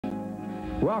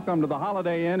Welcome to the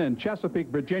Holiday Inn in Chesapeake,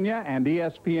 Virginia, and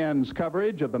ESPN's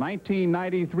coverage of the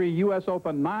 1993 U.S.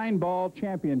 Open 9-ball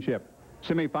championship.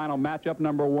 Semifinal matchup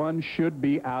number 1 should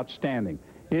be outstanding.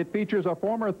 It features a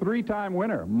former 3-time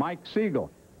winner, Mike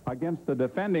Siegel, against the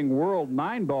defending world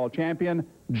 9-ball champion,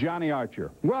 Johnny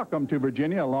Archer. Welcome to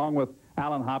Virginia, along with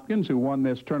Alan Hopkins, who won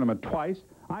this tournament twice.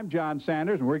 I'm John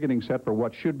Sanders, and we're getting set for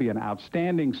what should be an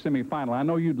outstanding semifinal. I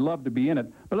know you'd love to be in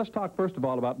it, but let's talk first of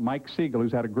all about Mike Siegel,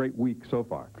 who's had a great week so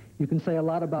far. You can say a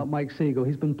lot about Mike Siegel.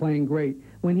 He's been playing great.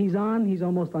 When he's on, he's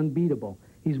almost unbeatable.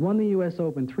 He's won the U.S.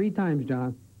 Open 3 times,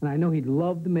 John, and I know he'd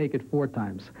love to make it 4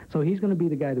 times. So he's going to be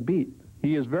the guy to beat.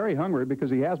 He is very hungry because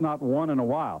he has not won in a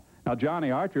while. Now, Johnny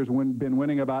Archer's been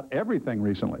winning about everything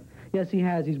recently. Yes, he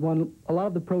has. He's won a lot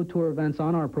of the Pro Tour events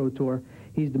on our Pro Tour.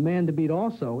 He's the man to beat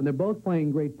also, and they're both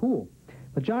playing great pool.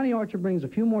 But Johnny Archer brings a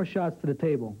few more shots to the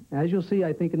table. As you'll see,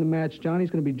 I think, in the match, Johnny's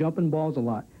going to be jumping balls a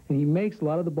lot, and he makes a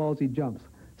lot of the balls he jumps.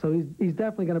 So he's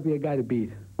definitely going to be a guy to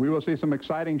beat. We will see some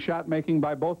exciting shot-making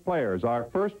by both players. Our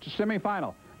first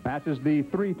semifinal matches the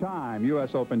 3-time U.S.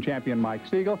 Open champion Mike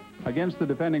Siegel against the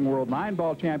defending world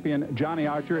 9-ball champion Johnny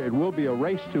Archer. It will be a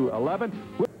race to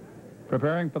 11.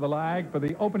 Preparing for the lag for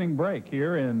the opening break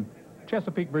here in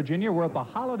Chesapeake, Virginia. We're at the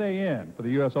Holiday Inn for the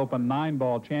U.S. Open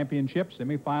 9-ball championship.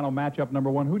 Semifinal matchup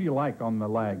number 1. Who do you like on the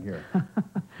lag here?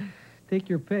 Take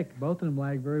your pick. Both of them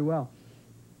lag very well.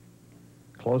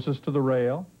 Closest to the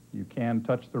rail. You can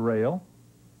touch the rail.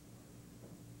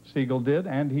 Siegel did,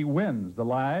 and he wins the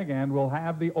lag and will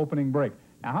have the opening break.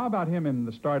 Now, how about him in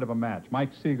the start of a match?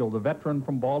 Mike Siegel, the veteran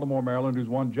from Baltimore, Maryland, who's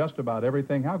won just about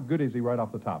everything. How good is he right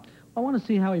off the top? I want to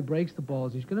see how he breaks the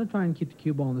balls. He's going to try and keep the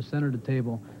cue ball in the center of the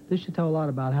table. This should tell a lot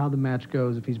about how the match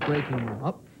goes if he's breaking them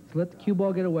up. He's let the cue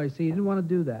ball get away. See, he didn't want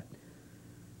to do that.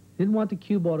 He didn't want the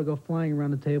cue ball to go flying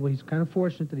around the table. He's kind of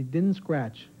fortunate that he didn't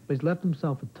scratch, but he's left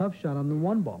himself a tough shot on the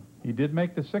 1 ball. He did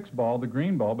make the 6 ball, the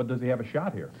green ball, but does he have a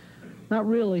shot here? Not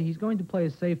really. He's going to play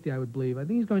a safety, I would believe. I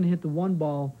think he's going to hit the 1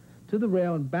 ball to the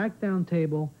rail and back down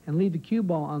table and leave the cue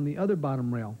ball on the other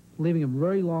bottom rail, leaving a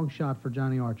very long shot for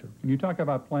Johnny Archer. When you talk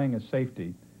about playing a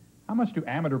safety, how much do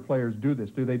amateur players do this?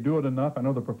 Do they do it enough? I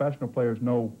know the professional players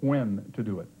know when to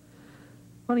do it.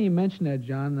 Funny you mention that,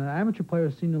 John. Amateur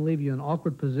players seem to leave you in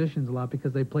awkward positions a lot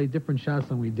because they play different shots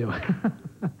than we do.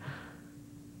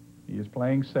 He is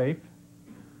playing safe,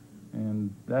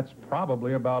 and that's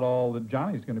probably about all that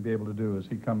Johnny's going to be able to do as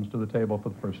he comes to the table for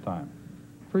the first time.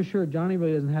 For sure, Johnny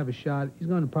really doesn't have a shot. He's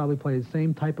going to probably play the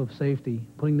same type of safety,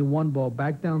 putting the 1 ball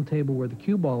back down table where the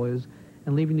cue ball is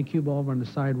and leaving the cue ball over on the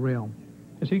side rail.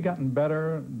 Has he gotten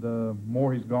better the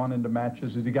more he's gone into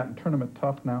matches? Has he gotten tournament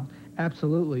tough now?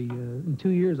 Absolutely. In 2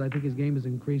 years, I think his game has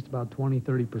increased about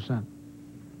 20–30%.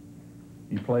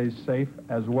 He plays safe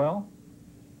as well.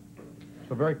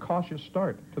 It's a very cautious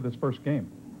start to this first game.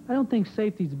 I don't think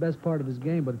safety is the best part of his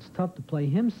game, but it's tough to play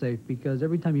him safe because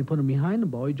every time you put him behind the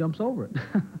ball, he jumps over it.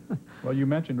 Well, you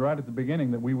mentioned right at the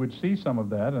beginning that we would see some of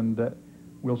that, and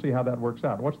we'll see how that works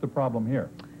out. What's the problem here?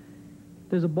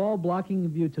 There's a ball blocking the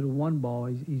view to the 1 ball.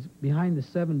 He's behind the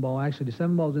 7 ball. Actually, the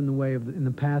 7 ball's in the way of in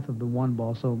the path of the 1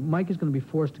 ball. So Mike is going to be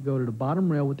forced to go to the bottom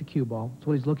rail with the cue ball. That's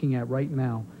what he's looking at right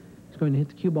now. He's going to hit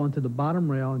the cue ball into the bottom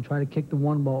rail and try to kick the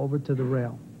 1 ball over to the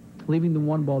rail, leaving the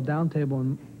 1 ball down table,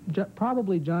 and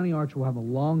probably Johnny Archer will have a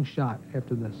long shot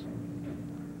after this.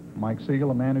 Mike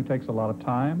Siegel, a man who takes a lot of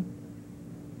time.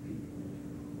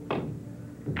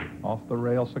 Off the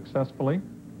rail successfully.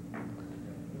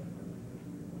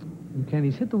 Okay,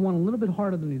 he's hit the 1 a little bit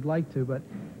harder than he'd like to, but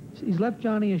he's left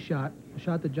Johnny a shot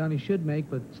that Johnny should make,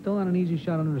 but still not an easy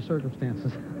shot under the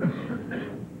circumstances.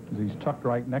 He's tucked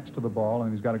right next to the ball,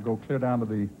 and he's got to go clear down to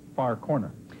the far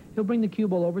corner. He'll bring the cue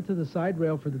ball over to the side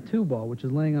rail for the 2 ball, which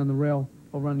is laying on the rail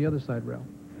over on the other side rail.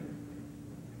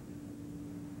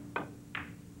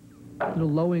 A little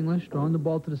low English, throwing the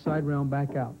ball to the side rail and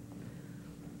back out.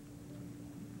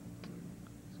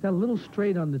 It's got a little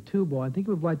straight on the 2 ball. I think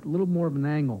we would like a little more of an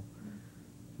angle.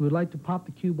 We would like to pop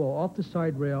the cue ball off the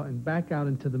side rail and back out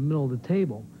into the middle of the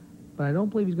table. But I don't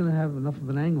believe he's going to have enough of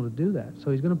an angle to do that.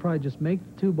 So he's going to probably just make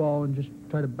the 2 ball and just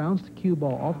try to bounce the cue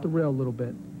ball off the rail a little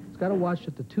bit. He's got to watch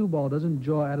that the 2 ball doesn't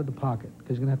jaw out of the pocket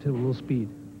because he's going to have to hit a little speed.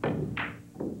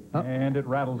 Oh. And it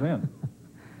rattles in.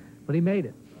 But he made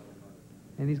it.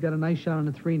 And he's got a nice shot on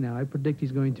the 3 now. I predict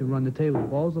he's going to run the table. The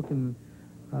ball's looking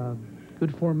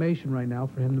good formation right now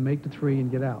for him to make the 3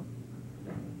 and get out.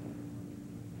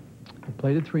 He'll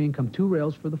play the 3 and come 2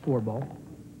 rails for the 4 ball.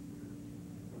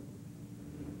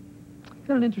 He's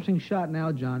got an interesting shot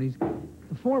now, John.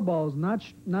 The 4 ball is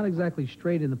not exactly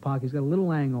straight in the pocket. He's got a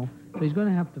little angle, but he's going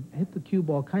to have to hit the cue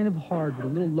ball kind of hard with a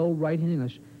little low right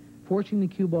English. forcing the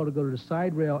cue ball to go to the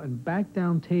side rail and back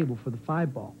down table for the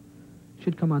 5 ball.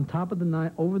 Should come on top of the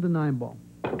 9, over the 9 ball.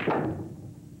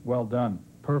 Well done.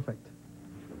 Perfect.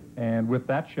 And with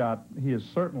that shot, he is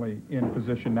certainly in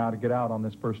position now to get out on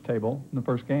this first table in the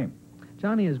first game.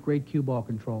 Johnny has great cue ball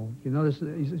control. You notice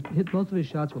he's hit most of his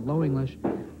shots with low English,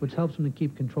 which helps him to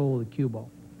keep control of the cue ball.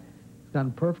 He's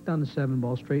gotten perfect on the 7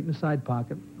 ball, straight in the side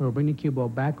pocket, or bring the cue ball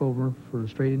back over for a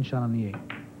straight-in shot on the 8.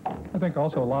 I think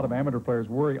also a lot of amateur players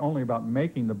worry only about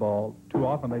making the ball. Too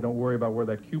often they don't worry about where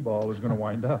that cue ball is going to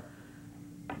wind up.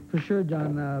 For sure,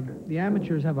 John. The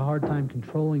amateurs have a hard time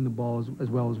controlling the ball as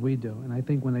well as we do. And I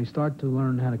think when they start to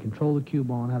learn how to control the cue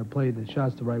ball and how to play the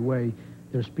shots the right way,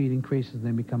 their speed increases and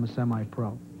they become a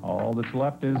semi-pro. All that's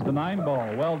left is the 9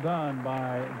 ball. Well done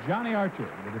by Johnny Archer,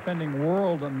 the defending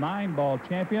world 9 ball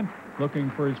champion, looking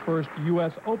for his first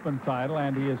U.S. Open title,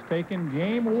 and he has taken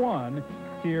game 1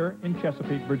 here in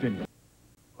Chesapeake, Virginia.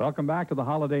 Welcome back to the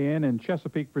Holiday Inn in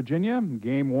Chesapeake, Virginia.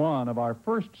 Game 1 of our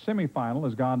first semifinal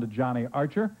has gone to Johnny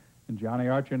Archer, and Johnny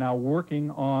Archer now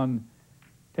working on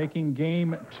taking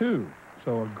game 2.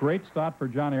 So a great start for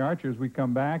Johnny Archer as we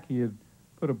come back. He had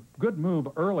put a good move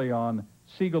early on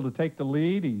Siegel to take the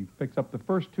lead. He picks up the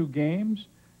first 2 games,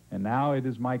 and now it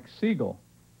is Mike Siegel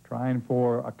trying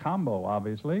for a combo,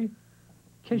 obviously.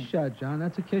 Kiss shot, John.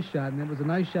 That's a kiss shot, and it was a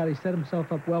nice shot. He set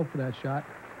himself up well for that shot,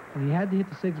 and he had to hit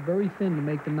the 6 very thin to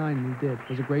make the 9, and he did. It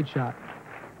was a great shot.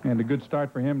 And a good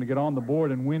start for him to get on the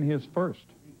board and win his first.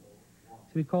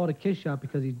 So we call it a kiss shot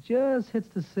because he just hits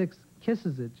the 6,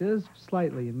 kisses it just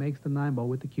slightly, and makes the 9 ball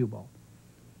with the cue ball.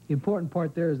 The important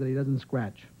part there is that he doesn't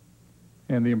scratch.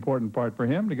 And the important part for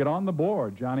him to get on the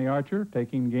board. Johnny Archer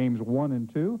taking games 1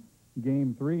 and 2.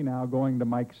 Game 3 now going to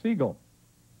Mike Siegel.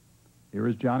 Here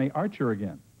is Johnny Archer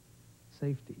again.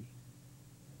 Safety.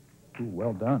 Ooh,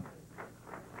 well done.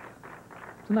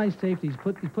 It's a nice safety.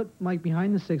 He put Mike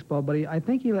behind the 6 ball, but I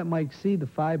think he let Mike see the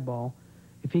 5 ball.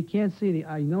 If he can't see it,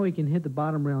 I know he can hit the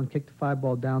bottom rail and kick the 5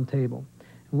 ball down table.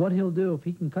 And what he'll do, if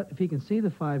he can see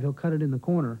the 5, he'll cut it in the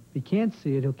corner. If he can't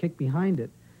see it, he'll kick behind it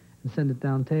and send it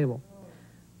down table.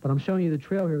 But I'm showing you the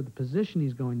trail here of the position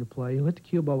he's going to play. He'll hit the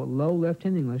cue ball with low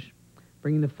left-hand English,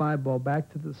 bringing the 5 ball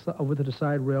back to over to the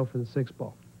side rail for the 6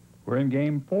 ball. We're in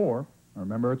game 4.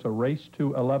 Remember, it's a race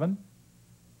to 11.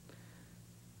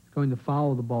 He's going to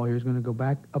follow the ball here. He's going to go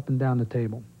back up and down the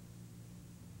table.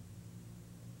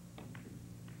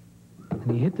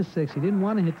 And he hit the 6. He didn't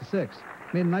want to hit the 6.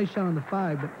 Made a nice shot on the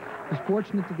 5, but was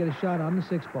fortunate to get a shot on the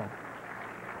 6 ball.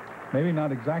 Maybe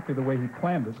not exactly the way he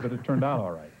planned it, but it turned out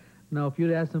all right. No, if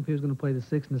you'd asked him if he was going to play the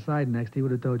 6 and the side next, he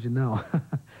would have told you no.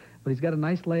 But he's got a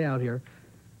nice layout here.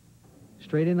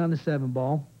 Straight in on the 7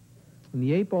 ball. And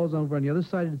the 8 ball's over on the other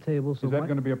side of the table. So is that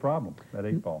going to be a problem, that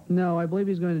 8 ball? No, I believe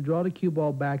he's going to draw the cue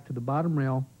ball back to the bottom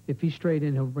rail. If he's straight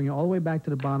in, he'll bring it all the way back to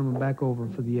the bottom and back over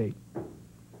for the 8.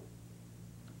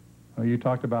 Well, you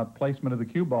talked about placement of the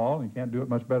cue ball. You can't do it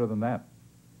much better than that.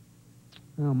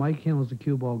 No, Mike handles the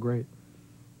cue ball great.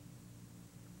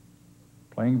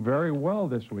 Playing very well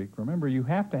this week. Remember, you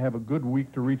have to have a good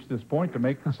week to reach this point to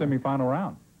make the semifinal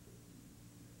round.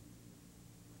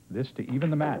 This to even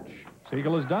the match.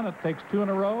 Siegel has done it. Takes 2 in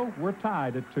a row. We're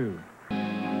tied at 2.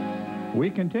 We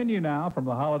continue now from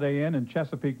the Holiday Inn in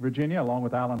Chesapeake, Virginia, along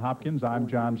with Alan Hopkins. I'm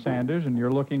John Sanders, and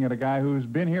you're looking at a guy who's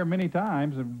been here many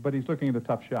times, but he's looking at a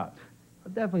tough shot.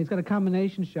 Definitely. He's got a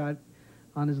combination shot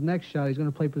on his next shot. He's going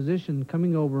to play position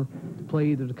coming over to play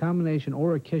either the combination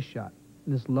or a kiss shot.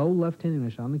 And this low left-hand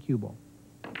English on the cue ball.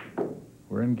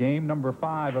 We're in game number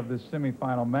 5 of this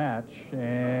semifinal match,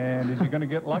 and is he going to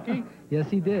get lucky? Yes,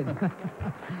 he did.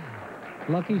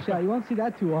 Lucky shot. You won't see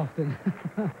that too often.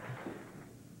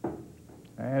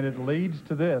 And it leads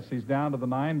to this. He's down to the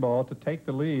 9 ball to take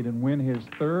the lead and win his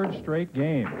 3rd straight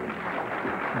game.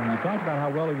 And you talked about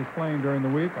how well he was playing during the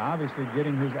week, obviously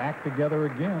getting his act together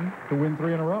again to win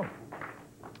 3 in a row.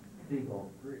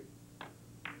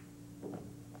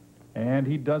 And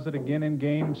he does it again in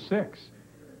game 6.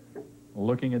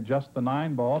 Looking at just the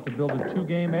 9 ball to build a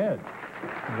 2-game edge.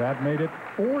 That made it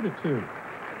 4-2.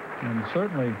 And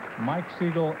certainly Mike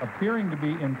Siegel appearing to be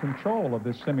in control of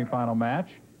this semifinal match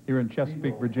here in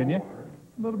Chesapeake, Virginia.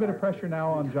 A little bit of pressure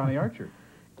now on Johnny Archer.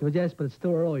 Yes, but it's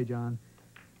still early, John.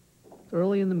 It's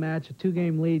early in the match, a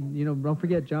 2-game lead. You know, don't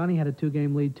forget, Johnny had a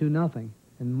 2-game lead, 2-0.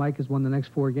 And Mike has won the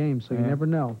next 4 games, so you never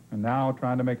know. And now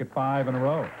trying to make it 5 in a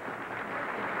row.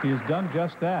 He has done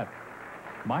just that.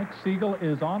 Mike Siegel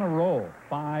is on a roll,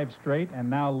 5 straight, and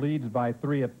now leads by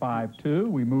 3 at 5-2.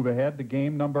 We move ahead to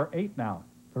game number 8 now.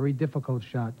 Very difficult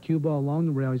shot. Cue ball along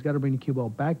the rail. He's got to bring the cue ball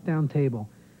back down table.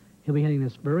 He'll be hitting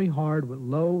this very hard with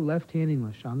low left-hand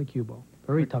English on the cue ball.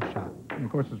 Very tough shot. And of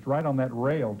course, it's right on that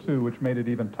rail, too, which made it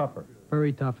even tougher.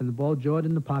 Very tough, and the ball jawed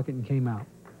in the pocket and came out.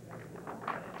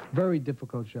 Very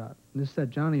difficult shot. And this set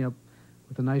Johnny up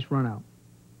with a nice run out.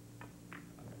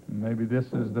 Maybe this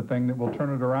is the thing that will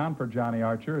turn it around for Johnny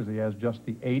Archer, as he has just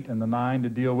the 8 and the 9 to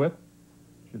deal with.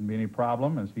 Shouldn't be any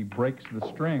problem as he breaks the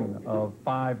string of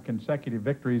 5 consecutive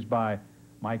victories by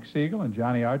Mike Siegel, and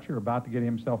Johnny Archer about to get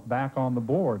himself back on the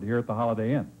board here at the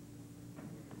Holiday Inn.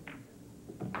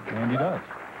 And he does.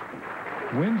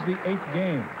 Wins the 8th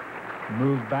game.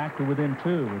 Moves back to within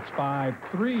 2. It's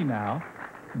 5-3 now.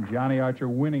 And Johnny Archer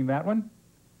winning that one.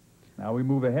 Now we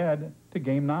move ahead to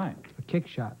game 9. A kick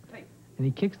shot. And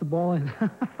he kicks the ball in.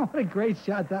 What a great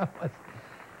shot that was.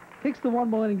 Kicks the 1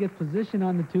 ball in and gets position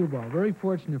on the 2 ball. Very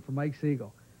fortunate for Mike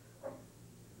Siegel.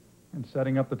 And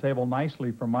setting up the table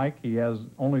nicely for Mike. He has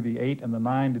only the 8 and the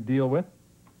 9 to deal with.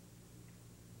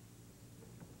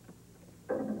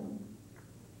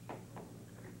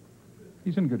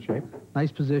 He's in good shape.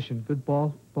 Nice position. Good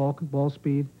ball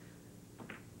speed.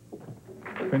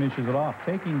 Finishes it off,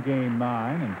 taking game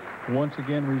 9, and once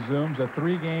again resumes a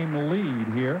 3-game lead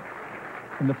here.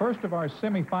 In the first of our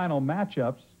semifinal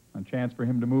matchups, a chance for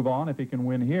him to move on if he can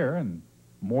win here, and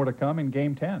more to come in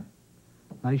game 10.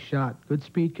 Nice shot. Good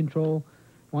speed control.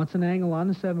 Wants an angle on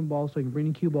the 7 ball so he can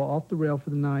bring the cue ball off the rail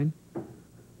for the 9.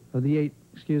 Or the 8,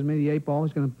 excuse me, the 8 ball.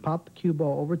 He's going to pop the cue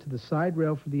ball over to the side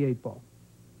rail for the 8 ball.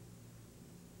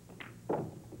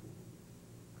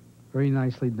 Very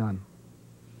nicely done.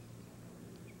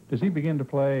 Does he begin to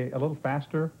play a little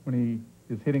faster when he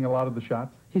is hitting a lot of the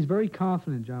shots? He's very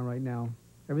confident, John, right now.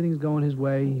 Everything's going his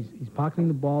way. He's pocketing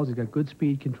the balls. He's got good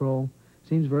speed control.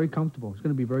 Seems very comfortable. It's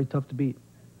going to be very tough to beat.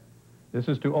 This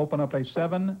is to open up a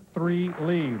 7-3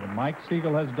 lead. Mike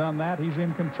Siegel has done that. He's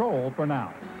in control for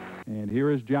now. And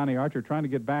here is Johnny Archer trying to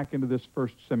get back into this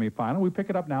first semifinal. We pick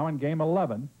it up now in game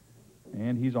 11,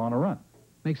 and he's on a run.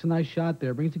 Makes a nice shot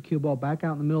there. Brings the cue ball back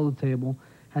out in the middle of the table.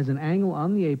 Has an angle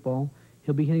on the 8 ball.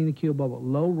 He'll be hitting the cue ball with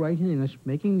low right hand English,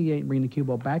 making the 8 and bringing the cue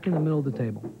ball back in the middle of the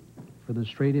table for the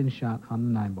straight-in shot on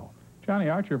the 9 ball. Johnny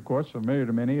Archer, of course, familiar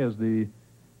to many as the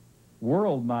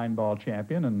world 9-ball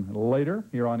champion, and later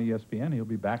here on ESPN, he'll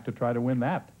be back to try to win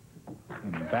that.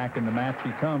 And back in the match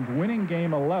he comes, winning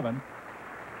game 11.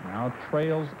 Now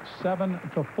trails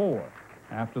 7-4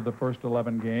 after the first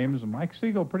 11 games. Mike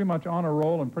Siegel pretty much on a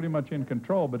roll and pretty much in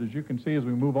control, but as you can see as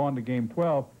we move on to game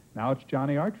 12, now it's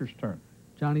Johnny Archer's turn.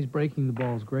 Johnny's breaking the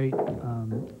balls great.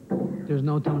 There's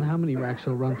no telling how many racks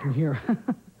he'll run from here.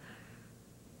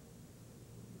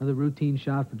 Another routine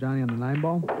shot for Johnny on the 9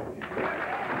 ball.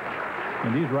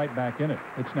 And he's right back in it.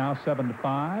 It's now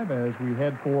 7-5 as we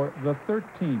head for the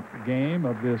 13th game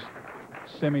of this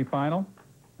semifinal.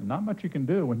 And not much you can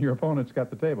do when your opponent's got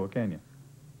the table, can you?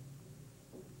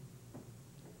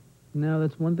 No,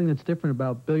 that's one thing that's different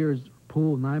about billiards,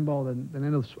 pool, 9 ball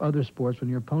than other sports. When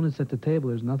your opponent's at the table,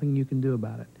 there's nothing you can do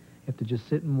about it. You have to just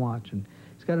sit and watch. And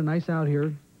he's got a nice out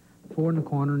here, 4 in the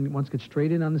corner, and he wants to get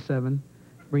straight in on the 7,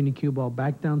 bring the cue ball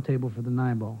back down table for the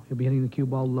 9 ball. He'll be hitting the cue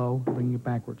ball low, bringing it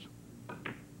backwards.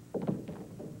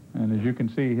 And as you can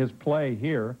see, his play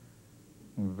here,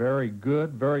 very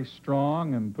good, very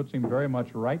strong, and puts him very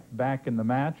much right back in the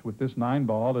match. With this 9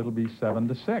 ball, it'll be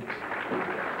 7-6.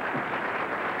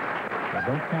 Now,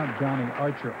 don't count Johnny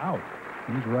Archer out.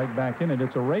 He's right back in it.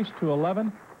 It's a race to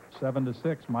 11,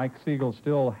 7-6. Mike Siegel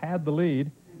still had the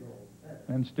lead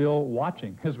and still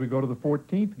watching as we go to the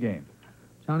 14th game.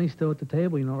 Johnny's still at the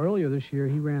table. You know, earlier this year,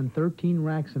 he ran 13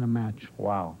 racks in a match.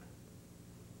 Wow.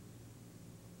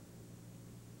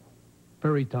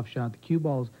 Very tough shot. The cue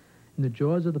ball's in the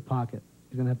jaws of the pocket.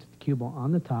 He's going to have to the cue ball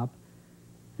on the top.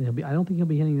 And I don't think he'll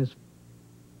be hitting this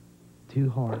too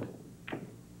hard.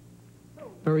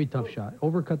 Very tough shot.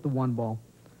 Overcut the 1 ball.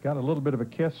 Got a little bit of a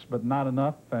kiss, but not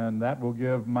enough, and that will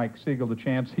give Mike Siegel the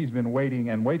chance he's been waiting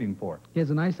and waiting for. He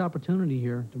has a nice opportunity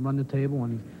here to run the table,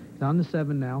 and he's on the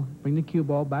 7 now. Bring the cue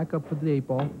ball back up for the 8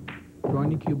 ball.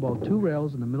 Drawing the cue ball 2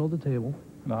 rails in the middle of the table.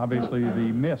 And obviously,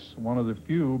 the miss, one of the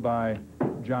few by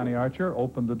Johnny Archer,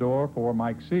 opened the door for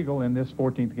Mike Siegel in this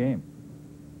 14th game.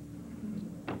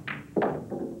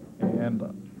 And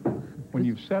when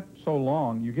you've set so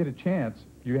long, you get a chance.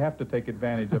 You have to take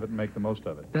advantage of it and make the most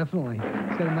of it. Definitely.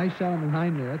 He's got a nice shot on the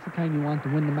 9 there. That's the kind you want to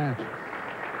win the match.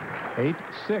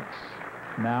 8-6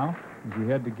 now as we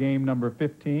head to game number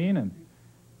 15. And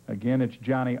again, it's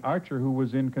Johnny Archer who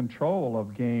was in control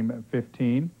of game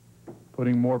 15,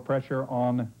 putting more pressure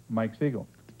on Mike Siegel.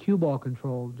 The cue ball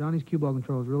control, Johnny's cue ball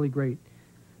control is really great.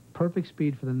 Perfect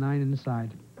speed for the 9 in the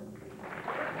side.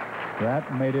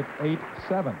 That made it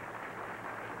 8-7.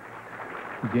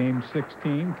 Game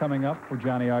 16 coming up for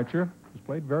Johnny Archer. He's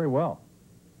played very well.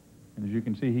 And as you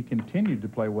can see, he continued to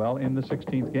play well in the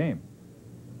 16th game.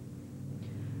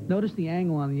 Notice the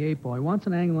angle on the 8 ball. He wants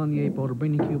an angle on the 8 ball to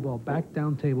bring the cue ball back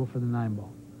down table for the 9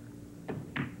 ball.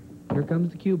 Here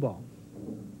comes the cue ball.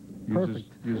 Perfect.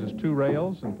 Uses 2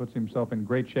 rails and puts himself in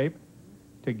great shape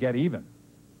to get even.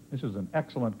 This is an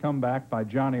excellent comeback by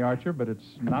Johnny Archer, but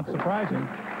it's not surprising.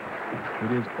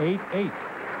 It is 8-8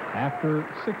 after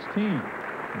 16.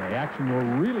 And the action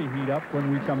will really heat up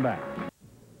when we come back.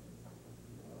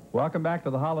 Welcome back to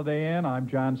the Holiday Inn. I'm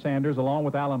John Sanders, along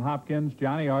with Alan Hopkins.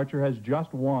 Johnny Archer has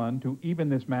just won to even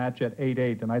this match at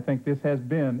 8-8, and I think this has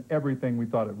been everything we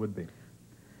thought it would be.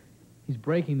 He's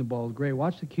breaking the balls great.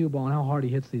 Watch the cue ball and how hard he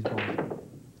hits these balls.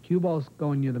 Cue ball's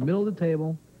going near the middle of the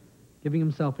table, giving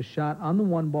himself a shot on the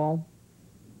 1 ball.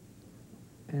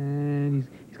 And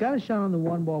he's got a shot on the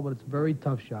 1 ball, but it's a very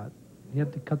tough shot. You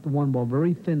have to cut the 1 ball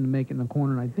very thin to make it in the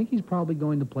corner, and I think he's probably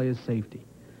going to play his safety.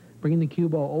 Bringing the cue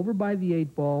ball over by the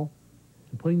 8 ball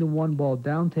and putting the 1 ball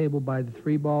down table by the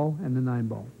 3 ball and the 9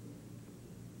 ball.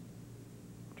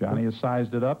 Johnny has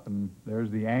sized it up, and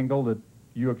there's the angle that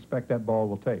you expect that ball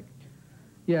will take.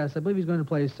 Yes, I believe he's going to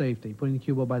play his safety, putting the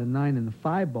cue ball by the 9 and the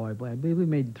 5 ball. I believe he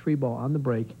made the 3 ball on the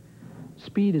break.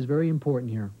 Speed is very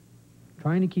important here.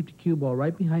 Trying to keep the cue ball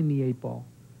right behind the 8 ball.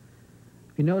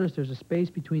 If you notice, there's a space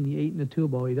between the 8 and the 2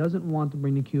 ball. He doesn't want to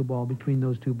bring the cue ball between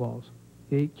those 2 balls.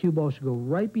 The cue ball should go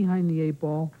right behind the 8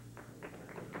 ball.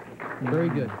 Very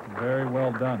good. Very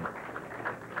well done.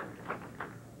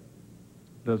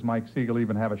 Does Mike Siegel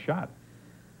even have a shot?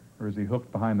 Or is he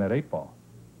hooked behind that 8 ball?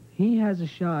 He has a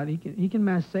shot. He can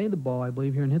masse the ball, I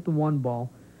believe, here and hit the 1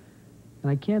 ball. And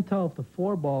I can't tell if the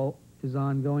 4 ball is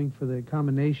on going for the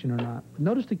combination or not. But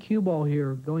notice the cue ball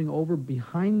here going over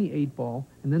behind the 8 ball,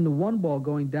 and then the 1 ball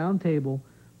going down table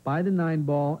by the 9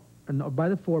 ball, and by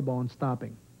the 4 ball and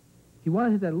stopping. He wanted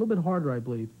to hit that a little bit harder, I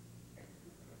believe.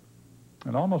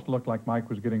 It almost looked like Mike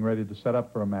was getting ready to set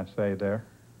up for a masse there.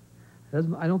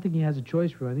 I don't think he has a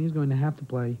choice for it. I think he's going to have to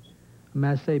play a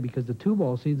masse because the 2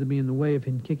 ball seems to be in the way of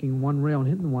him kicking 1 rail and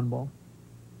hitting the 1 ball.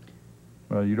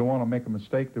 Well, you don't want to make a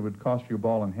mistake that would cost you a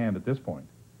ball in hand at this point.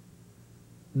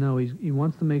 No, he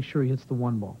wants to make sure he hits the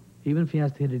 1 ball. Even if he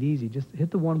has to hit it easy, just hit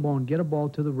the 1 ball and get a ball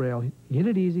to the rail. He hit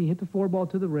it easy, hit the 4 ball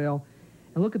to the rail.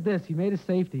 And look at this. He made a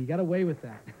safety. He got away with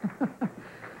that.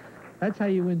 That's how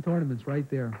you win tournaments right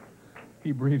there.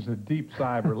 He breathes a deep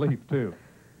sigh of relief, too.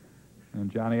 And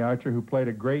Johnny Archer, who played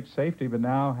a great safety, but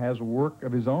now has work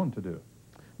of his own to do.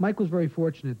 Mike was very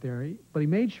fortunate there, but he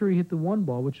made sure he hit the 1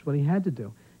 ball, which is what he had to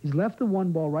do. He's left the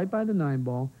 1 ball right by the 9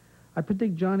 ball. I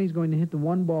predict Johnny's going to hit the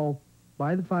 1 ball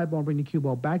by the 5 ball and bring the cue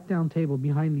ball back down table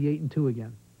behind the 8 and 2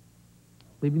 again.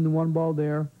 Leaving the 1 ball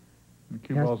there. The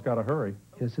cue ball's got to hurry.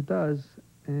 Yes, it does.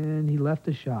 And he left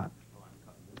a shot.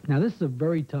 Now, this is a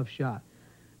very tough shot.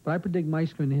 But I predict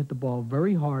Mike's going to hit the ball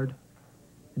very hard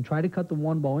and try to cut the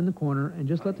 1 ball in the corner and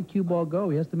just let the cue ball go.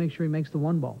 He has to make sure he makes the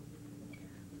 1 ball.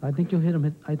 I think you'll hit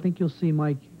him. I think you'll see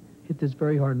Mike hit this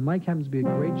very hard. And Mike happens to be a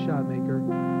great shot maker.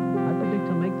 I predict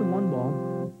he'll make the 1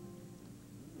 ball.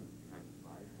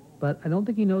 But I don't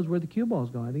think he knows where the cue ball is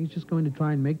going. I think he's just going to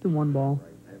try and make the 1 ball.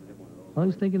 Well,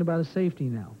 he's thinking about a safety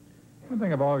now. One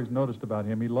thing I've always noticed about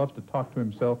him, he loves to talk to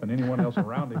himself and anyone else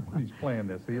around him when he's playing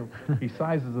this. He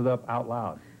sizes it up out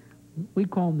loud. We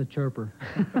call him the chirper.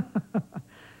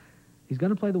 He's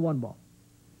going to play the 1 ball.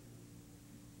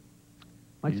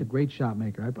 Mike's a great shot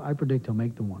maker. I predict he'll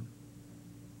make the 1.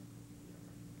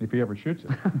 If he ever shoots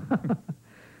it.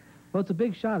 Well, it's a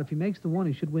big shot. If he makes the 1,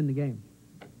 he should win the game.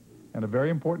 And a very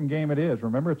important game it is.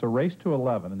 Remember, it's a race to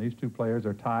 11, and these 2 players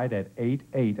are tied at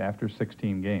 8-8 after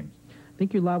 16 games. I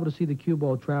think you're liable to see the cue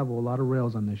ball travel a lot of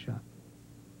rails on this shot.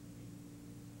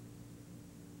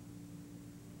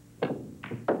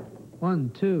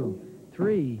 1, 2,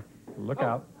 3. Look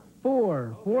out.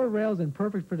 4 rails and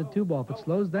perfect for the 2 ball. If it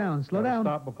slows down, slow down.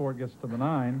 Stop before it gets to the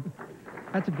 9.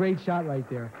 That's a great shot right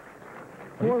there.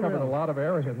 He covered a lot of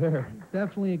area there.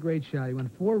 Definitely a great shot. He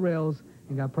went 4 rails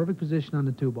and got perfect position on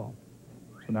the 2 ball.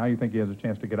 So now you think he has a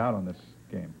chance to get out on this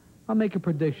game? I'll make a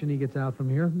prediction he gets out from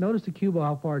here. Notice the cue ball,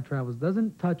 how far it travels.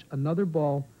 Doesn't touch another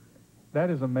ball.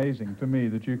 That is amazing to me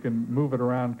that you can move it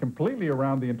around, completely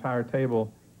around the entire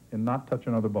table and not touch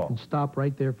another ball. And stop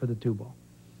right there for the 2 ball.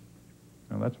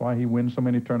 Now, that's why he wins so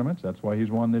many tournaments. That's why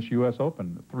he's won this U.S.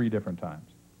 Open 3 different times.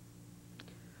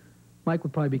 Mike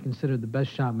would probably be considered the best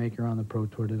shot maker on the Pro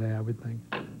Tour today, I would think.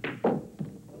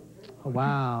 Oh,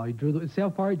 wow. See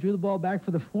how far he drew the ball back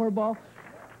for the 4 ball?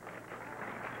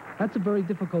 That's a very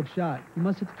difficult shot. You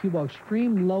must hit the cue ball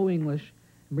extreme low English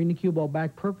and bring the cue ball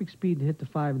back perfect speed to hit the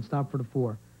 5 and stop for the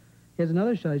 4. He has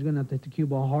another shot. He's going to have to hit the cue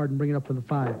ball hard and bring it up for the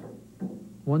 5.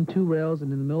 1, 2 rails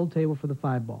and in the middle table for the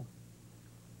 5 ball.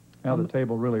 Now the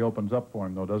table really opens up for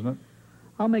him, though, doesn't it?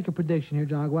 I'll make a prediction here,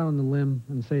 John. I'll go out on the limb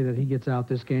and say that he gets out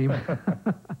this game.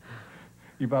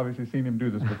 You've obviously seen him do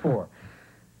this before.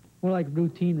 More like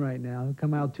routine right now. He'll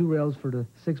come out 2 rails for the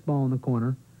 6 ball in the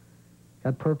corner.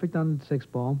 Got perfect on the 6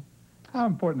 ball. How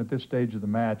important at this stage of the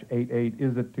match, 8-8,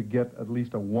 is it to get at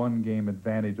least a 1-game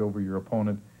advantage over your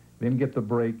opponent, then get the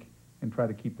break and try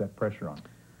to keep that pressure on?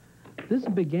 This is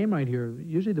a big game right here.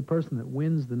 Usually the person that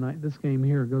wins this game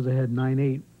here goes ahead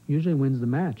 9-8, usually wins the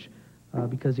match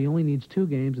because he only needs 2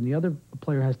 games and the other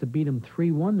player has to beat him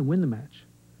 3-1 to win the match.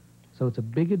 So it's a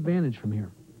big advantage from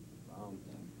here.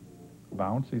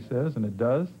 Bounce, he says, and it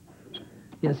does?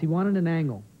 Yes, he wanted an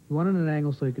angle. He wanted an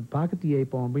angle so he could pocket the 8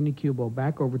 ball and bring the cue ball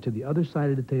back over to the other side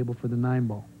of the table for the 9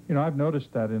 ball. You know, I've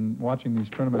noticed that in watching these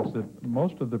tournaments that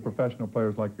most of the professional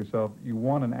players like yourself, you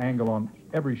want an angle on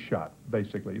every shot,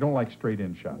 basically. You don't like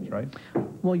straight-in shots, right?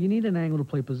 Well, you need an angle to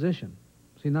play position.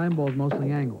 See, 9 ball is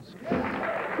mostly angles.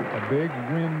 A big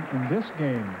win in this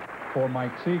game for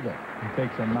Mike Siegel. He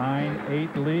takes a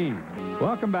 9-8 lead.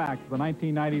 Welcome back to the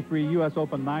 1993 U.S.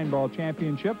 Open 9-ball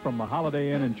championship from the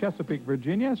Holiday Inn in Chesapeake,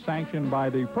 Virginia, sanctioned by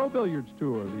the Pro Billiards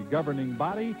Tour, the governing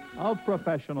body of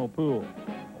professional pool.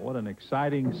 What an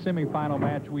exciting semifinal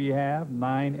match we have,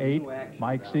 9-8.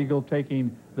 Mike Siegel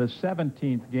taking the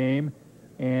 17th game,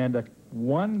 and a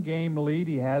 1-game lead.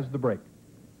 He has the break.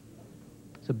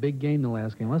 It's a big game, the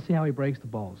last game. Let's see how he breaks the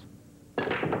balls.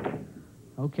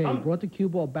 Okay, he brought the cue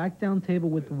ball back down table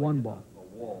with the 1 ball.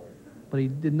 But he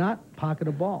did not pocket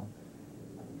a ball.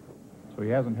 So he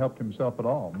hasn't helped himself at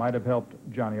all. Might have helped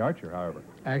Johnny Archer, however.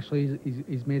 Actually,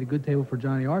 he's made a good table for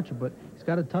Johnny Archer, but he's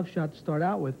got a tough shot to start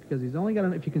out with because he's only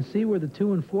got, if you can see where the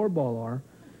 2 and 4 ball are,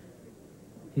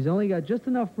 he's only got just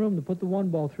enough room to put the 1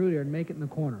 ball through there and make it in the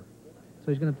corner.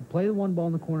 So he's going to have to play the 1 ball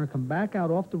in the corner, come back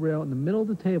out off the rail in the middle of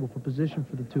the table for position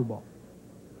for the 2 ball.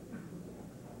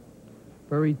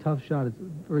 Very tough shot.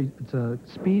 It's a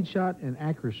speed shot and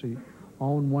accuracy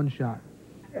all in 1 shot.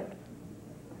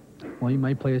 Well, you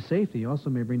might play a safety. You also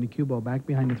may bring the cue ball back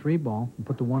behind the 3 ball and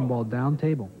put the 1 ball down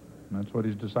table. And that's what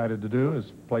he's decided to do,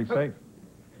 is play safe.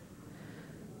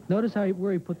 Notice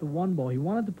where he put the 1 ball. He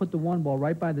wanted to put the 1 ball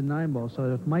right by the 9 ball so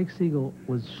that if Mike Siegel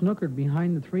was snookered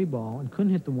behind the 3 ball and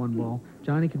couldn't hit the 1 ball,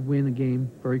 Johnny could win the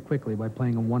game very quickly by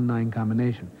playing a 1-9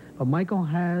 combination. But Michael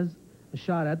has a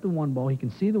shot at the 1 ball. He can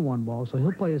see the 1 ball, so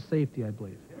he'll play a safety, I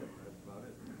believe.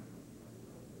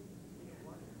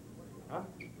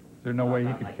 Is there no way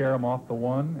he could carry him off the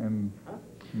 1 and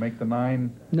make the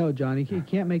 9? No, Johnny, he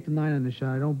can't make the 9 on the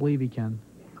shot. I don't believe he can.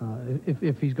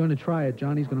 If he's going to try it,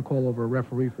 Johnny's going to call over a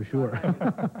referee for sure.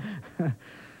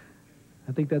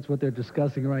 I think that's what they're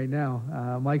discussing right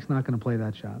now. Mike's not going to play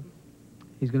that shot.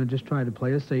 He's going to just try to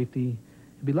play a safety.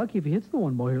 He'd be lucky if he hits the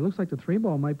 1 ball here. It looks like the 3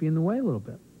 ball might be in the way a little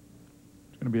bit.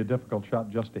 It's going to be a difficult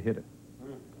shot just to hit it.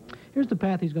 Here's the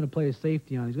path he's going to play a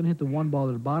safety on. He's going to hit the 1 ball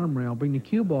to the bottom rail, bring the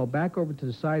cue ball back over to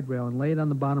the side rail, and lay it on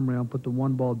the bottom rail and put the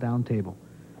 1 ball down table.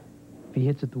 If he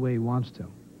hits it the way he wants to.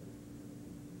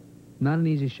 Not an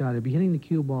easy shot. He'll be hitting the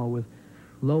cue ball with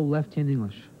low left-hand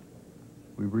English.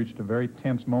 We've reached a very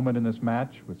tense moment in this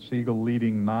match with Siegel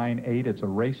leading 9-8. It's a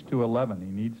race to 11. He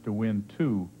needs to win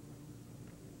 2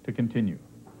 to continue.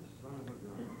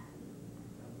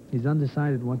 He's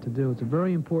undecided what to do. It's a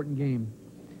very important game.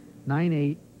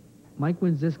 9-8. Mike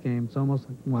wins this game. It's almost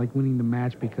like winning the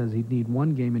match because he'd need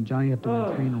 1 game and Johnny have to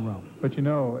win 3 in a row. But you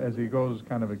know, as he goes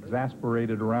kind of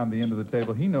exasperated around the end of the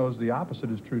table, he knows the opposite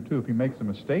is true too. If he makes a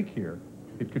mistake here,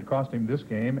 it could cost him this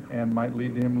game and might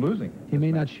lead to him losing. He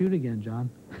may not shoot again, John.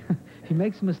 If he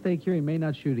makes a mistake here, he may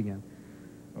not shoot again.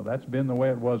 Well, that's been the way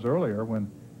it was earlier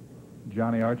when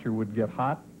Johnny Archer would get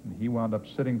hot and he wound up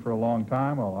sitting for a long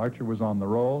time while Archer was on the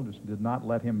roll, just did not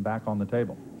let him back on the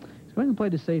table. He's going to play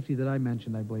the safety that I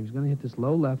mentioned, I believe. He's going to hit this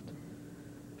low left.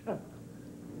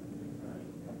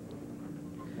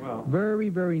 Well, very,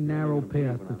 very narrow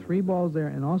path. The 3 balls there,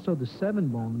 and also the 7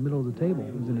 ball in the middle of the table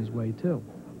is in his way, too.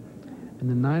 And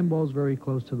the 9 ball is very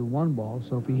close to the 1 ball,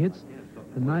 so if he hits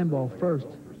the 9 ball first,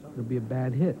 it'll be a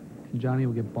bad hit, and Johnny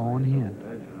will get ball in hand.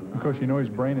 Of course, you know his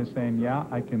brain is saying, yeah,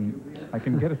 I can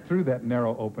get it through that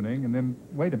narrow opening, and then,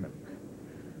 wait a minute.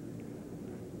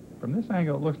 From this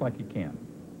angle, it looks like he can.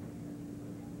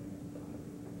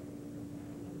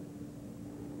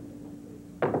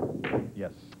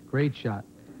 Yes. Great shot.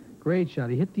 Great shot.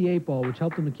 He hit the 8 ball, which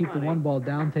helped him to keep the 1 ball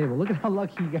down table. Look at how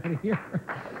lucky he got here.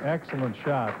 Excellent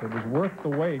shot. It was worth the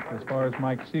wait as far as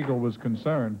Mike Siegel was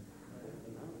concerned.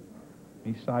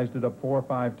 He sized it up 4 or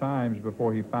 5 times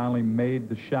before he finally made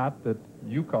the shot that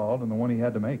you called and the one he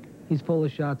had to make. He's full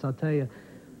of shots, I'll tell you.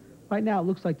 Right now, it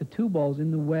looks like the 2 ball's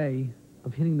in the way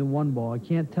of hitting the one ball. I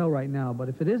can't tell right now, but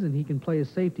if it isn't, he can play a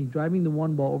safety, driving the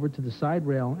one ball over to the side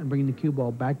rail and bringing the cue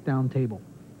ball back down table.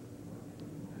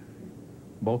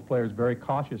 Both players very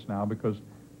cautious now because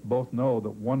both know that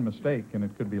one mistake and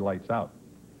it could be lights out.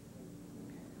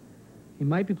 He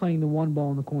might be playing the one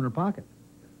ball in the corner pocket.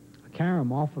 A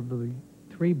carom off of the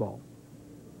three ball.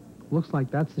 Looks like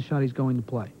that's the shot he's going to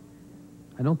play.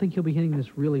 I don't think he'll be hitting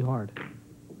this really hard.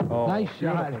 Oh, nice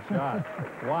shot. shot.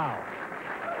 Wow.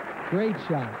 Great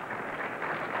shot.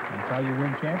 That's how you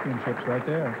win championships right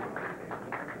there.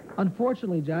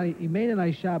 Unfortunately, Johnny, he made a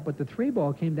nice shot, but the three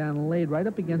ball came down and laid right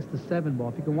up against the seven ball.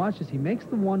 If you can watch this, he makes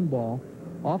the one ball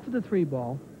off of the three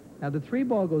ball. Now the three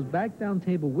ball goes back down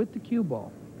table with the cue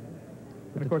ball.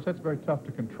 And of course, that's very tough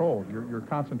to control. You're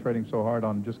concentrating so hard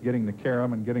on just getting the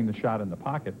carom and getting the shot in the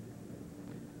pocket.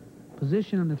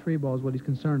 Position on the three ball is what he's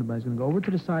concerned about. He's going to go over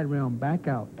to the side rail and back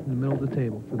out in the middle of the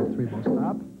table for the three ball.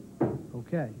 Stop.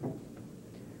 Okay.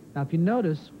 Now, if you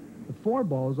notice, the four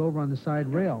ball is over on the side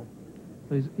rail.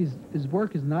 So his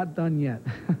work is not done yet.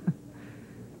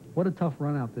 What a tough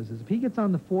run out this is. If he gets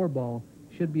on the four ball,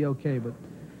 he should be okay, but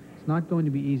it's not going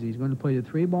to be easy. He's going to play the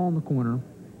three ball in the corner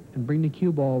and bring the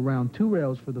cue ball around two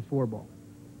rails for the four ball.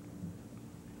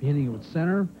 Be hitting it with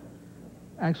center,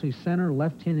 actually center,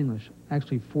 left-hand English,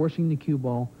 actually forcing the cue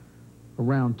ball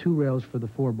around two rails for the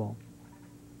four ball.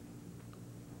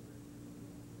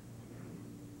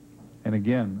 And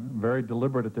again, very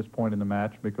deliberate at this point in the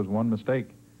match because one mistake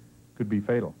could be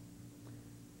fatal.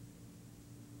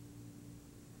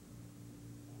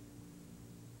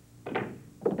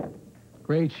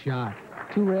 Great shot.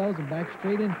 Two rails and back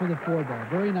straight in for the four ball.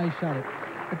 Very nice shot.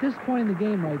 At this point in the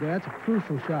game right there, that's a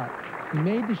crucial shot. He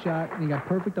made the shot and he got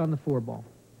perfect on the four ball.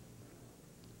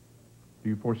 Do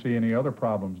you foresee any other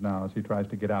problems now as he tries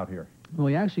to get out here? Well,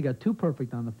 he actually got two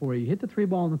perfect on the four. He hit the three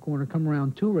ball in the corner, come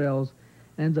around two rails,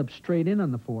 ends up straight in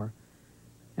on the four.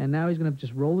 And now he's going to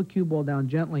just roll the cue ball down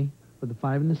gently for the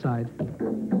five in the side.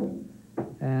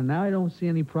 And now I don't see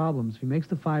any problems. If he makes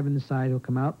the five in the side, he'll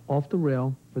come out off the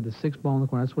rail for the six ball in the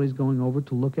corner. That's what he's going over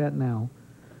to look at now.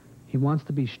 He wants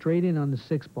to be straight in on the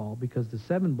six ball because the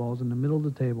seven ball's in the middle of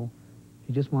the table.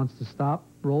 He just wants to stop,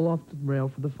 roll off the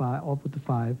rail for the five, off with the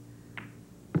five,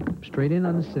 straight in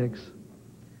on the six.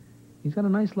 He's got a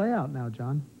nice layout now,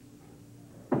 John.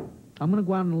 I'm going to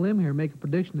go out on a limb here and make a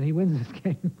prediction that he wins this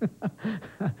game.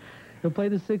 He'll play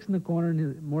the six in the corner and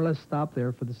he'll more or less stop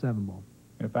there for the seven ball.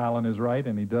 If Alan is right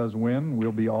and he does win,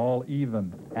 we'll be all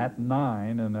even at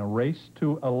 9 in a race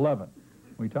to 11.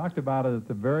 We talked about it at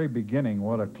the very beginning,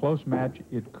 what a close match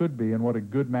it could be and what a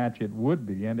good match it would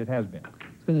be, and it has been.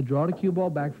 He's going to draw the cue ball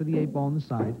back for the eight ball on the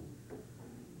side.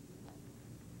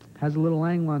 Has a little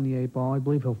angle on the eight ball. I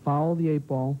believe he'll follow the eight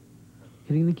ball,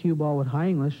 hitting the cue ball with high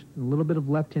English and a little bit of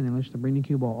left-hand English to bring the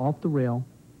cue ball off the rail.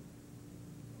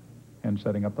 And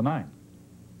setting up the 9.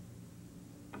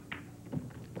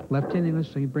 Left-hand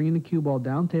English, so he's bringing the cue ball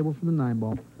down table for the 9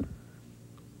 ball.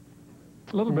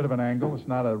 A little bit of an angle. It's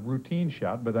not a routine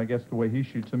shot, but I guess the way he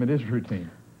shoots them, it is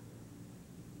routine.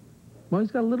 Well,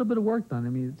 he's got a little bit of work done. I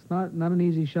mean, it's not an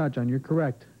easy shot, John. You're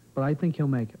correct, but I think he'll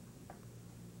make it.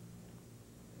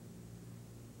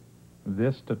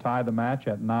 This to tie the match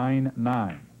at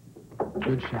 9-9.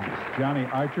 Good shot. Johnny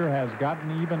Archer has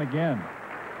gotten even again.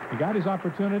 He got his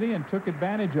opportunity and took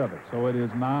advantage of it. So it is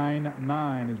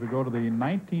 9-9 as we go to the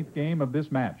 19th game of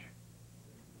this match.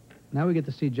 Now we get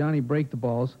to see Johnny break the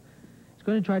balls. He's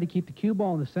going to try to keep the cue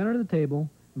ball in the center of the table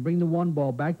and bring the one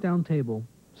ball back down table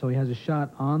so he has a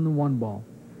shot on the one ball.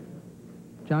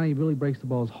 Johnny really breaks the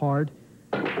balls hard.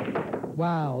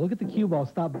 Wow, look at the cue ball.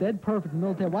 Stop dead perfect in the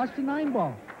middle of the table. Watch the 9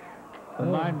 ball. The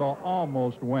 9 ball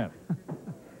almost went.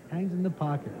 Hangs in the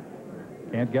pocket.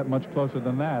 Can't get much closer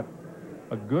than that.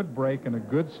 A good break and a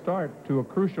good start to a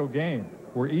crucial game.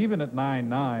 We're even at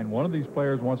 9-9. One of these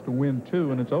players wants to win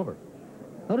 2, and it's over.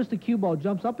 Notice the cue ball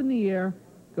jumps up in the air,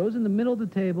 goes in the middle of the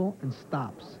table, and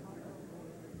stops.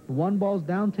 The 1 ball's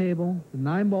down table. The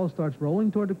 9 ball starts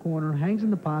rolling toward the corner, hangs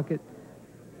in the pocket.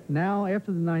 Now,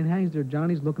 after the 9 hangs there,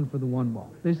 Johnny's looking for the 1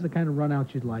 ball. These are the kind of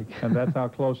run-outs you'd like. And that's how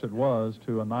close it was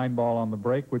to a 9 ball on the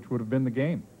break, which would have been the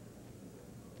game.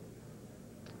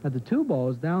 Now, the 2 ball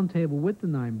is down table with the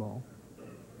 9 ball.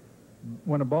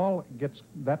 When a ball gets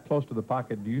that close to the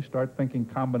pocket, do you start thinking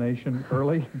combination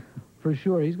early? For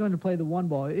sure. He's going to play the 1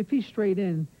 ball. If he's straight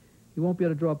in, he won't be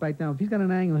able to draw it back down. If he's got an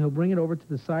angle, he'll bring it over to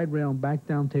the side rail and back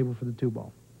down table for the 2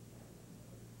 ball.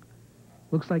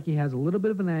 Looks like he has a little bit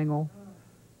of an angle.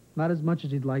 Not as much as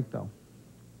he'd like, though.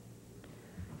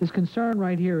 His concern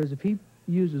right here is if he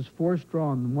uses forced draw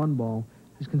on the 1 ball,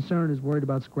 his concern is worried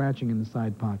about scratching in the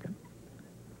side pocket.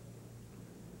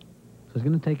 So he's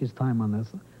going to take his time on this.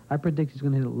 I predict he's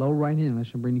going to hit it low right-handed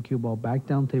English and bring the cue ball back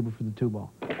down table for the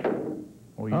 2-ball.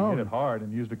 Well, he hit it hard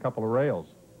and used a couple of rails.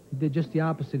 He did just the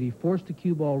opposite. He forced the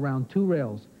cue ball around 2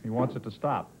 rails. He wants it to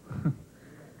stop.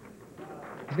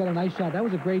 He's got a nice shot. That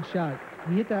was a great shot.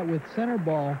 He hit that with center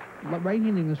ball,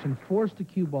 right-handed English, and forced the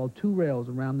cue ball 2 rails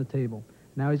around the table.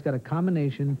 Now he's got a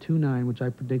combination 2-9, which I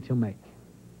predict he'll make.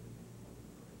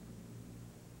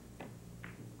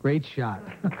 Great shot.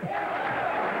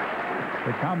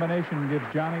 The combination gives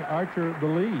Johnny Archer the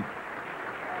lead.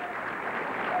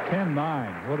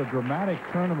 10-9. What a dramatic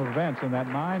turn of events, and that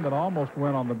 9 that almost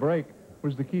went on the break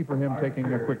was the key for him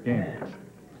taking a quick game.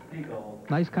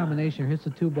 Nice combination. Hits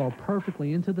the 2-ball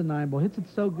perfectly into the 9-ball. Hits it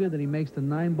so good that he makes the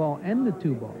 9-ball and the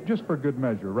 2-ball. Just for good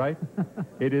measure, right?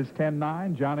 It is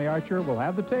 10-9. Johnny Archer will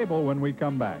have the table when we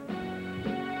come back.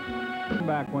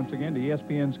 Back once again to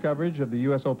ESPN's coverage of the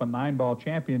U.S. Open 9-ball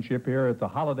championship here at the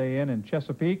Holiday Inn in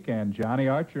Chesapeake, and Johnny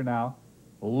Archer now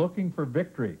looking for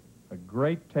victory. A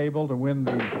great table to win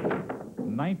the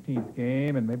 19th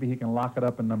game, and maybe he can lock it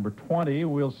up in number 20.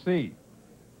 We'll see.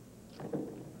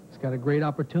 He's got a great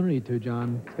opportunity to,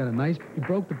 John. He's got a nice, he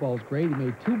broke the balls great. He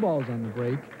made 2 balls on the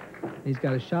break. He's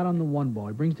got a shot on the 1-ball.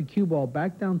 He brings the cue ball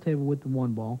back down table with the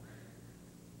 1-ball.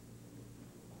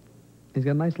 He's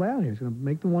got a nice layout here. He's going to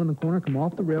make the 1 in the corner, come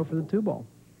off the rail for the 2-ball.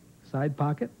 Side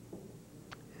pocket.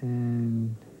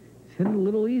 And he's hitting a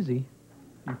little easy.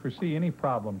 Do you foresee any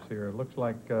problems here? It looks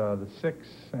like the 6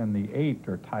 and the 8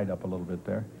 are tied up a little bit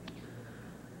there.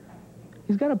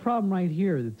 He's got a problem right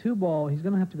here. The 2-ball, he's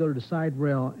going to have to go to the side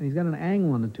rail, and he's got an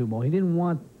angle on the 2-ball. He didn't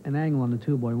want an angle on the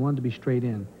 2-ball. He wanted to be straight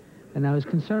in. And now his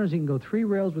concern is he can go 3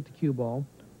 rails with the cue ball,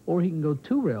 or he can go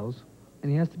 2 rails,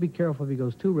 and he has to be careful if he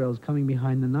goes 2 rails coming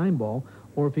behind the 9-ball,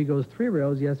 or if he goes 3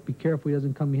 rails, he has to be careful he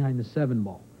doesn't come behind the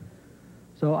 7-ball.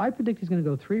 So I predict he's going to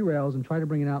go 3 rails and try to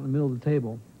bring it out in the middle of the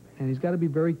table, and he's got to be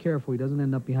very careful he doesn't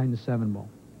end up behind the 7-ball,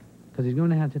 because he's going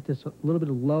to have to hit this a little bit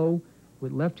of low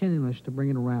with left-hand English to bring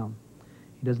it around.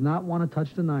 He does not want to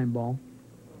touch the 9-ball.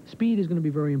 Speed is going to be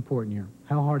very important here,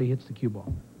 how hard he hits the cue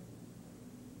ball.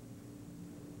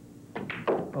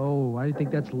 Oh, I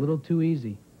think that's a little too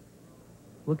easy.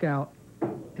 Look out.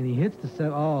 And he hits the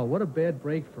 7. Oh, what a bad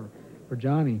break for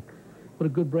Johnny. What a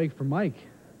good break for Mike.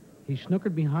 He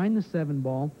snookered behind the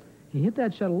 7-ball. He hit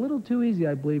that shot a little too easy,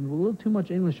 I believe, with a little too much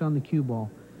English on the cue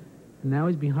ball. And now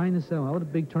he's behind the 7. What a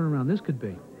big turnaround this could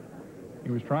be.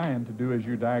 He was trying to do as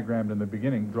you diagrammed in the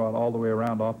beginning, draw it all the way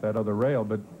around off that other rail,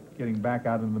 but getting back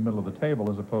out in the middle of the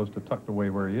table as opposed to tucked away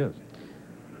where he is.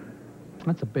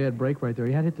 That's a bad break right there.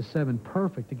 He had hit the 7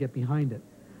 perfect to get behind it.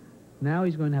 Now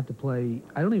he's going to have to play,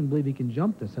 I don't even believe he can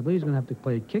jump this. I believe he's going to have to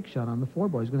play a kick shot on the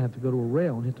 4-ball. He's going to have to go to a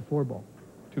rail and hit the 4-ball.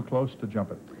 Too close to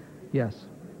jump it. Yes.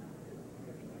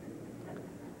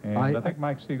 And I think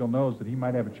Mike Siegel knows that he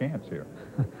might have a chance here.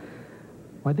 Well,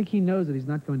 I think he knows that he's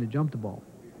not going to jump the ball.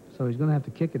 So he's going to have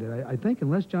to kick it. I think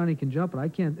unless Johnny can jump it, I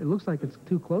can't. It looks like it's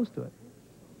too close to it.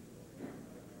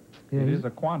 Yeah, it is a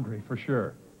quandary for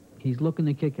sure. He's looking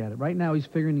to kick at it. Right now he's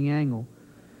figuring the angle.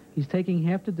 He's taking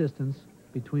half the distance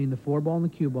between the 4-ball and the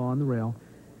cue ball on the rail,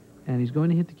 and he's going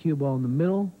to hit the cue ball in the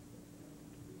middle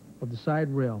of the side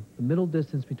rail, the middle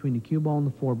distance between the cue ball and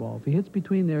the 4-ball. If he hits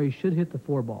between there, he should hit the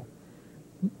 4-ball.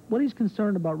 What he's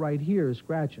concerned about right here is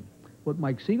scratching. What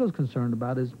Mike Siegel's concerned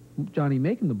about is Johnny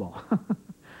making the ball.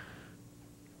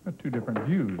 Two different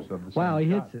views of the same Wow, he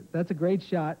shot. hits it. That's a great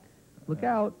shot. Look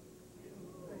out.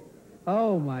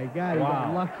 Oh, my God, he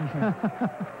got lucky.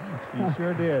 He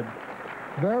sure did.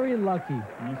 Very lucky.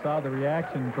 You saw the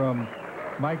reaction from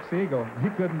Mike Siegel. He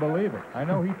couldn't believe it. I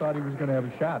know he thought he was going to have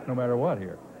a shot no matter what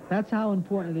here. That's how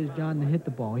important it is, John, to hit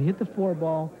the ball. He hit the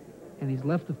 4-ball, and he's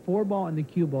left the 4-ball and the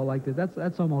cue ball like this.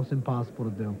 That's almost impossible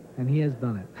to do, and he has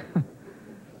done it.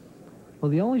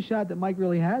 Well, the only shot that Mike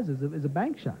really has is a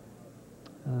bank shot.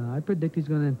 I predict he's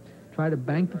going to try to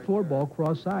bank the 4-ball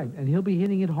cross-side, and he'll be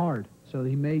hitting it hard, so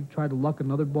he may try to luck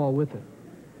another ball with it.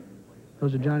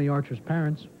 Those are Johnny Archer's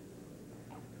parents.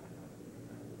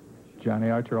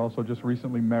 Johnny Archer also just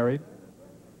recently married.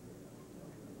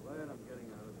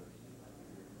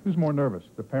 Who's more nervous,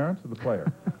 the parents or the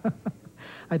player?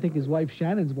 I think his wife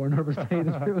Shannon's more nervous, to tell you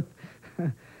the truth.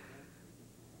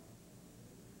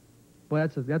 Boy,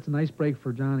 that's a nice break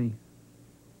for Johnny.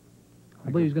 I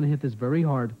believe he's going to hit this very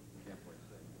hard.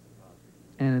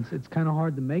 And it's kind of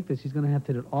hard to make this. He's going to have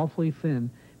to hit it awfully thin.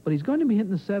 But he's going to be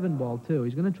hitting the 7-ball, too.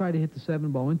 He's going to try to hit the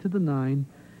 7-ball into the 9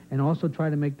 and also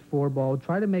try to make the 4-ball.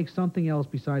 Try to make something else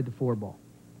beside the 4-ball.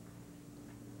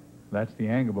 That's the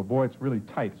angle. But, boy, it's really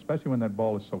tight, especially when that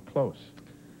ball is so close.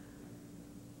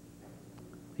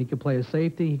 He could play a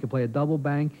safety. He could play a double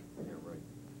bank. Yeah, right.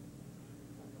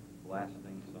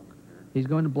 Blasting something here. He's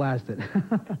going to blast it.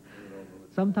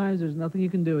 Sometimes there's nothing you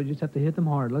can do. You just have to hit them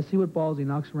hard. Let's see what balls he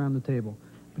knocks around the table.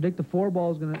 Predict the 4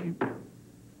 ball is going to...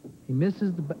 He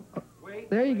misses the...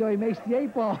 There you go. He makes the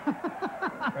 8 ball.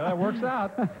 Well, that works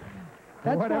out.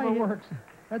 Whatever works.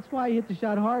 That's why he hit the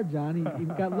shot hard, John. He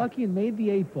got lucky and made the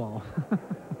 8 ball.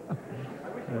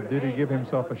 Did he give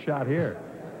himself a shot here?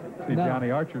 See No.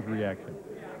 Johnny Archer's reaction.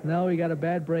 No, he got a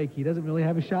bad break. He doesn't really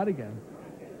have a shot again.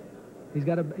 He's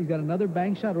got another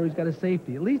bank shot, or he's got a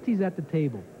safety. At least he's at the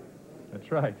table. That's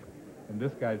right. And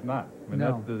this guy's not. I mean,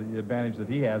 No. that's the advantage that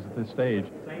he has at this stage.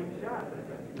 Same shot.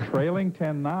 Trailing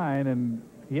 10-9, and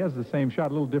he has the same shot,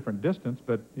 a little different distance,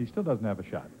 but he still doesn't have a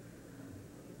shot.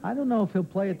 I don't know if he'll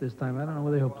play it this time. I don't know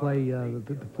whether he'll play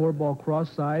the 4 ball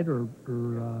cross side or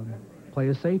play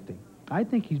a safety. I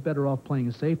think he's better off playing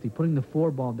a safety, putting the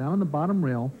 4 ball down on the bottom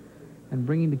rail and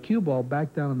bringing the cue ball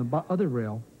back down on the other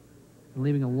rail and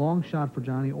leaving a long shot for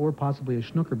Johnny or possibly a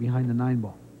snooker behind the 9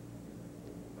 ball.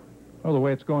 Well, the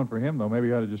way it's going for him, though, maybe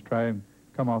he ought to just try and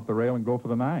come off the rail and go for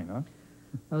the 9,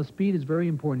 huh? Speed is very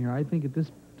important here. I think at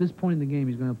this point in the game,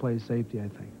 he's going to play a safety, I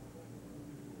think.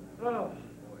 Oh.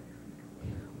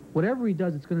 Whatever he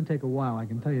does, it's going to take a while, I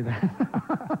can tell you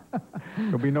that.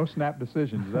 There'll be no snap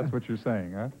decisions. That's what you're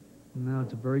saying, huh? No,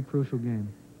 it's a very crucial game.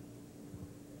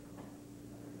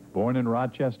 Born in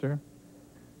Rochester,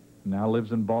 now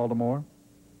lives in Baltimore.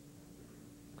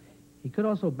 He could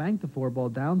also bank the 4 ball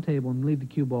down table and leave the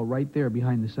cue ball right there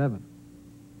behind the 7.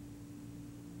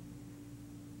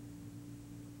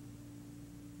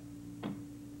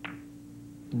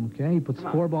 Okay, he puts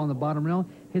the 4 ball on the bottom rail,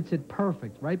 hits it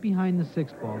perfect, right behind the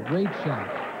 6 ball. Great shot.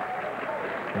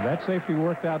 Well, that safety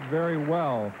worked out very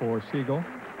well for Siegel,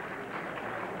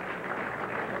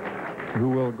 who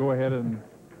will go ahead and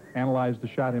analyze the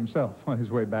shot himself on his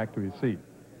way back to his seat.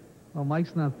 Well,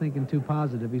 Mike's not thinking too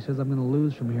positive. He says, I'm going to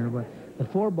lose from here, but the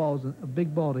 4 ball is a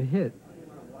big ball to hit,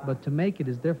 but to make it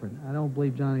is different. I don't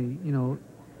believe Johnny,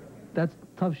 that's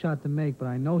a tough shot to make, but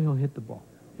I know he'll hit the ball.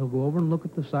 He'll go over and look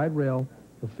at the side rail.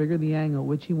 He'll figure the angle at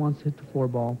which he wants to hit the 4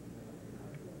 ball,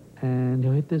 and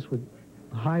he'll hit this with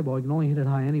a high ball. He can only hit it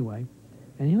high anyway,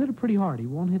 and he'll hit it pretty hard. He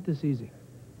won't hit this easy.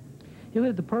 He'll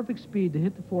hit at the perfect speed to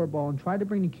hit the 4 ball and try to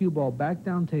bring the cue ball back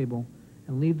down table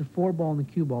and leave the 4 ball and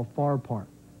the cue ball far apart.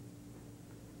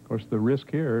 Of course, the risk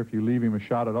here, if you leave him a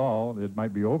shot at all, it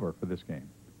might be over for this game.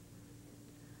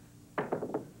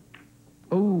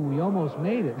 Oh, he almost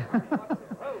made it.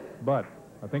 But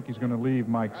I think he's going to leave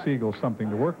Mike Siegel something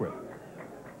to work with.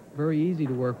 Very easy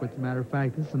to work with, as a matter of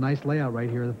fact. This is a nice layout right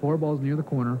here. The 4 ball's near the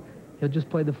corner. He'll just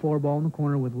play the 4 ball in the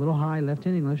corner with a little high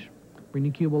left-hand English. Bring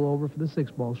the cue ball over for the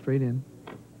 6 ball straight in.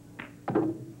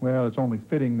 Well, it's only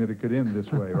fitting that it could end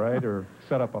this way, right? Or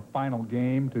set up a final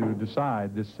game to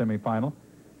decide this semifinal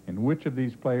and which of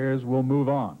these players will move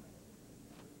on.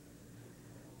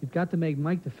 You've got to make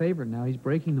Mike the favorite now.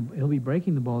 He'll be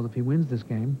breaking the balls if he wins this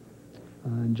game.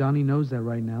 And Johnny knows that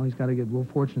right now. He's got to get real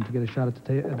fortunate to get a shot at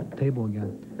the table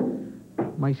again.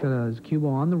 Mike's got his cue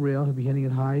ball on the rail. He'll be hitting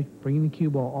it high, bringing the cue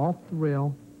ball off the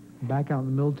rail, back out in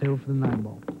the middle of the table for the 9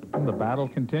 ball. And the battle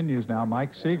continues now.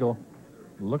 Mike Siegel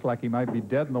looked like he might be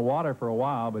dead in the water for a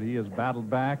while, but he has battled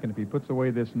back, and if he puts away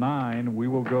this 9, we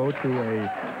will go to a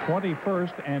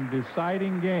 21st and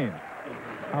deciding game.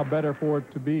 How better for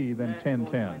it to be than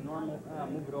 10-10?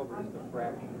 Move it over just a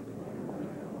fraction.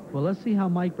 Well, let's see how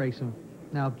Mike breaks them.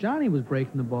 Now, if Johnny was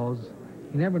breaking the balls,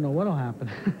 you never know what'll happen.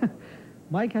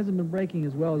 Mike hasn't been breaking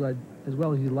as well as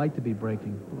he'd like to be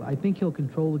breaking. I think he'll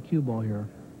control the cue ball here,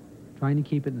 trying to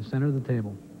keep it in the center of the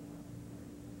table.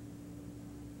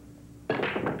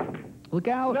 Look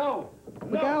out! No!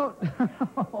 Look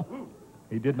out!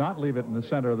 He did not leave it in the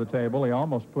center of the table. He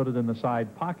almost put it in the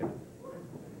side pocket.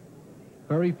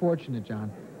 Very fortunate,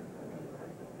 John.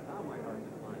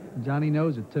 Johnny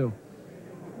knows it, too.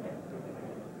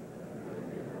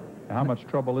 How much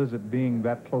trouble is it being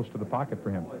that close to the pocket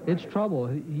for him? It's trouble.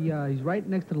 He's right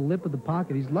next to the lip of the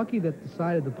pocket. He's lucky that the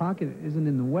side of the pocket isn't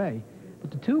in the way.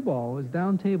 But the 2 ball is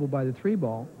down table by the 3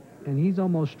 ball, and he's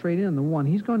almost straight in on the 1.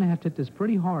 He's going to have to hit this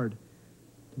pretty hard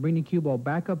to bring the cue ball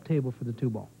back up table for the 2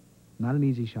 ball. Not an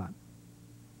easy shot.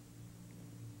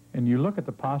 And you look at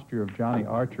the posture of Johnny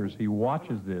Archer as he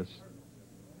watches this,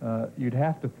 you'd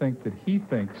have to think that he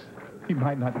thinks he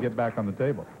might not get back on the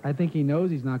table. I think he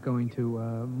knows he's not going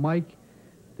to. Mike,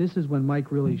 this is when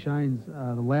Mike really shines.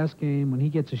 The last game, when he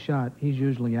gets a shot, he's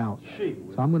usually out.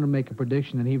 So I'm going to make a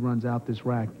prediction that he runs out this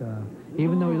rack.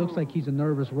 Even though he looks like he's a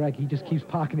nervous wreck, he just keeps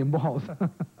pocketing balls.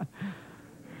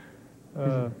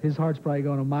 His heart's probably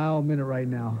going a mile a minute right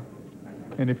now.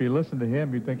 And if you listen to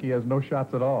him, you'd think he has no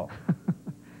shots at all.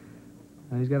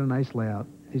 He's got a nice layout.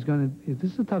 He's going to,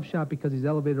 this is a tough shot because he's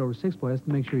elevated over 6 ball. He has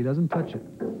to make sure he doesn't touch it.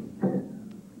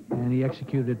 And he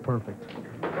executed it perfect.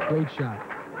 Great shot.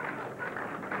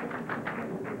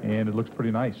 And it looks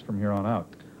pretty nice from here on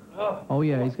out. Oh,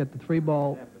 yeah, he's got the 3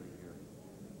 ball.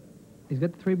 He's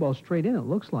got the 3 ball straight in, it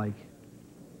looks like.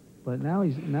 But now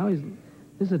he's,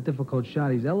 this is a difficult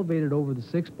shot. He's elevated over the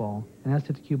 6 ball and has to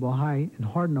hit the cue ball high and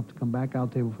hard enough to come back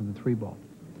out table for the 3 ball.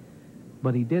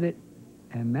 But he did it,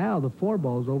 and now the 4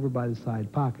 ball is over by the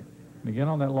side pocket. And again,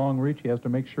 on that long reach, he has to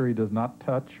make sure he does not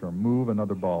touch or move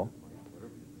another ball.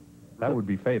 That would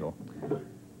be fatal.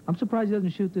 I'm surprised he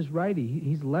doesn't shoot this righty.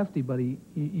 He's lefty, but he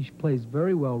plays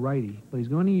very well righty. But he's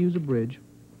going to use a bridge.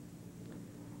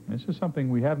 This is something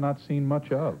we have not seen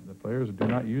much of. The players do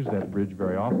not use that bridge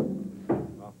very often.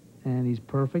 And he's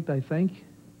perfect, I think.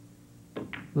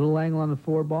 Little angle on the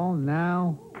 4 ball.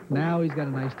 Now he's got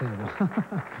a nice table.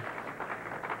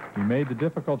 He made the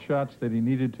difficult shots that he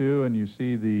needed to, and you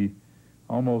see the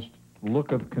almost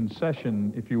look of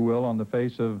concession, if you will, on the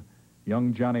face of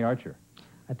young Johnny Archer.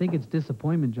 I think it's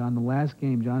disappointment, John. The last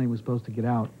game, Johnny was supposed to get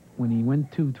out. When he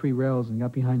went 2-3 rails and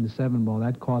got behind the 7 ball,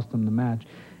 that cost him the match.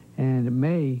 And it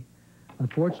may,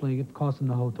 unfortunately, cost him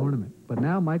the whole tournament. But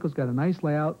now Michael's got a nice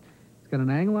layout. He's got an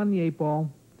angle on the 8 ball.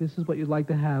 This is what you'd like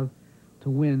to have to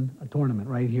win a tournament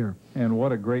right here. And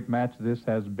what a great match this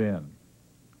has been.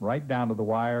 Right down to the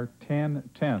wire,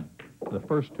 10-10. The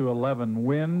first to 11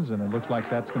 wins, and it looks like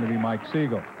that's going to be Mike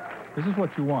Siegel. This is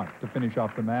what you want to finish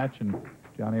off the match, and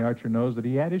Johnny Archer knows that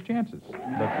he had his chances.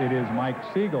 But it is Mike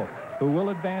Siegel who will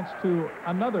advance to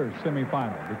another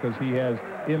semifinal because he has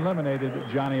eliminated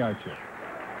Johnny Archer.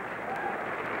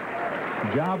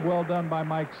 Job well done by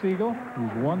Mike Siegel,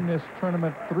 who's won this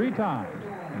tournament 3 times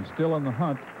and still in the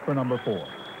hunt for number 4.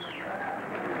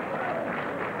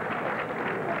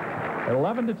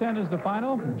 11-10 is the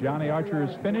final. Johnny Archer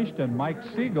is finished, and Mike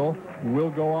Siegel will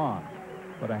go on.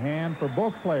 But a hand for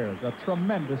both players, a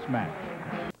tremendous match.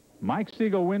 Mike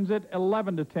Siegel wins it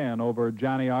 11-10 over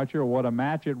Johnny Archer. What a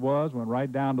match it was. Went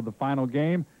right down to the final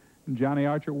game. Johnny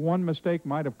Archer, one mistake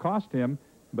might have cost him,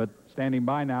 but standing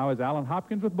by now is Alan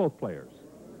Hopkins with both players.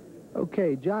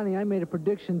 Okay, Johnny, I made a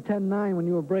prediction 10-9 when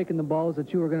you were breaking the balls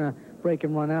that you were going to break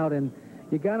and run out, and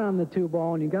you got on the 2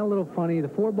 ball, and you got a little funny. The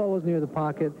 4 ball was near the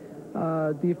pocket.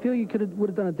 Do you feel you would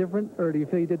have done it different, or do you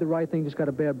feel you did the right thing, just got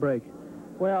a bad break?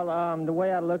 Well, the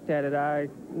way I looked at it, I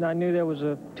knew there was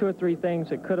 2 or 3 things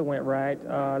that could have went right.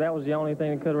 That was the only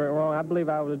thing that could have went wrong. I believe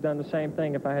I would have done the same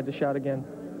thing if I had the shot again.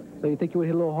 So you think you would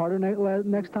hit a little harder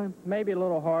next time? Maybe a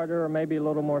little harder, or maybe a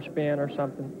little more spin or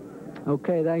something.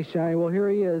 Okay, thanks, Johnny. Well, here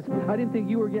he is. I didn't think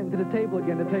you were getting to the table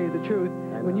again, to tell you the truth.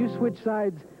 When you switch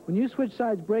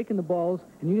sides breaking the balls,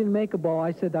 and you didn't make a ball,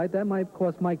 I said that might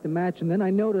cost Mike the match. And then I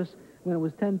noticed when it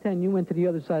was 10-10, you went to the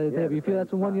other side of the table. You feel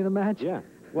that's what won you the match? Yeah.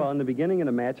 Well, in the beginning of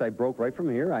the match, I broke right from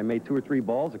here. I made 2 or 3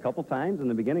 balls a couple times in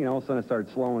the beginning, and all of a sudden I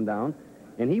started slowing down.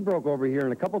 And he broke over here,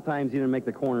 and a couple times he didn't make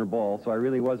the corner ball, so I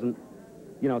really wasn't,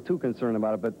 too concerned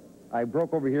about it. But I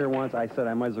broke over here once. I said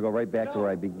I might as well go right back to where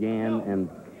I began, and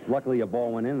luckily a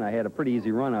ball went in, and I had a pretty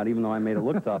easy run out, even though I made it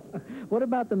look tough. What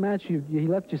about the match? He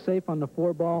left you safe on the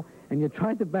 4 ball, and you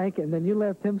tried to bank it, and then you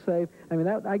left him safe. I mean,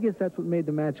 I guess that's what made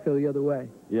the match go the other way.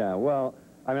 Yeah, well,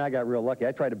 I mean, I got real lucky.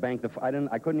 I tried to bank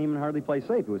I couldn't even hardly play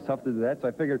safe. It was tough to do that, so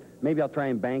I figured maybe I'll try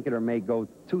and bank it or may go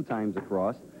 2 times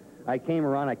across. I came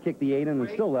around, I kicked the 8 in and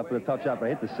still left with a tough shot, but I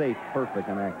hit the safe perfect,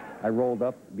 and I rolled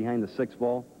up behind the 6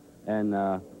 ball, and,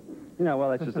 well,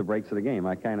 that's just the breaks of the game.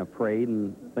 I kind of prayed,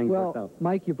 and things worked out.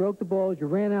 Mike, you broke the balls, you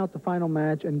ran out the final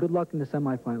match, and good luck in the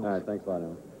semifinals. All right, thanks a lot,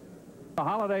 Alan. The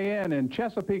Holiday Inn in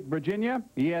Chesapeake, Virginia,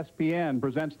 ESPN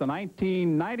presents the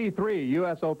 1993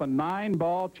 U.S. Open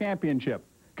 9-ball championship.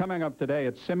 Coming up today,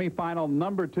 it's semifinal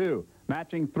number 2,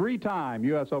 matching 3-time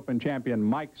U.S. Open champion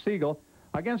Mike Siegel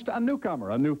against a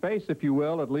newcomer, a new face, if you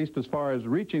will, at least as far as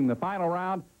reaching the final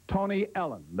round, Tony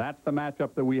Ellen. That's the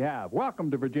matchup that we have.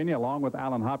 Welcome to Virginia, along with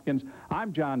Alan Hopkins.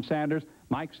 I'm John Sanders.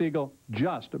 Mike Siegel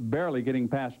just barely getting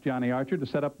past Johnny Archer to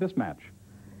set up this match.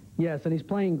 Yes, and he's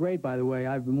playing great, by the way.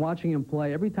 I've been watching him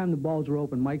play. Every time the balls are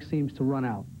open, Mike seems to run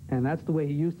out. And that's the way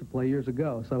he used to play years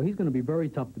ago. So he's going to be very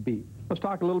tough to beat. Let's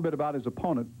talk a little bit about his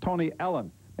opponent, Tony Ellen.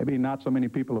 Maybe not so many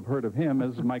people have heard of him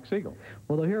as Mike Siegel.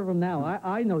 Well, they'll hear of him now.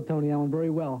 I know Tony Ellen very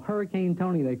well. Hurricane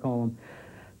Tony, they call him.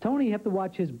 Tony, you have to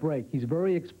watch his break. He's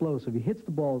very explosive. He hits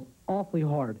the balls awfully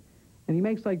hard. And he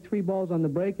makes like 3 balls on the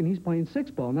break, and he's playing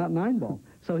 6 ball, not 9 ball.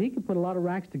 So he can put a lot of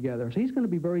racks together. So he's going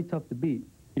to be very tough to beat.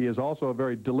 He is also a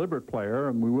very deliberate player,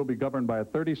 and we will be governed by a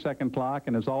 30-second clock,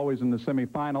 and as always in the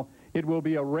semifinal, it will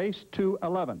be a race to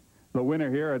 11. The winner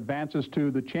here advances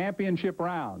to the championship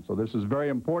round, so this is very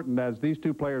important as these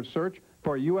 2 players search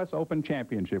for U.S. Open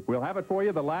Championship. We'll have it for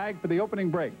you, the lag for the opening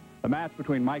break. The match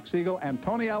between Mike Siegel and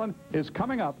Tony Allen is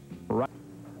coming up right.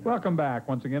 Welcome back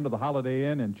once again to the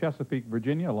Holiday Inn in Chesapeake,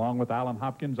 Virginia. Along with Alan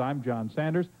Hopkins, I'm John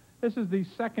Sanders. This is the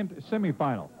second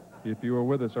semifinal. If you were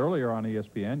with us earlier on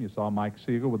ESPN, you saw Mike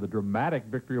Siegel with a dramatic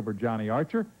victory over Johnny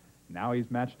Archer. Now he's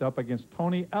matched up against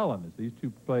Tony Allen as these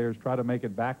two players try to make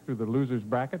it back through the loser's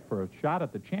bracket for a shot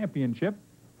at the championship.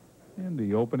 In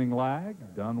the opening lag,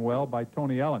 done well by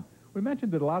Tony Allen. We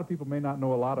mentioned that a lot of people may not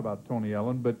know a lot about Tony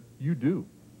Allen, but you do.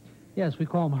 Yes, we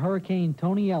call him Hurricane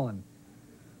Tony Allen.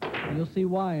 You'll see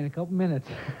why in a couple minutes.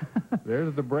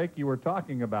 There's the break you were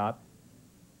talking about.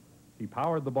 He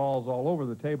powered the balls all over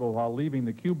the table while leaving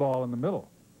the cue ball in the middle,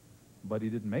 but he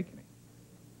didn't make any.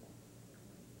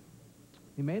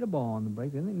 He made a ball on the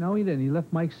break, didn't he? No, he didn't. He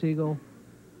left Mike Siegel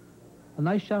a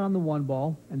nice shot on the one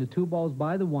ball and the two balls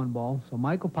by the one ball. So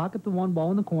Mike will pocket the one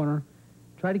ball in the corner,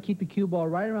 try to keep the cue ball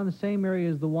right around the same area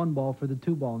as the one ball for the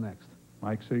two ball next.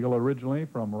 Mike Siegel, originally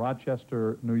from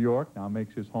Rochester, New York, now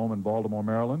makes his home in Baltimore,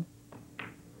 Maryland.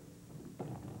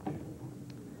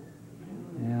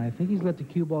 And I think he's let the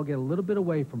cue ball get a little bit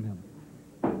away from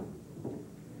him.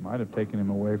 Might have taken him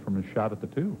away from his shot at the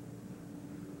two.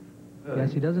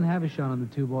 Yes, he doesn't have a shot on the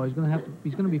two ball. He's going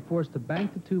to be forced to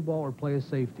bank the two ball or play a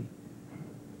safety.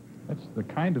 That's the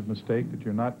kind of mistake that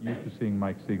you're not used to seeing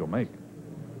Mike Siegel make.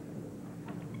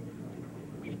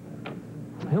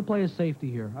 He'll play a safety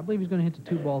here. I believe he's going to hit the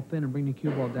two ball thin and bring the cue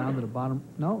ball down to the bottom.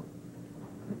 No.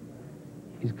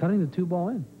 He's cutting the two ball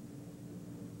in.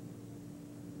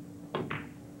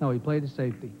 No, he played the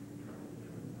safety.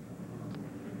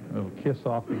 A little kiss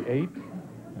off the 8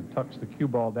 and tucks the cue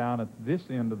ball down at this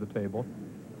end of the table.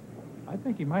 I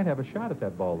think he might have a shot at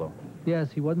that ball, though.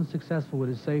 Yes, he wasn't successful with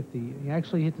his safety. He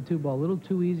actually hit the two ball a little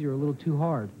too easy or a little too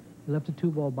hard. He left the two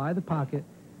ball by the pocket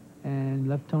and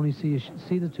left Tony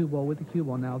see the two ball with the cue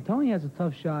ball. Now, Tony has a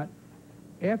tough shot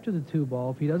after the two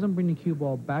ball if he doesn't bring the cue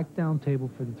ball back down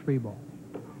table for the three ball.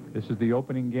 This is the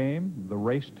opening game, the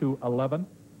race to 11,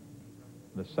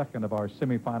 the second of our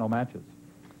semifinal matches.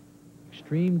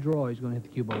 Extreme draw he's going to hit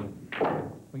the cue ball with.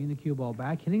 Bringing the cue ball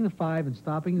back, hitting the 5 and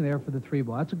stopping there for the three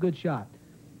ball. That's a good shot.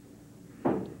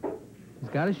 He's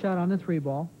got a shot on the three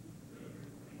ball.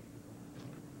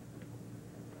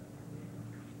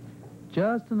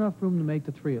 Just enough room to make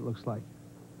the 3, it looks like.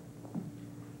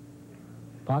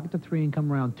 Pocket the 3 and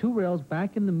come around 2 rails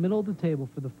back in the middle of the table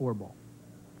for the 4 ball.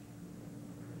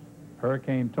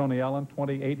 Hurricane Tony Allen,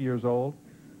 28 years old,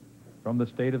 from the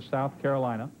state of South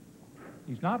Carolina.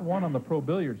 He's not won on the Pro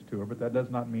Billiards Tour, but that does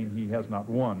not mean he has not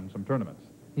won some tournaments.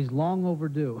 He's long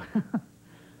overdue.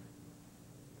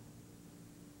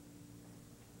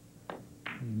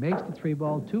 He makes the 3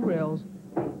 ball, 2 rails.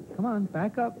 Come on,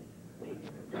 back up.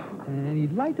 And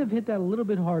he'd like to have hit that a little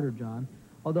bit harder, John.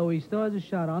 Although he still has a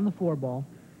shot on the 4 ball.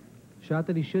 Shot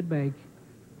that he should make.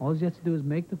 All he has to do is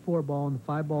make the 4 ball and the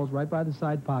 5 balls right by the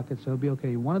side pocket, so he'll be okay.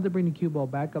 He wanted to bring the cue ball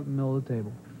back up in the middle of the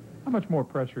table. How much more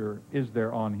pressure is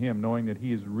there on him, knowing that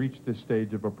he has reached this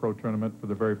stage of a pro tournament for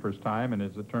the very first time, and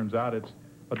as it turns out, it's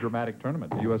a dramatic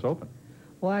tournament, the U.S. Open?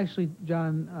 Well, actually,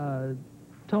 John,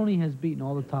 Tony has beaten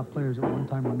all the top players at one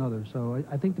time or another, so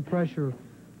I think the pressure,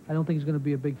 I don't think is going to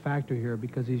be a big factor here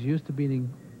because he's used to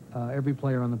beating every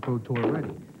player on the pro tour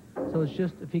already. So it's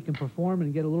just if he can perform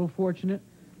and get a little fortunate,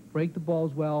 break the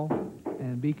balls well,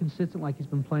 and be consistent like he's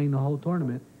been playing the whole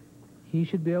tournament, he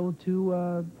should be able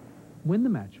to win the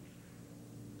match.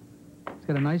 He's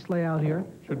got a nice layout here.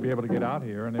 Should be able to get out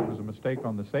here, and it was a mistake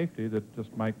on the safety that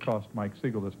just might cost Mike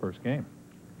Siegel this first game.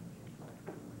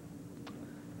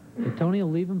 But Tony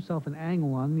will leave himself an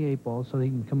angle on the 8 ball so he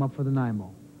can come up for the 9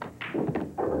 ball.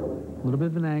 A little bit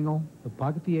of an angle. He'll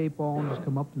pocket the 8 ball and just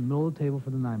come up in the middle of the table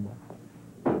for the 9 ball.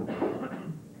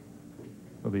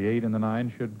 So the 8 and the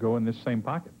 9 should go in this same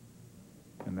pocket.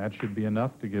 And that should be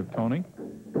enough to give Tony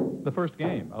the first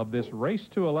game of this race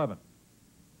to 11.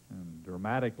 And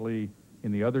dramatically,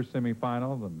 in the other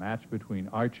semifinal, the match between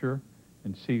Archer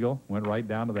and Siegel went right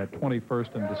down to that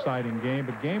 21st and deciding game.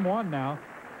 But game 1 now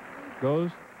goes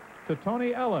to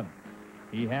Tony Allen.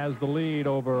 He has the lead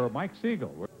over Mike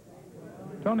Siegel.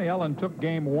 Tony Allen took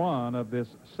game 1 of this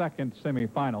second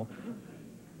semifinal,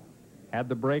 had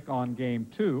the break on game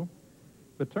 2,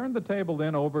 but turned the table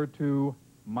then over to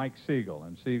Mike Siegel.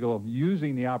 And Siegel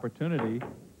using the opportunity,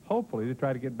 hopefully, to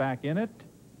try to get back in it,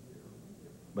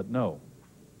 but no.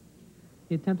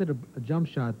 He attempted a jump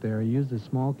shot there. He used a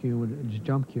small cue with a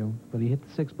jump cue, but he hit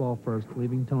the 6 ball first,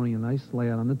 leaving Tony a nice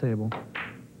layout on the table.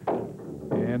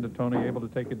 And Tony able to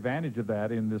take advantage of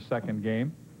that in this second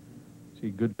game. See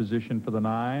good position for the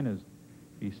 9 as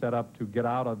He set up to get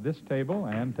out of this table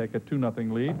and take a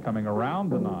 2-0 lead, coming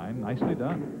around the 9. Nicely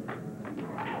done.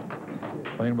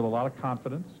 Playing with a lot of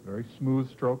confidence. Very smooth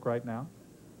stroke right now.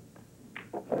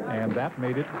 And that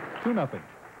made it 2-0.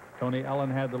 Tony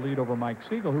Ellen had the lead over Mike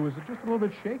Siegel, who was just a little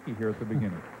bit shaky here at the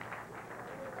beginning.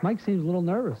 Mike seems a little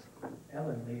nervous.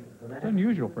 It's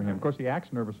unusual for him. Of course, he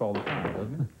acts nervous all the time,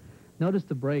 doesn't he? Notice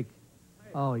the break.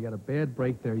 Oh, he got a bad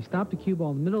break there. He stopped the cue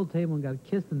ball in the middle of the table and got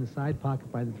kissed in the side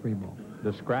pocket by the 3-ball.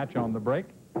 The scratch on the break.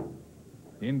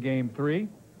 In game 3,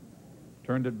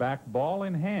 turned it back, ball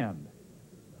in hand.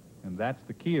 And that's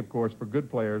the key, of course, for good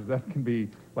players. That can be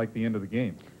like the end of the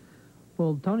game.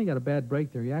 Well, Tony got a bad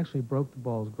break there. He actually broke the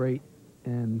balls great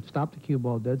and stopped the cue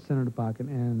ball dead center of the pocket,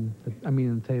 and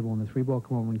in the table, and the 3-ball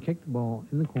come over and kicked the ball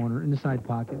in the corner, in the side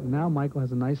pocket. And now Michael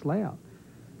has a nice layout.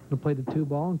 He'll play the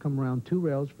 2-ball and come around 2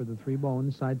 rails for the 3-ball in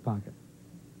the side pocket.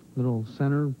 Little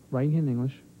center right-hand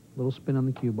English, little spin on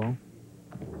the cue ball.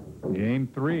 Game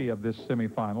 3 of this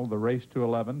semifinal, the race to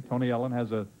 11. Tony Ellen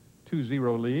has a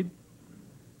 2-0 lead.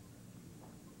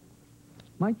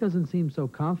 Mike doesn't seem so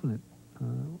confident.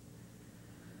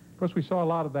 Of course, we saw a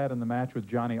lot of that in the match with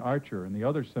Johnny Archer in the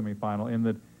other semifinal, in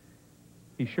that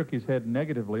he shook his head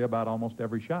negatively about almost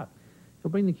every shot.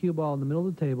 He'll bring the cue ball in the middle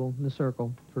of the table in the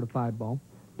circle for the 5-ball.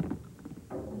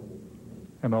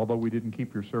 And although we didn't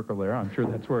keep your circle there, I'm sure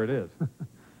that's where it is.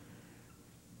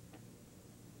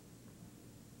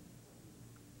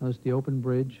 Notice the open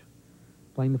bridge.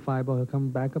 Playing the 5-ball, he'll come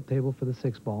back up table for the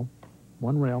 6-ball.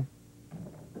 1 rail.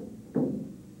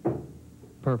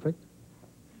 Perfect.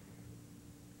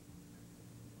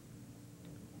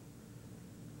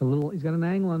 He's got an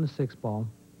angle on the 6-ball.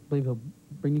 I believe he'll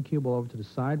bring the cue ball over to the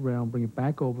side rail and bring it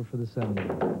back over for the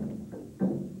 7-ball.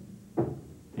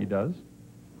 He does.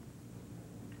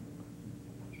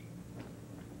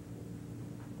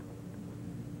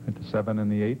 At the 7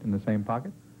 and the 8 in the same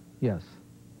pocket? Yes.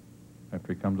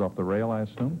 After he comes off the rail, I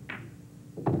assume?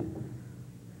 2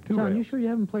 John, rails. you sure you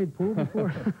haven't played pool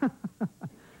before?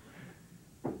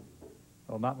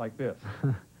 Well, not like this.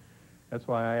 That's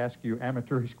why I ask you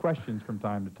amateurish questions from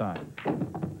time to time.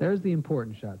 There's the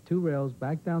important shot. 2 rails,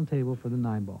 back down table for the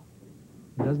 9-ball.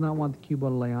 He does not want the cue ball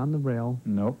to lay on the rail.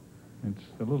 Nope. It's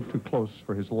a little too close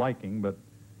for his liking, but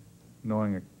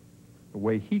knowing the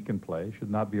way he can play should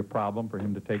not be a problem for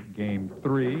him to take game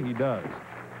 3. He does.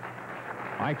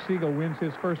 Mike Siegel wins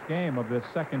his first game of this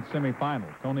second semifinal.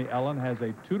 Tony Ellen has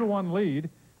a 2-1 lead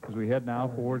as we head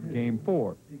now for game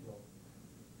 4.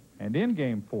 And in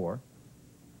game 4,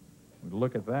 we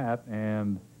look at that,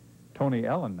 and Tony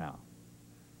Ellen now.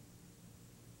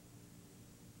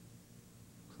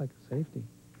 Looks like a safety.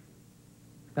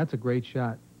 That's a great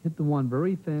shot. Hit the 1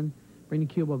 very thin, bring the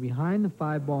cue ball behind the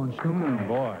 5-ball and snooker.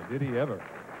 Boy, did he ever.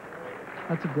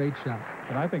 That's a great shot.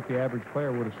 And I think the average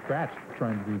player would have scratched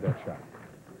trying to do that shot.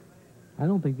 I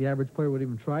don't think the average player would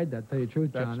even tried that, tell you the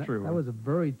truth, John. That's true. That was a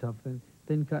very tough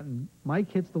thin cut. And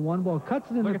Mike hits the 1 ball,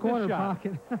 cuts it in the corner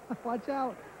pocket. Watch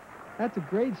out. That's a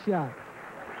great shot.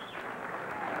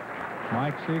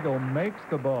 Mike Siegel makes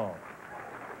the ball.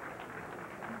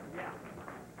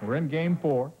 We're in game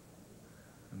 4.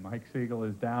 And Mike Siegel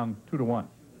is down 2-1.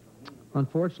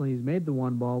 Unfortunately, he's made the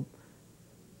 1 ball.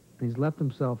 He's left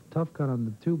himself a tough cut on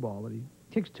the 2-ball, but he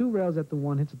kicks 2 rails at the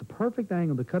 1, hits at the perfect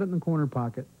angle to cut it in the corner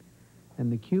pocket,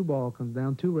 and the cue ball comes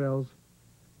down 2 rails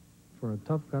for a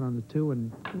tough cut on the 2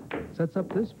 and sets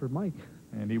up this for Mike.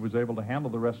 And he was able to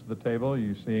handle the rest of the table.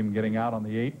 You see him getting out on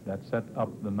the 8. That set up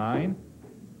the 9.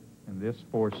 And this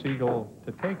for Siegel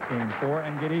to take game 4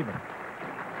 and get even.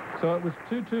 So it was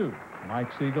 2-2.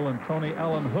 Mike Siegel and Tony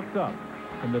Ellen hooked up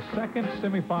in the second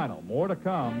semifinal. More to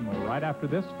come right after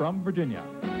this from Virginia.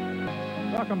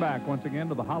 Welcome back once again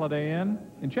to the Holiday Inn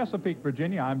in Chesapeake,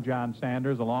 Virginia. I'm John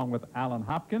Sanders, along with Alan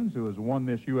Hopkins, who has won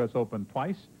this U.S. Open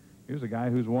twice. Here's a guy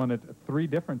who's won it 3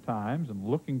 different times and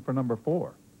looking for number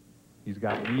 4. He's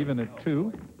got even at 2.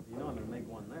 You know I'm going to make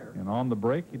 1 there. And on the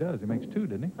break, he does. He makes 2,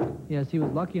 didn't he? Yes, he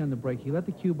was lucky on the break. He let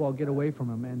the cue ball get away from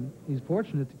him, and he's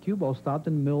fortunate the cue ball stopped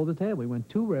in the middle of the table. He went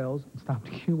 2 rails and stopped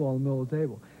the cue ball in the middle of the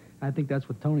table. I think that's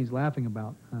what Tony's laughing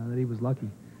about, that he was lucky.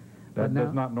 That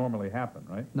does not normally happen,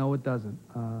 right? No, it doesn't.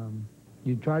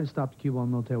 You try to stop the cue ball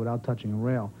in the middle of the table without touching a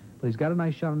rail. But he's got a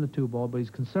nice shot on the 2-ball, but his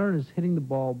concern is hitting the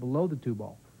ball below the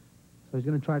 2-ball. So he's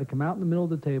going to try to come out in the middle of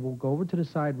the table, go over to the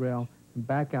side rail, and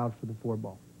back out for the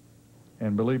 4-ball.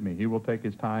 And believe me, he will take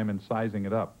his time in sizing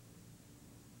it up.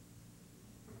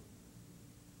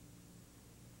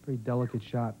 Very delicate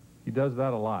shot. He does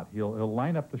that a lot. He'll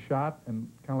line up the shot and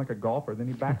kind of like a golfer, then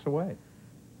he backs away.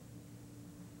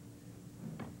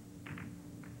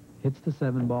 Hits the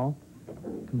 7-ball,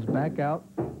 comes back out,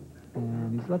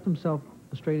 and he's left himself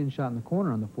a straight-in shot in the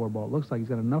corner on the 4-ball. It looks like he's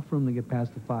got enough room to get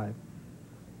past the 5.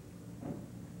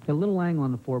 Got a little angle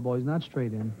on the 4-ball. He's not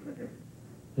straight in.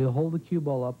 He'll hold the cue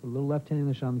ball up, a little left-hand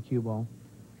English on the cue ball.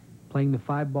 Playing the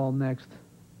 5-ball next.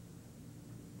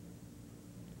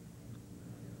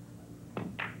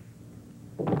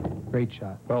 Great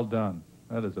shot. Well done.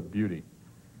 That is a beauty.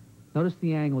 Notice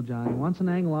the angle, John. He wants an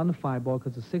angle on the 5-ball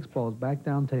because the 6-ball is back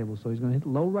down table. So he's going to hit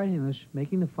low right English,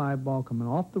 making the 5-ball coming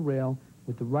off the rail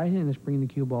with the right English, bringing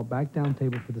the cue ball back down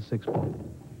table for the 6-ball.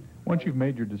 Once you've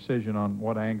made your decision on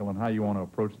what angle and how you want to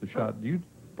approach the shot, do you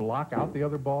block out the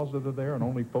other balls that are there and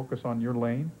only focus on your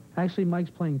lane? Actually, Mike's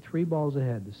playing 3 balls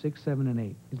ahead, the 6, 7, and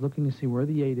 8. He's looking to see where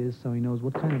the 8 is so he knows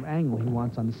what kind of angle he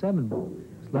wants on the 7-ball.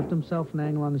 He's left himself an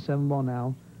angle on the 7-ball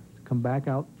now to come back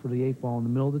out for the 8-ball in the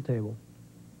middle of the table.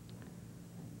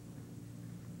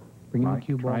 Bringing the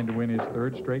cue ball. Trying to win his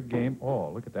 3rd straight game.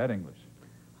 Oh, look at that English.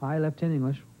 High left-hand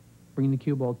English. Bringing the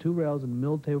cue ball 2 rails in the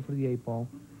middle of the table for the 8-ball.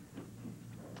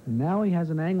 And now he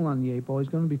has an angle on the 8-ball. He's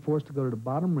going to be forced to go to the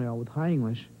bottom rail with high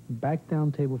English and back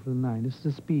down table for the 9. This is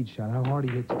a speed shot. How hard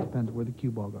he hits it depends where the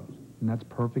cue ball goes. And that's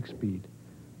perfect speed.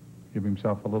 Give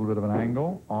himself a little bit of an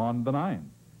angle on the 9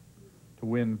 to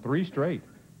win 3 straight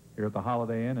here at the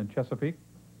Holiday Inn in Chesapeake.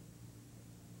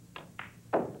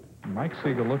 Mike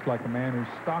Siegel looked like a man who's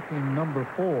stocking number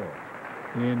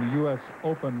 4 in U.S.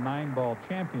 Open 9-ball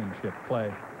championship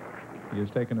play. He has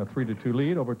taken a 3-2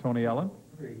 lead over Tony Allen.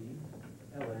 3,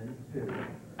 Ellen 2.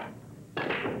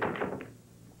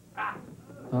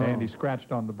 And he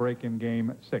scratched on the break in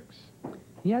game 6.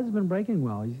 He hasn't been breaking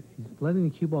well. He's letting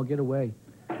the cue ball get away.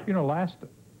 You know, last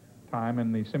time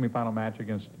in the semifinal match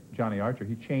against Johnny Archer,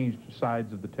 he changed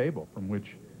sides of the table from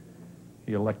which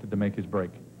he elected to make his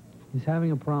break. He's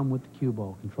having a problem with the cue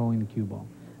ball, controlling the cue ball.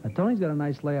 Now, Tony's got a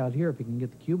nice layout here if he can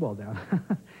get the cue ball down.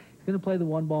 He's going to play the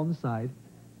 1 ball on the side.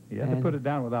 He had to put it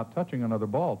down without touching another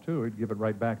ball, too. He'd give it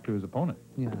right back to his opponent.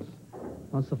 Yes.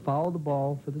 Wants to follow the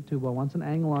ball for the 2-ball. Wants an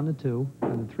angle on the 2.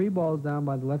 And the 3-ball is down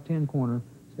by the left-hand corner.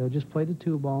 So he'll just play the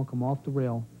 2-ball, come off the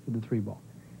rail for the 3-ball.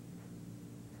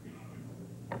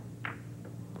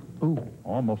 Ooh,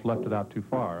 almost left it out too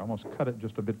far. Almost cut it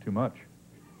just a bit too much.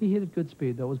 He hit it good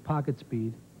speed, though. It was pocket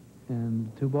speed.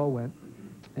 And the 2-ball went.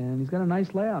 And he's got a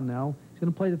nice layout now. He's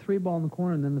going to play the 3-ball in the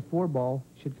corner, and then the 4-ball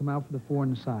should come out for the 4 on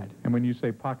the side. And when you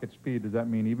say pocket speed, does that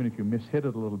mean even if you mishit it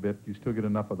a little bit, you still get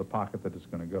enough of the pocket that it's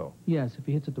going to go? Yes, if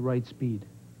he hits it the right speed.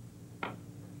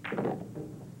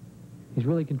 He's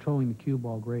really controlling the cue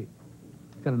ball great.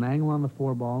 He's got an angle on the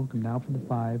 4-ball, come down for the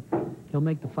 5. He'll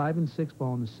make the 5 and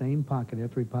 6-ball in the same pocket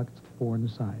after he pockets the 4 on the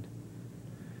side.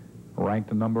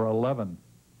 Ranked number 11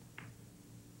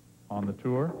 on the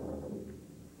tour.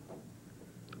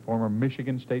 Former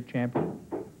Michigan State champion.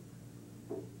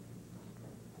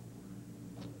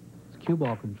 His cue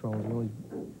ball control is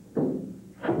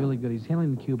really good. He's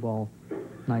handling the cue ball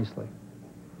nicely.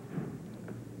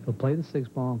 He'll play the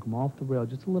 6-ball and come off the rail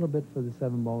just a little bit for the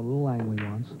 7-ball, a little angle he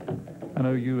wants. I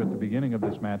know you, at the beginning of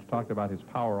this match, talked about his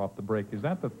power off the break. Is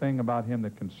that the thing about him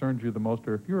that concerns you the most?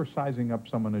 Or if you're sizing up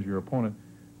someone as your opponent,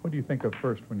 what do you think of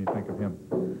first when you think of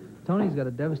him? Tony's got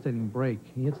a devastating break.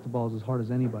 He hits the balls as hard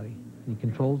as anybody. He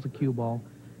controls the cue ball,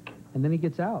 and then he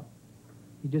gets out.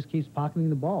 He just keeps pocketing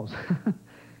the balls.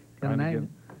 Trying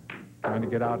to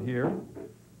get out here.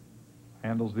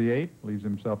 Handles the 8, leaves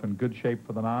himself in good shape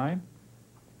for the 9.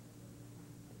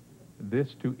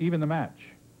 This to even the match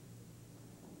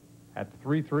at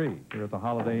 3-3 here at the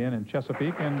Holiday Inn in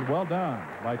Chesapeake, and well done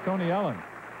by Tony Allen.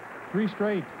 3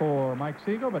 straight for Mike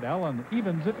Siegel, but Allen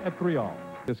evens it at 3-all.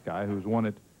 This guy who's won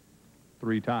it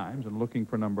 3 times and looking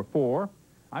for number 4.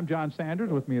 I'm John Sanders.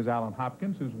 With me is Alan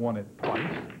Hopkins, who's won it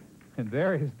twice. And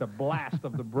there is the blast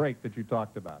of the break that you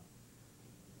talked about.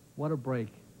 What a break.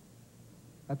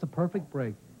 That's a perfect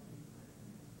break.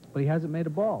 But he hasn't made a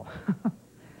ball.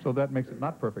 So that makes it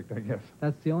not perfect, I guess.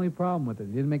 That's the only problem with it.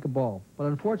 He didn't make a ball. But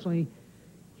unfortunately,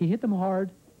 he hit them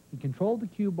hard. He controlled the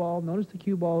cue ball. Notice the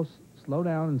cue balls slow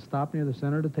down and stop near the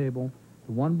center of the table.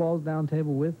 The 1-ball's down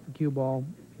table with the cue ball.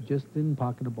 He just didn't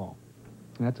pocket a ball.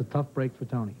 And that's a tough break for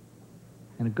Tony.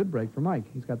 And a good break for Mike.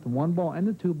 He's got the 1-ball and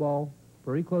the 2-ball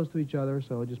very close to each other,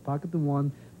 so just pocket the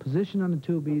 1. Position on the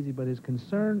 2 will be easy, but his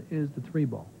concern is the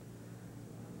 3-ball.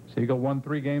 Siegel won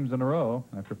 3 games in a row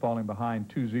after falling behind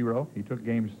 2-0. He took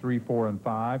games 3, 4, and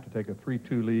 5 to take a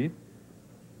 3-2 lead.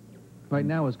 Right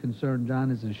now his concern,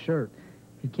 John, is his shirt.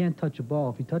 He can't touch a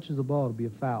ball. If he touches the ball, it'll be a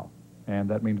foul. And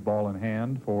that means ball in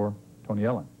hand for Tony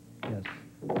Allen. Yes.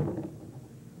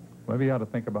 Maybe you ought to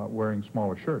think about wearing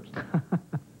smaller shirts.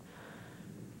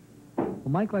 Well,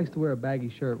 Mike likes to wear a baggy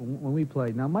shirt when we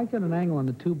play. Now, Mike got an angle on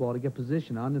the 2-ball to get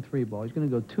position on the 3-ball. He's going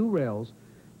to go 2 rails,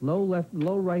 Low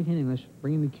right English,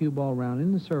 bringing the cue ball around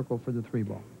in the circle for the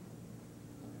 3-ball.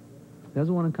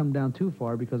 Doesn't want to come down too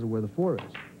far because of where the 4 is.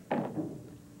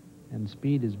 And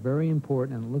speed is very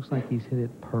important, and it looks like he's hit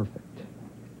it perfect.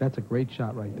 That's a great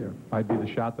shot right there. Might be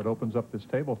the shot that opens up this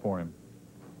table for him.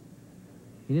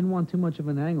 He didn't want too much of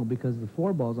an angle because the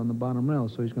 4-ball's on the bottom rail,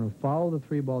 so he's going to follow the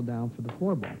 3-ball down for the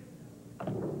 4-ball.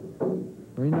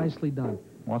 Very nicely done.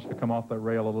 Wants to come off that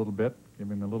rail a little bit,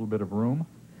 giving a little bit of room.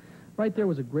 Right there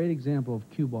was a great example of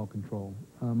cue ball control.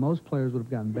 Most players would have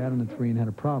gotten bad on the 3 and had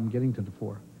a problem getting to the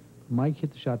 4. Mike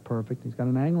hit the shot perfect. He's got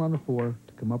an angle on the 4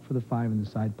 to come up for the 5 in the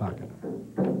side pocket.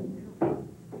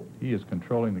 He is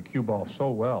controlling the cue ball so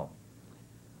well.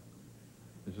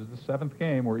 This is the 7th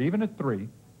game. We're even at 3.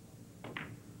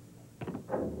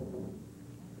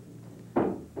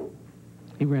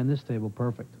 He ran this table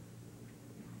perfect.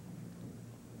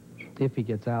 If he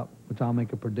gets out, which I'll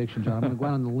make a prediction, John. I'm going to go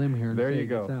out on the limb here and there say you he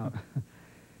go. Gets out.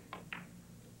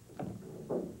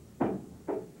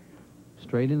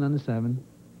 Straight in on the 7.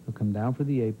 He'll come down for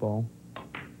the 8-ball.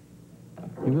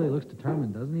 He really looks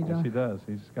determined, doesn't he, John? Yes, he does.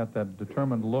 He's got that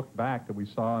determined look back that we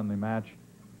saw in the match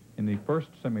in the first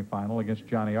semifinal against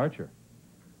Johnny Archer.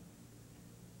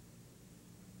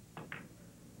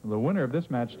 The winner of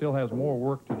this match still has more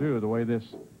work to do the way this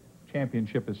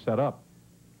championship is set up.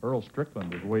 Earl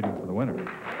Strickland is waiting for the winner.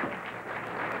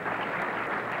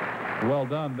 Well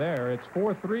done there. It's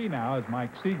 4-3 now as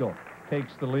Mike Siegel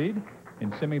takes the lead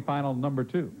in semifinal number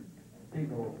 2.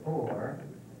 Siegel 4,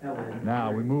 Ellen.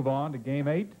 Now we move on to game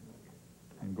 8,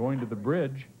 and going to the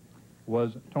bridge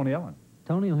was Tony Ellen.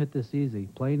 Tony will hit this easy,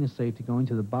 playing his safety, going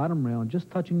to the bottom rail and just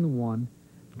touching the 1,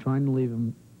 trying to leave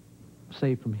him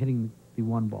safe from hitting the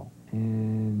 1-ball.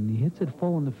 And he hits it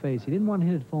full in the face. He didn't want to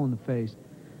hit it full in the face,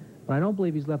 but I don't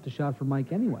believe he's left a shot for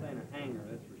Mike anyway.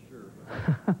 That's for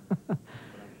sure.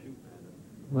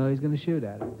 Well, he's going to shoot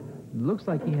at it. It looks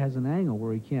like he has an angle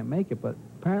where he can't make it, but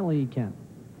apparently he can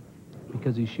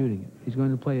because he's shooting it. He's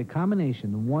going to play a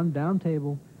combination, the 1 down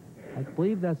table. I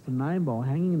believe that's the 9-ball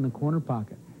hanging in the corner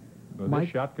pocket. Well, this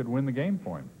shot could win the game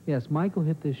for him. Yes, Michael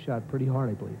hit this shot pretty hard,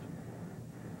 I believe.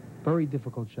 Very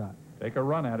difficult shot. Take a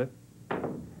run at it.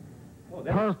 Oh,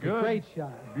 that was good. Great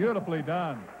shot. Beautifully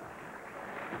done.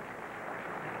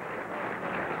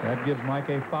 That gives Mike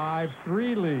a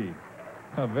 5-3 lead.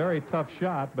 A very tough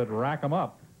shot, but rack him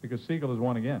up because Siegel has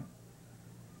won again.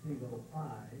 Siegel 5,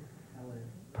 Ellen.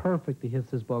 Perfect. He hits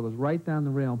this ball, goes right down the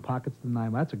rail and pockets the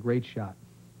 9. That's a great shot.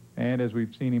 And as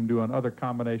we've seen him do on other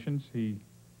combinations, he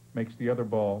makes the other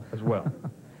ball as well.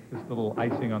 Just a little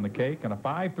icing on the cake, and a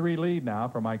 5-3 lead now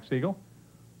for Mike Siegel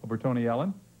over Tony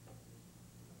Ellen.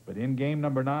 But in game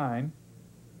number 9,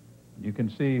 you can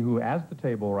see who has the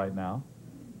table right now.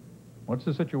 What's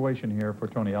the situation here for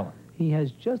Tony Ellen? He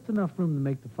has just enough room to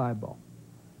make the 5-ball.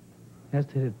 He has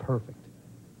to hit it perfect.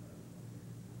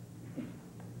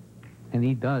 And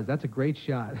he does. That's a great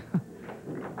shot.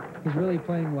 He's really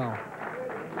playing well.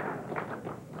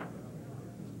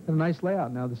 Got a nice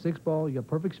layout now. The 6-ball, you got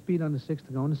perfect speed on the 6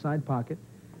 to go in the side pocket.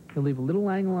 He'll leave a little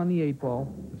angle on the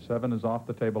 8-ball. The 7 is off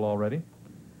the table already.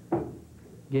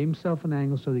 Gave himself an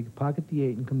angle so that he could pocket the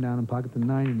 8 and come down and pocket the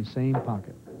 9 in the same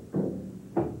pocket.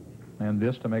 And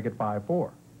this to make it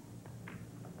 5-4.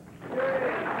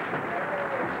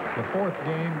 The 4th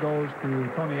game goes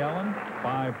to Tony Ellen,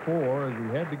 5-4, as we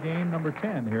head to game number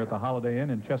 10 here at the Holiday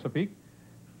Inn in Chesapeake.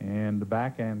 And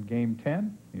back in game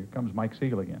 10, here comes Mike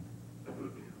Siegel again.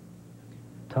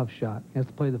 Tough shot. He has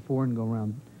to play the 4 and go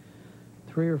around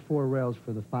 3 or 4 rails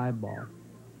for the 5-ball.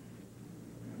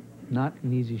 Not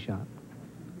an easy shot.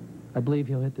 I believe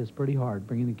he'll hit this pretty hard,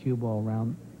 bringing the cue ball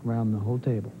around the whole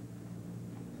table.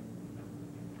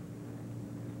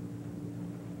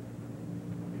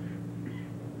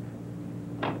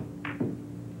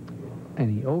 And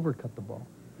he overcut the ball.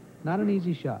 Not an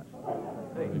easy shot.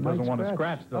 He doesn't want to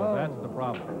scratch, though. Oh. That's the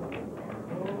problem.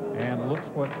 And looks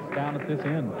what's down at this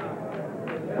end.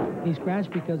 He scratched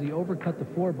because he overcut the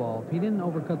 4-ball. If he didn't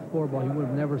overcut the 4-ball, he would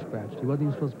have never scratched. He wasn't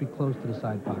even supposed to be close to the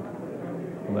side pocket.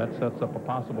 Well, that sets up a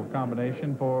possible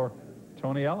combination for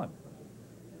Tony Ellen.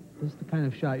 This is the kind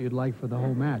of shot you'd like for the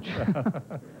whole match.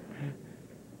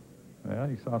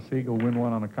 Well, you saw Siegel win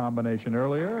one on a combination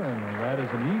earlier, and that is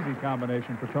an easy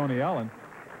combination for Tony Ellen.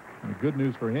 And the good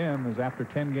news for him is after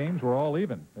 10 games, we're all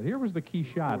even. But here was the key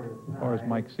shot as far as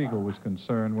Mike Siegel was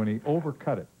concerned when he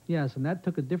overcut it. Yes, and that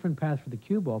took a different path for the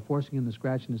cue ball, forcing him to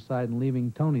scratch in the side and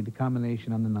leaving Tony the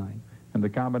combination on the 9. And the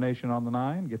combination on the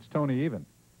 9 gets Tony even.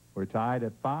 We're tied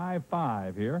at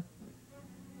 5-5 here.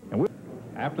 And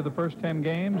after the first 10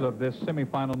 games of this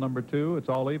semifinal number 2, it's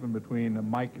all even between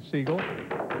Mike Siegel.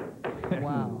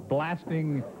 Wow.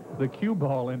 Blasting the cue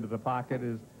ball into the pocket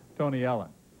is Tony Ellen.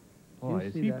 Boy,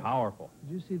 is he powerful.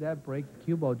 Did you see that break? The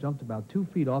cue ball jumped about 2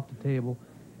 feet off the table,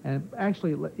 and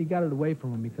actually he got it away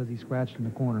from him because he scratched in the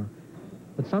corner.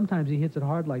 But sometimes he hits it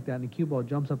hard like that, and the cue ball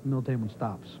jumps up the middle table and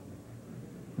stops.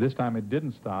 This time it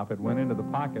didn't stop. It went into the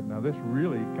pocket. Now, this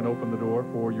really can open the door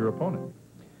for your opponent.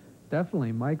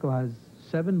 Definitely. Michael has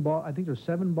 7 balls. I think there's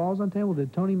 7 balls on the table.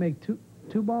 Did Tony make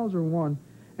two balls or 1?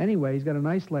 Anyway, he's got a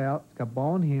nice layout. He's got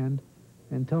ball in hand,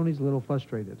 and Tony's a little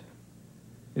frustrated.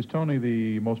 Is Tony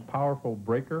the most powerful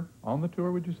breaker on the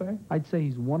tour, would you say? I'd say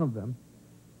he's one of them.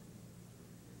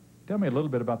 Tell me a little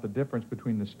bit about the difference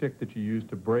between the stick that you use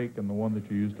to break and the one that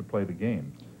you use to play the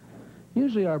game.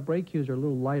 Usually our break cues are a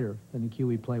little lighter than the cue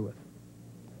we play with.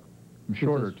 And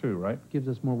shorter, too, right? Gives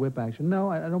us more whip action. No,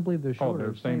 I don't believe they're shorter.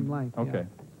 They're same length. Okay.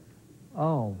 Yeah.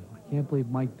 Oh, I can't believe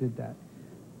Mike did that.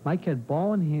 Mike had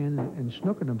ball in hand and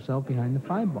snookered himself behind the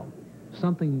 5 ball.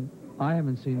 Something I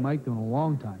haven't seen Mike do in a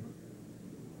long time.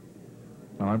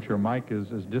 Well, I'm sure Mike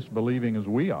is as disbelieving as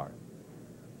we are.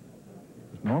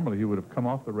 Because normally he would have come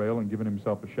off the rail and given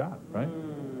himself a shot, right?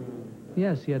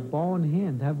 Yes, he had ball in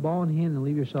hand. To have ball in hand and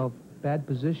leave yourself bad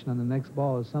position on the next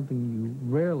ball is something you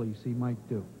rarely see Mike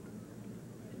do.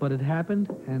 But it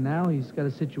happened, and now he's got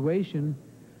a situation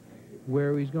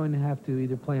where he's going to have to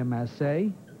either play a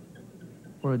massé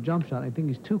or a jump shot. I think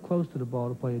he's too close to the ball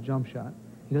to play a jump shot.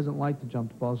 He doesn't like to jump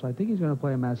the ball, so I think he's going to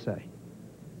play a massé.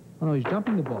 Oh, no, he's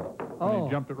jumping the ball. And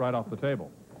he jumped it right off the table.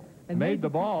 And made the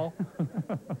ball.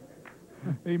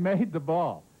 He made the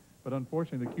ball. But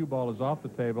unfortunately, the cue ball is off the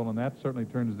table, and that certainly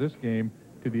turns this game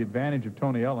to the advantage of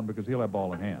Tony Ellen because he'll have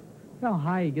ball in hand. Look how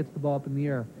high he gets the ball up in the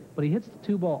air. But he hits the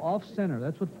 2 ball off center.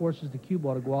 That's what forces the cue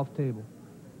ball to go off table,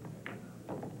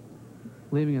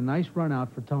 leaving a nice run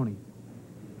out for Tony.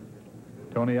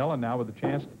 Tony Ellen now with a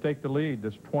chance to take the lead,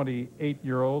 this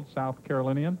 28-year-old South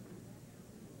Carolinian.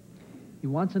 He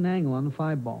wants an angle on the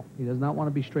 5 ball. He does not want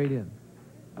to be straight in.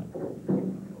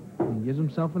 He gives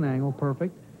himself an angle,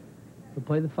 perfect. He'll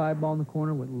play the 5 ball in the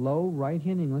corner with low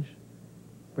right-hand English,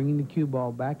 bringing the cue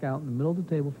ball back out in the middle of the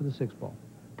table for the 6 ball.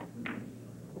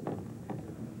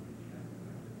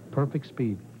 Perfect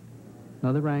speed.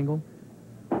 Another angle.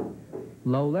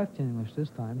 Low left-hand English this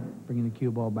time, bringing the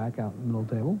cue ball back out in the middle of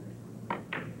the table.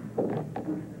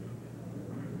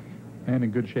 And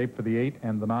in good shape for the 8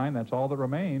 and the 9. That's all that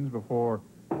remains before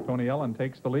Tony Ellen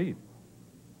takes the lead.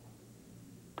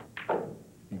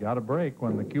 He got a break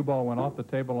when the cue ball went off the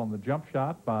table on the jump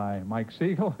shot by Mike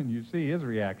Siegel, and you see his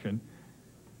reaction.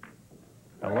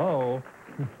 Hello.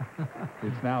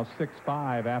 It's now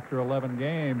 6-5 after 11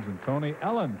 games, and Tony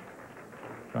Ellen,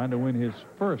 trying to win his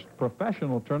first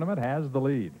professional tournament, has the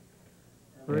lead.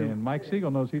 And Mike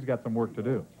Siegel knows he's got some work to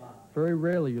do. Very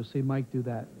rarely you'll see Mike do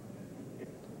that.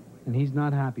 And he's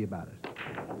not happy about it.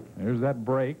 There's that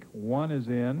break. 1 is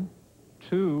in.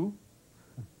 2.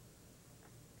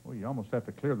 Well, you almost have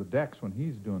to clear the decks when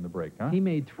he's doing the break, huh? He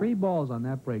made 3 balls on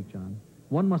that break, John.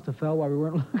 1 must have fell while we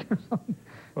weren't looking or something.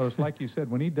 Well, it's like you said,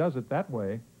 when he does it that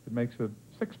way, it makes it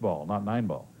 6 ball, not 9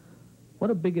 ball. What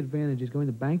a big advantage. He's going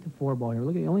to bank the 4 ball here.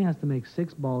 Look, he only has to make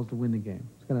 6 balls to win the game.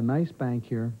 He's got a nice bank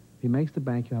here. If he makes the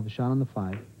bank, he'll have a shot on the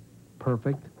 5.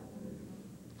 Perfect.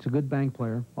 He's a good bank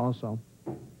player also.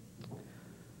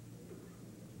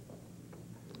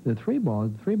 The 3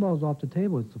 ball's off the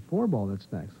table. It's the 4 ball that's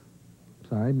next.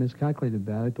 Sorry, I miscalculated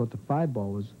that. I thought the 5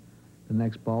 ball was the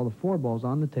next ball. The 4 ball's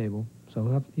on the table.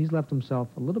 So he's left himself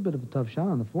a little bit of a tough shot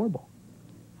on the 4 ball.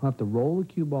 He'll have to roll the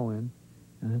cue ball in,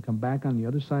 and he'll come back on the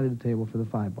other side of the table for the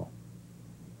 5 ball.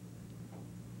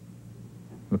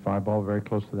 The 5 ball very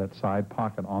close to that side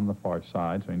pocket on the far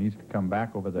side, so he needs to come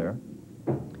back over there.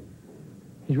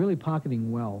 He's really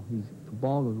pocketing well. The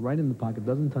ball goes right in the pocket,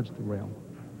 doesn't touch the rail.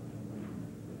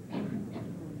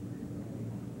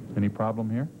 Any problem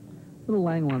here? Little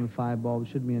angle on the 5 ball,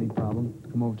 shouldn't be any problem.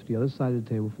 Come over to the other side of the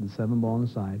table for the 7 ball on the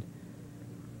side.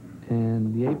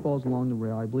 And the 8 ball's along the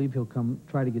rail. I believe he'll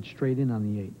try to get straight in on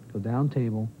the 8. Go down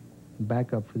table and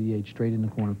back up for the 8, straight in the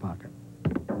corner pocket.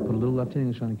 Put a little left-hand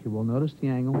English on the cue ball. Notice the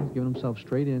angle. He's giving himself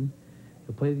straight in.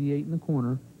 He'll play the 8 in the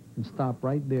corner and stop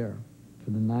right there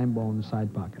for the 9 ball in the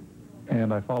side pocket.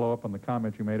 And I follow up on the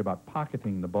comment you made about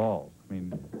pocketing the balls. I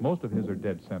mean, most of his are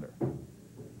dead center.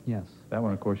 Yes. That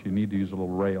one, of course, you need to use a little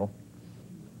rail.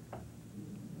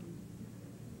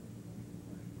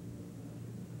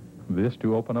 This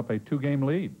to open up a 2-game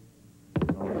lead.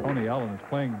 Tony Ellen is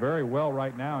playing very well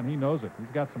right now, and he knows it.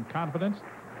 He's got some confidence.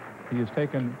 He has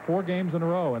taken 4 games in a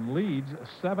row and leads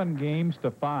 7 games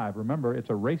to 5. Remember, it's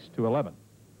a race to 11.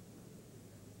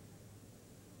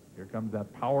 Here comes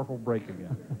that powerful break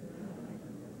again.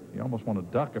 You almost want to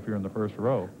duck if you're in the first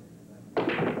row.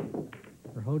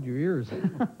 Or hold your ears.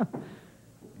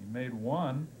 He made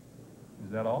one.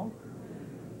 Is that all?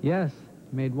 Yes,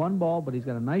 he made one ball, but he's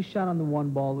got a nice shot on the one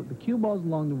ball. The cue ball's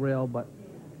along the rail, but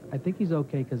I think he's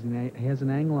okay because he has an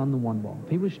angle on the one ball.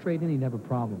 If he was straight in, he'd have a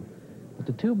problem. But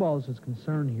the two balls is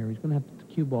concerned here. He's going to have the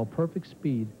cue ball perfect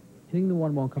speed, hitting the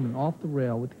one ball, coming off the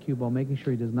rail with the cue ball, making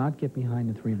sure he does not get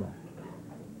behind the three ball.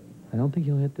 I don't think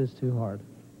he'll hit this too hard.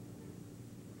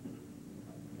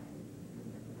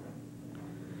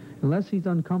 Unless he's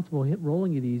uncomfortable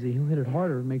rolling it easy, he'll hit it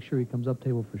harder and make sure he comes up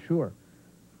table for sure.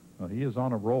 Well, he is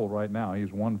on a roll right now.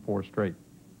 He's won 4 straight.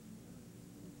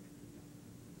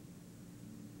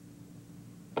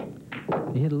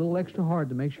 He hit a little extra hard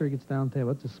to make sure he gets down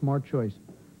table. That's a smart choice.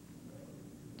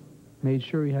 Made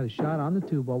sure he had a shot on the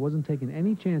two ball, wasn't taking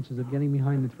any chances of getting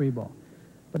behind the three ball.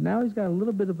 But now he's got a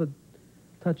little bit of a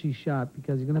touchy shot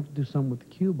because he's going to have to do something with the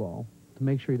cue ball to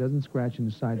make sure he doesn't scratch in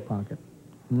the side pocket,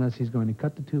 unless he's going to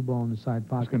cut the two ball in the side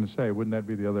pocket. I was going to say, wouldn't that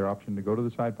be the other option, to go to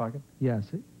the side pocket?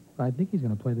 Yes, I think he's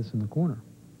going to play this in the corner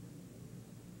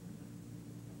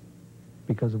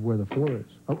because of where the 4 is.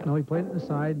 Oh, no, he played it in the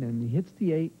side, and he hits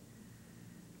the 8.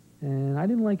 And I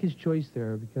didn't like his choice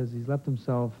there because he's left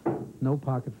himself no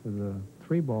pocket for the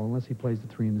 3 ball unless he plays the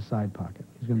 3 in the side pocket.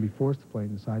 He's going to be forced to play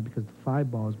in the side because the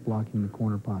 5 ball is blocking the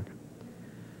corner pocket.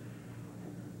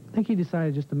 I think he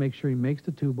decided just to make sure he makes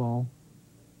the 2 ball.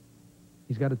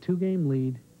 He's got a 2-game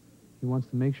lead. He wants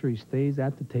to make sure he stays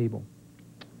at the table.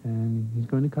 And he's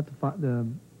going to cut the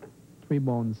 3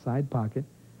 ball in the side pocket.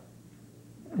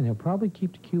 And he'll probably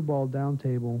keep the cue ball down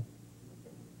table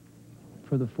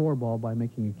for the 4 ball by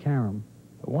making a carom.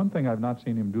 The one thing I've not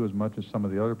seen him do as much as some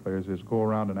of the other players is go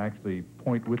around and actually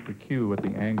point with the cue at the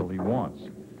angle he wants.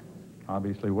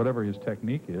 Obviously, whatever his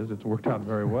technique is, it's worked out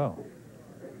very well.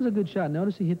 It was a good shot.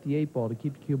 Notice he hit the 8 ball to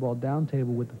keep the cue ball down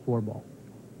table with the 4 ball.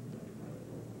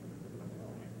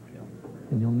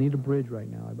 And he'll need a bridge right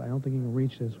now. I don't think he can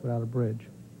reach this without a bridge.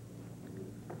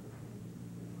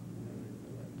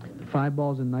 The 5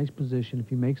 ball's in nice position. If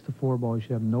he makes the 4 ball, he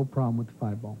should have no problem with the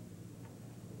 5 ball.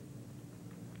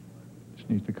 Just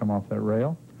needs to come off that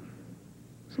rail.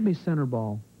 This will be center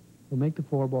ball. He'll make the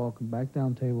 4 ball, come back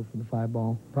down table for the 5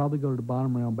 ball, probably go to the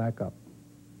bottom rail and back up.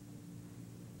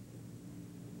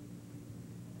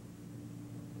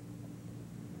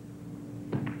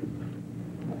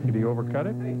 Did he overcut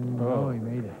it? Oh, he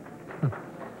made it.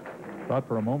 Thought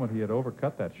for a moment he had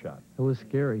overcut that shot. It was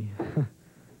scary.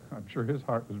 I'm sure his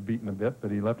heart was beating a bit,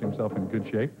 but he left himself in good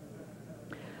shape.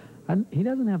 And he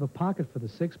doesn't have a pocket for the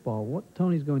 6 ball. What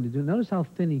Tony's going to do, notice how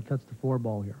thin he cuts the 4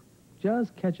 ball here.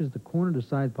 Just catches the corner of the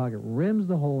side pocket, rims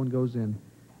the hole, and goes in.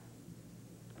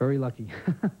 Very lucky.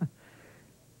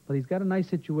 But he's got a nice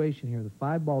situation here. The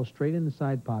 5 ball straight in the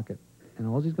side pocket. And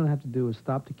all he's going to have to do is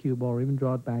stop the cue ball or even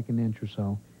draw it back an inch or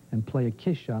so and play a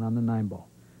kiss shot on the 9 ball.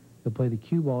 He'll play the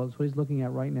cue ball. That's what he's looking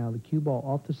at right now. The cue ball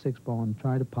off the 6 ball and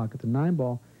try to pocket the 9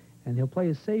 ball. And he'll play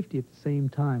his safety at the same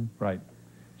time. Right.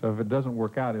 So if it doesn't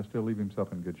work out, he'll still leave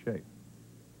himself in good shape.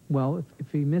 Well,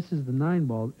 if he misses the 9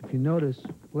 ball, if you notice,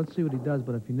 let's see what he does,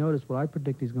 but if you notice, what I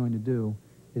predict he's going to do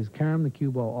is carom the cue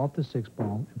ball off the 6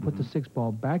 ball and put the 6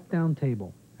 ball back down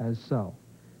table, as so,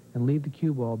 and leave the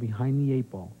cue ball behind the 8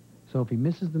 ball. So if he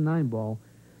misses the 9 ball,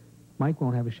 Mike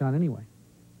won't have a shot anyway.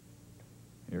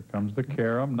 Here comes the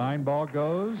carom. 9 ball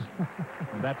goes,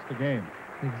 and that's the game.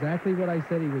 Exactly what I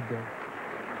said he would do.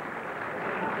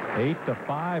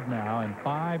 8-5 now, and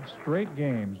 5 straight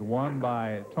games won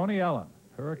by Tony Ellen.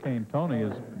 Hurricane Tony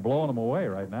is blowing him away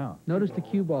right now. Notice the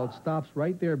cue ball, it stops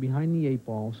right there behind the 8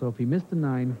 ball, so if he missed the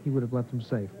 9, he would have left him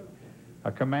safe.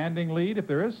 A commanding lead, if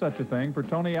there is such a thing, for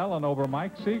Tony Ellen over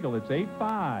Mike Siegel. It's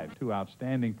 8-5. 2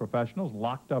 outstanding professionals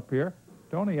locked up here.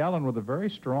 Tony Ellen with a very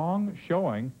strong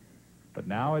showing, but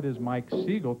now it is Mike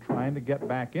Siegel trying to get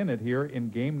back in it here in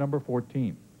game number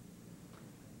 14.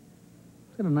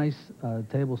 He's got a nice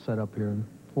table set up here.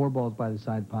 4 balls by the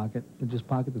side pocket. He'll just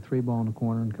pocket the 3 ball in the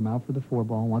corner and come out for the 4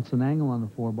 ball. Wants an angle on the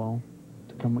 4 ball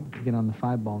to get on the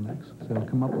 5 ball next. So he'll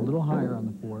come up a little higher on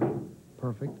the 4.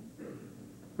 Perfect.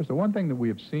 Of course, the one thing that we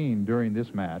have seen during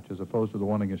this match, as opposed to the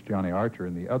one against Johnny Archer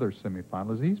in the other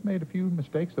semifinal, is he's made a few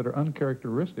mistakes that are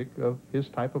uncharacteristic of his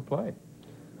type of play.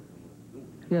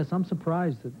 Yes, I'm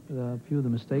surprised at a few of the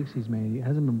mistakes he's made. He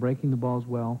hasn't been breaking the balls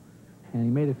well, and he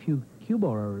made a few cue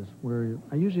ball errors where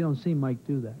I usually don't see Mike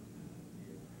do that.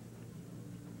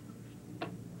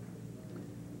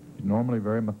 He's normally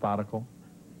very methodical.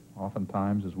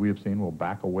 Oftentimes, as we have seen, will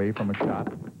back away from a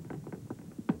shot.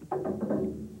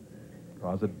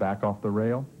 Draws it back off the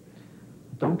rail.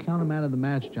 Don't count him out of the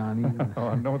match, John. Oh,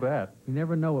 I know that. You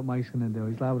never know what Mike's going to do.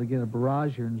 He's liable to get a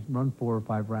barrage here and run 4 or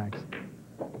 5 racks.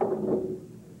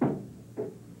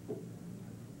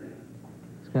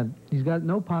 He's He's got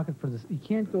no pocket for this. He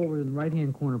can't go over to the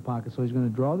right-hand corner pocket, so he's going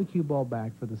to draw the cue ball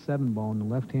back for the 7 ball in the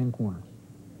left-hand corner.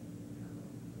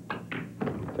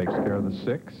 Takes care of the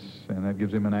 6, and that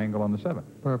gives him an angle on the 7.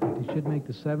 Perfect. He should make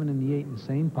the 7 and the 8 in the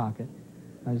same pocket.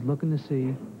 Now he's looking to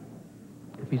see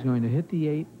if he's going to hit the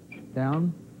 8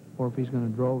 down or if he's going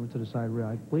to draw over to the side rail.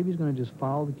 I believe he's going to just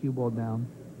follow the cue ball down.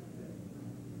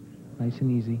 Nice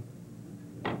and easy.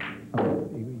 Oh,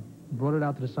 he brought it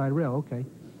out to the side rail. Okay.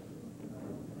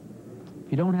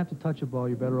 If you don't have to touch a ball,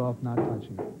 you're better off not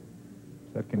touching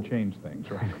it. That can change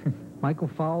things, right? Michael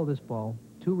followed this ball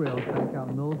 2 rails back out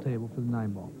in the middle of the table for the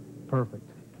 9 ball. Perfect.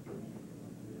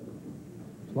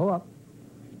 Slow up.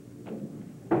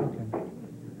 Okay.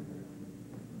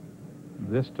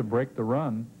 This to break the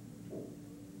run.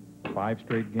 5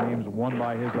 straight games won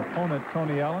by his opponent,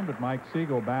 Tony Allen, but Mike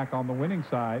Siegel back on the winning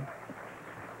side.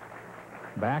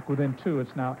 Back within 2.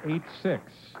 It's now 8-6.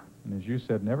 And as you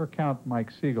said, never count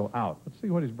Mike Siegel out. Let's see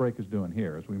what his break is doing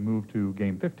here as we move to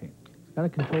game 15. He's got to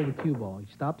control the cue ball.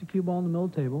 He stopped the cue ball in the middle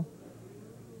of the table.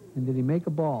 And did he make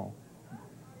a ball?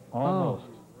 Almost.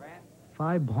 Oh,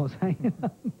 5 balls hanging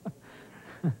up.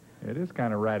 It is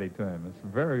kind of ratty to him.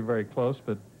 It's very, very close,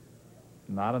 but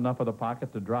not enough of the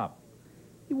pocket to drop.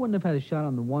 He wouldn't have had a shot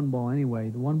on the 1 ball anyway.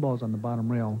 The 1 ball's on the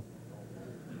bottom rail.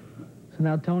 So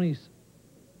now Tony's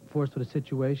forced with a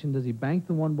situation. Does he bank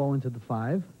the 1 ball into the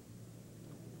 5?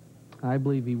 I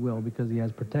believe he will because he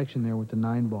has protection there with the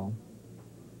 9 ball.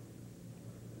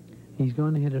 He's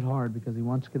going to hit it hard because he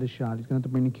wants to get a shot. He's going to have to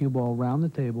bring the cue ball around the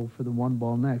table for the 1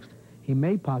 ball next. He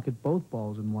may pocket both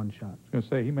balls in 1 shot. I was going to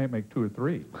say, he may make 2 or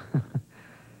 3.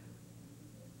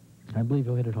 I believe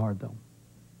he'll hit it hard, though.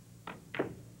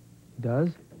 He does.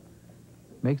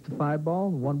 Makes the 5 ball.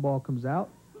 The 1 ball comes out.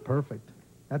 Perfect.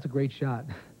 That's a great shot.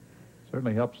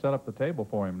 Certainly helps set up the table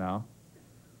for him now.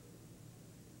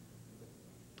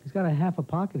 He's got a half a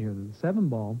pocket here. The 7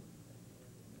 ball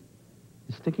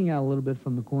is sticking out a little bit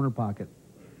from the corner pocket.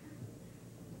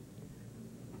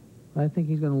 I think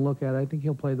he's going to look at it. I think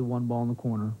he'll play the 1 ball in the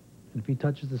corner. And if he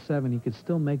touches the 7, he could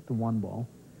still make the 1 ball.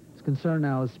 His concern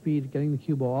now is speed, getting the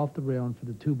cue ball off the rail and for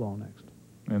the 2 ball next.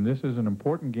 And this is an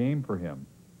important game for him.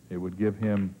 It would give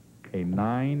him a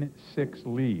 9-6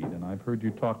 lead. And I've heard you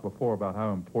talk before about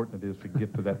how important it is to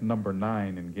get to that number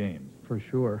 9 in games. For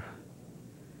sure.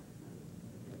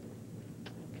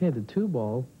 Okay, the 2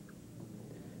 ball,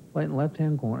 right in the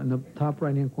left-hand corner, in the top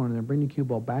right-hand corner, then bring the cue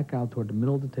ball back out toward the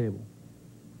middle of the table.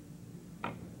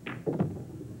 A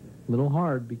little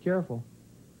hard, be careful.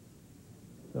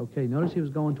 Okay, notice he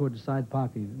was going toward the side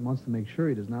pocket. He wants to make sure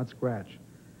he does not scratch.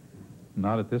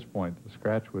 Not at this point. The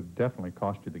scratch would definitely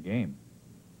cost you the game.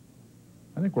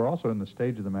 I think we're also in the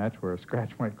stage of the match where a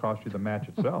scratch might cost you the match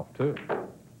itself, too.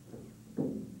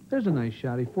 There's a nice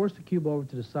shot. He forced the cue ball over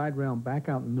to the side rail and back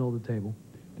out in the middle of the table.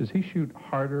 Does he shoot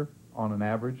harder on an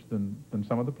average than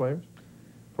some of the players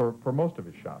for most of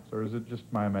his shots, or is it just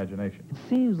my imagination? It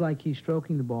seems like he's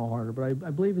stroking the ball harder, but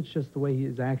I believe it's just the way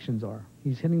his actions are.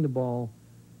 He's hitting the ball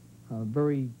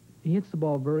he hits the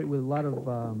ball with a lot of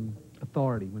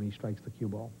authority when he strikes the cue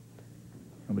ball.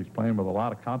 And he's playing with a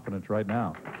lot of confidence right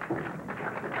now.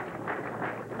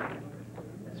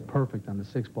 It's perfect on the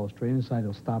 6 ball. Straight inside,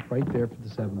 he'll stop right there for the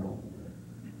 7 ball.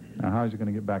 Now, how is he going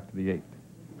to get back to the 8?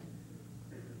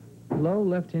 Low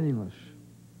left-hand English.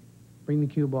 Bring the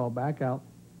cue ball back out.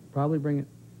 Probably bring it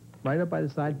right up by the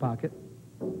side pocket.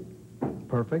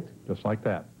 Perfect. Just like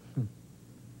that.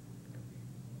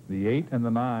 The 8 and the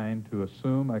 9 to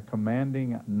assume a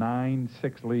commanding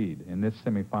 9-6 lead in this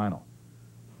semifinal.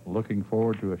 Looking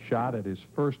forward to a shot at his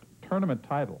first tournament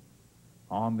title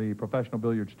on the Professional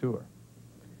Billiards Tour.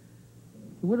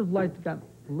 He would have liked to get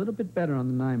a little bit better on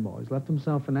the 9 ball. He's left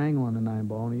himself an angle on the 9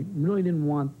 ball, and he really didn't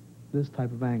want this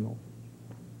type of angle.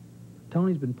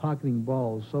 Tony's been pocketing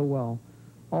balls so well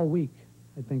all week.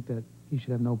 I think that he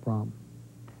should have no problem.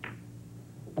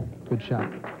 Good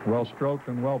shot. Well stroked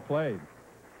and well played.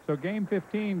 So game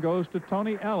 15 goes to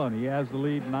Tony Allen. He has the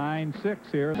lead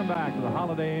 9-6 here. Welcome back to the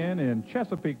Holiday Inn in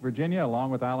Chesapeake, Virginia.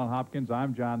 Along with Alan Hopkins,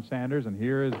 I'm John Sanders, and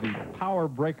here is the power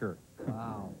breaker.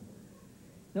 Wow.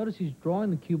 Notice he's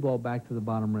drawing the cue ball back to the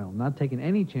bottom rail, not taking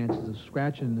any chances of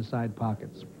scratching in the side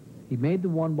pockets. He made the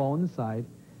 1 ball in the side,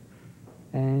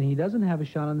 and he doesn't have a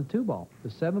shot on the 2 ball. The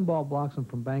 7 ball blocks him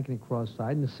from banking it cross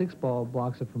side, and the 6 ball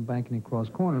blocks it from banking it cross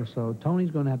corner, so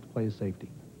Tony's going to have to play a safety.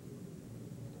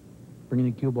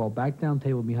 Bringing the cue ball back down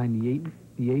table behind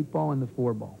the 8 ball and the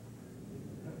 4 ball.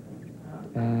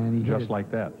 And he just like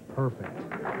that. Perfect.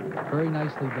 Very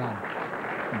nicely done.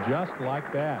 Just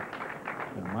like that.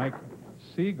 And Mike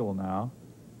Siegel now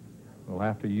will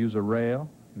have to use a rail,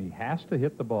 and he has to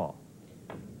hit the ball.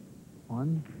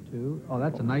 1, 2. Oh,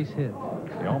 that's a nice hit.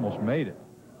 He almost made it.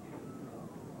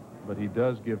 But he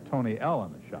does give Tony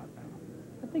Allen a shot now.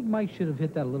 I think Mike should have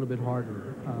hit that a little bit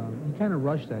harder. He kind of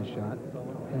rushed that shot.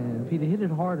 And if he'd hit it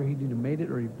harder, he'd either made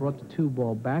it or he brought the 2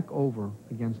 ball back over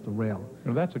against the rail.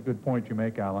 You know, that's a good point you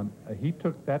make, Alan. He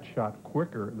took that shot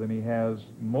quicker than he has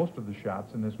most of the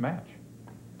shots in this match.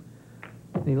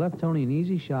 He left Tony an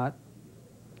easy shot,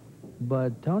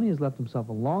 but Tony has left himself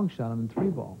a long shot on the 3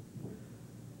 ball.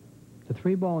 The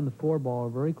 3 ball and the 4 ball are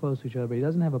very close to each other, but he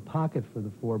doesn't have a pocket for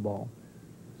the 4 ball.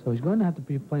 So he's going to have to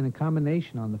be playing a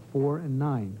combination on the 4 and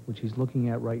 9, which he's looking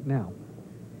at right now.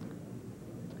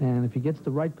 And if he gets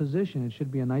the right position, it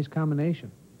should be a nice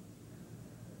combination.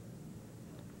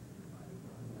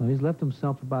 So he's left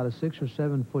himself about a 6 or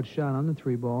 7 foot shot on the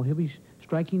 3 ball. He'll be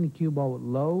striking the cue ball with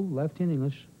low left-hand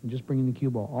English and just bringing the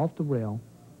cue ball off the rail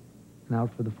and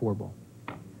out for the 4 ball.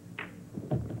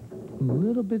 A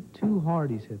little bit too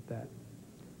hard he's hit that.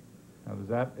 Now, does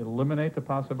that eliminate the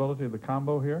possibility of the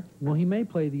combo here? Well, he may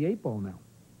play the 8 ball now.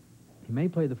 He may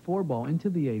play the 4 ball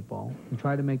into the 8 ball and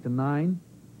try to make the 9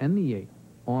 and the 8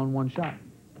 on one shot.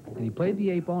 And he played the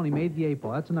 8 ball and he made the 8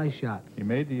 ball. That's a nice shot. He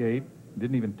made the 8,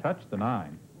 didn't even touch the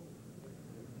 9.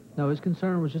 No, his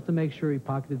concern was just to make sure he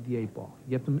pocketed the 8 ball.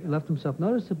 He left himself,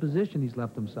 notice the position he's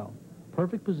left himself.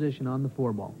 Perfect position on the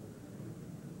 4 ball.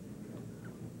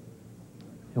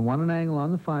 And want an angle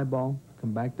on the 5 ball,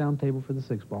 come back down table for the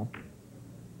 6 ball.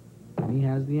 And he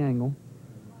has the angle.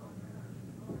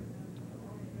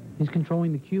 He's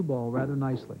controlling the cue ball rather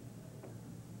nicely.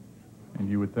 And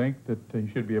you would think that he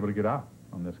should be able to get out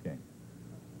on this game.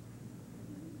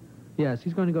 Yes,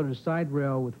 he's going to go to the side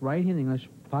rail with right-hand English,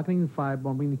 pocketing the 5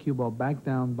 ball, bring the cue ball back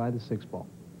down by the 6 ball.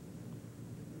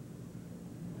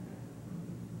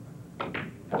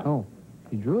 Oh,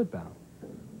 he drew it back.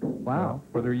 Wow. Well,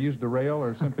 whether he used the rail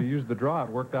or simply used the draw,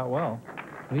 it worked out well.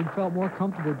 He felt more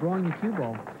comfortable drawing the cue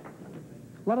ball.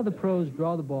 A lot of the pros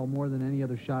draw the ball more than any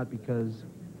other shot because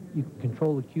you can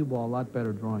control the cue ball a lot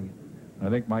better drawing it.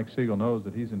 I think Mike Siegel knows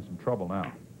that he's in some trouble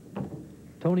now.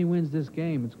 Tony wins this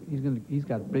game, he's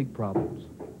got big problems.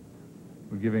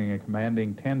 We're giving a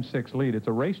commanding 10-6 lead. It's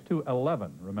a race to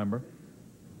 11, remember?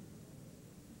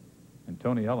 And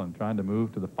Tony Allen trying to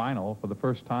move to the final for the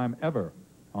first time ever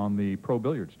on the Pro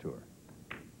Billiards Tour.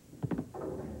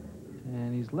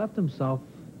 And he's left himself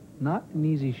not an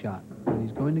easy shot, but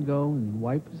he's going to go and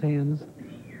wipe his hands.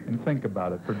 And think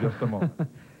about it for just a moment.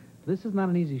 This is not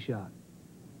an easy shot.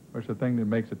 Of course, the thing that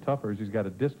makes it tougher is he's got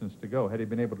a distance to go. Had he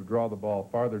been able to draw the ball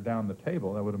farther down the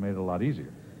table, that would have made it a lot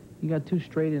easier. He got 2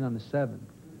 straight in on the 7,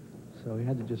 so he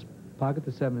had to just pocket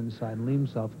the 7 inside and leave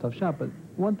himself a tough shot. But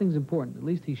one thing's important, at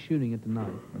least he's shooting at the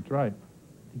 9. That's right.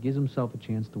 He gives himself a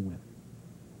chance to win.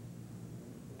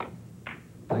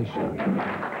 Nice shot.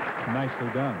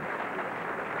 Nicely done.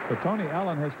 So Tony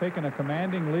Allen has taken a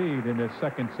commanding lead in this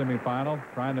second semifinal,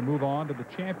 trying to move on to the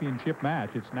championship match.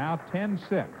 It's now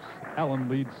 10-6. Allen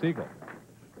leads Siegel.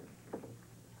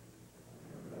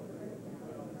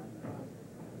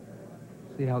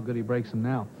 See how good he breaks them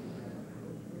now.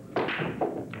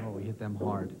 Oh, he hit them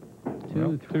hard.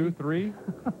 2, 3. 2, 3.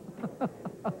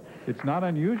 It's not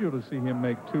unusual to see him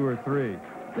make 2 or 3.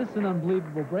 This is an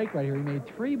unbelievable break right here. He made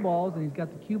 3 balls, and he's got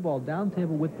the cue ball down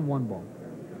table with the 1 ball.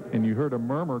 And you heard a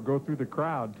murmur go through the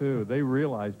crowd, too. They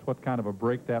realized what kind of a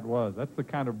break that was. That's the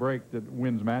kind of break that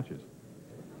wins matches.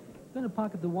 He's going to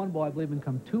pocket the 1 ball, I believe, and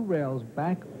come 2 rails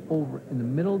back over in the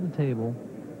middle of the table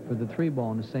for the 3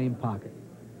 ball in the same pocket.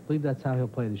 I believe that's how he'll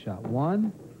play the shot.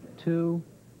 1, 2,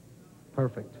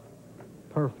 perfect.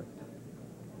 Perfect.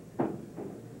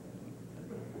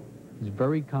 He's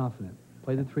very confident.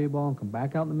 Play the 3 ball and come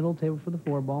back out in the middle of the table for the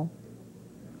 4 ball.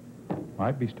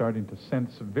 Might be starting to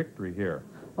sense victory here.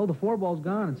 Oh, the 4 ball's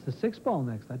gone. It's the 6 ball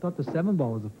next. I thought the 7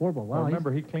 ball was the 4 ball. Wow, well,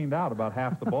 remember, he cleaned out about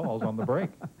half the balls on the break.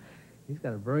 He's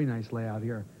got a very nice layout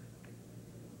here.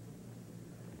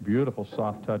 Beautiful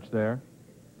soft touch there.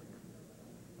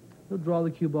 He'll draw the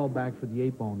cue ball back for the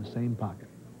 8 ball in the same pocket.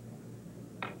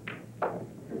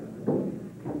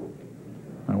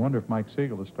 I wonder if Mike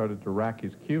Siegel has started to rack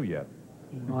his cue yet.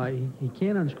 He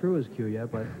can't unscrew his cue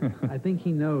yet, but I think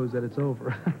he knows that it's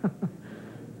over.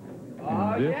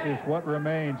 And this is what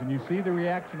remains, and you see the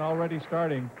reaction already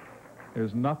starting.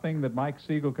 There's nothing that Mike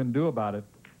Siegel can do about it.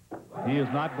 He is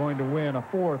not going to win a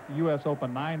 4th U.S.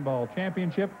 Open 9-ball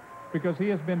championship because he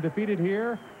has been defeated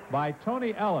here by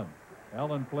Tony Allen.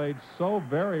 Allen played so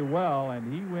very well,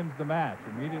 and he wins the match.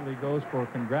 Immediately goes for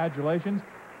congratulations.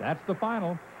 That's the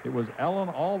final. It was Allen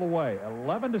all the way,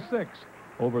 11-6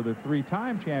 over the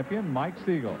 3-time champion, Mike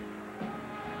Siegel.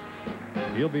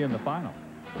 He'll be in the final.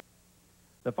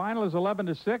 The final is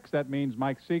 11-6. That means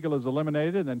Mike Siegel is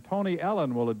eliminated, and Tony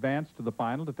Ellen will advance to the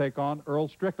final to take on Earl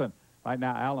Strickland. Right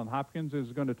now, Alan Hopkins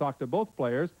is going to talk to both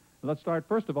players. Let's start,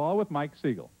 first of all, with Mike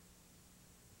Siegel.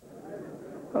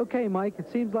 Okay, Mike,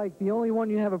 it seems like the only one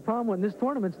you have a problem with in this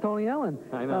tournament is Tony Ellen.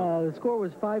 I know. The score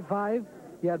was 5-5.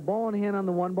 You had ball in hand on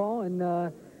the 1 ball, and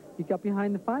you got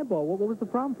behind the 5 ball. What was the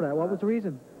problem for that? What was the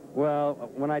reason? Well,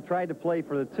 when I tried to play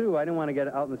for the 2, I didn't want to get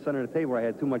out in the center of the table where I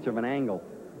had too much of an angle.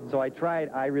 So I tried.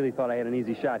 I really thought I had an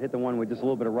easy shot. Hit the 1 with just a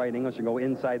little bit of right English and go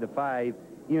inside the 5.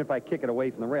 Even if I kick it away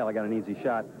from the rail, I got an easy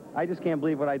shot. I just can't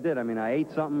believe what I did. I mean, I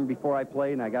ate something before I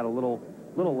played, and I got a little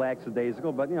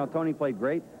lackadaisical. But, you know, Tony played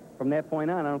great. From that point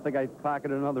on, I don't think I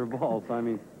pocketed another ball. So, I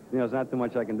mean, you know, there's not too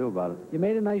much I can do about it. You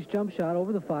made a nice jump shot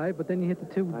over the 5, but then you hit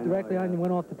the 2 directly on and you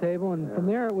went off the table, and from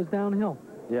there it was downhill.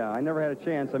 Yeah, I never had a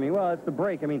chance. I mean, well, it's the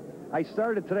break. I mean, I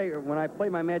started today, when I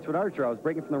played my match with Archer, I was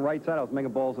breaking from the right side. I was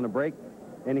making balls in the break.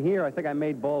 And here, I think I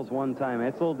made balls 1 time.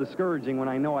 It's a little discouraging when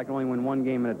I know I can only win 1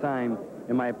 game at a time,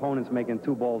 and my opponent's making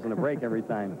 2 balls in a break every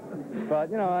time.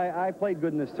 But, you know, I played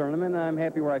good in this tournament, and I'm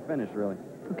happy where I finished, really.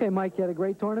 Okay, Mike, you had a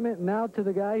great tournament. Now to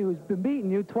the guy who's been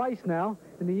beating you twice now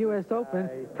in the U.S.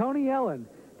 Open, Tony Ellen.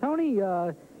 Tony,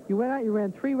 you went out, you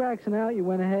ran 3 racks and out, you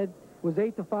went ahead, it was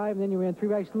 8-5, and then you ran 3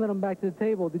 racks and let him back to the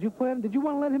table. Did you want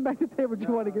to let him back to the table, or did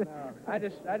you want to get... No. I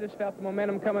just felt the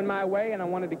momentum coming my way, and I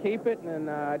wanted to keep it, and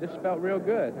I just felt real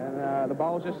good. And the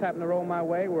balls just happened to roll my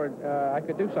way where I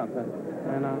could do something.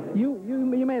 And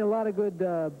You made a lot of good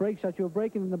break shots. You were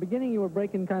breaking, in the beginning you were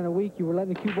breaking kind of weak. You were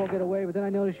letting the cue ball get away, but then I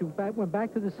noticed you went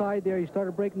back to the side there. You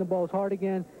started breaking the balls hard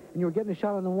again, and you were getting a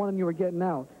shot on the 1 and you were getting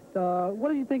out. What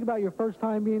did you think about your first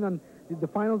time being on the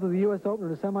finals of the U.S. Open, or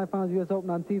the semifinals of the U.S. Open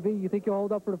on TV? You think you'll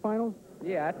hold up for the finals?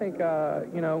 yeah, I think,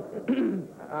 you know,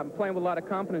 I'm playing with a lot of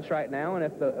confidence right now, and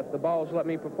if the balls let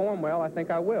me perform well, I think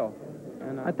I will.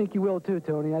 And, I think you will too,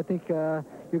 Tony. I think you're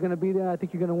going to be there. I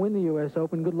think you're going to win the U.S.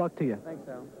 Open. Good luck to you. Thanks,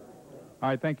 Al. All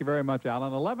right, thank you very much,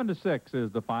 Alan. 11-6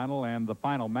 is the final, and the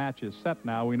final match is set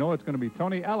now. We know it's going to be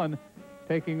Tony Ellen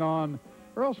taking on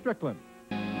Earl Strickland.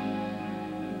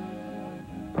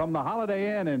 From the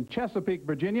Holiday Inn in Chesapeake,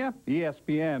 Virginia,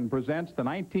 ESPN presents the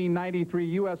 1993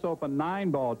 U.S. Open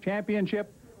 9-ball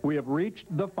championship. We have reached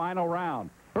the final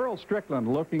round. Earl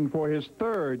Strickland looking for his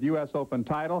 3rd U.S. Open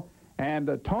title, and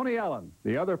Tony Ellen,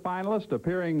 the other finalist,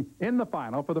 appearing in the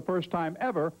final for the first time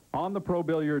ever on the Pro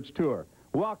Billiards Tour.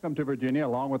 Welcome to Virginia,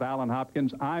 along with Alan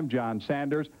Hopkins. I'm John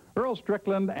Sanders. Earl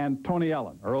Strickland and Tony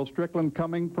Ellen. Earl Strickland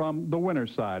coming from the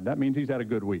winner's side. That means he's had a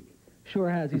good week. Sure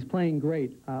has. He's playing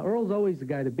great. Earl's always the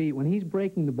guy to beat. When he's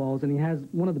breaking the balls, and he has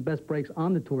one of the best breaks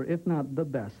on the tour, if not the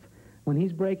best, when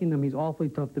he's breaking them, he's awfully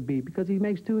tough to beat because he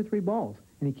makes 2 or 3 balls,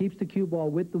 and he keeps the cue ball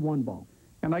with the 1 ball.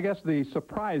 And I guess the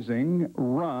surprising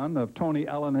run of Tony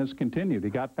Ellen has continued. He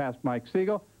got past Mike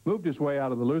Siegel, moved his way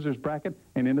out of the loser's bracket,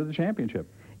 and into the championship.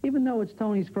 Even though it's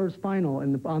Tony's first final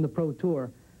on the Pro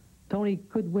Tour, Tony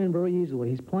could win very easily.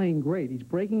 He's playing great. He's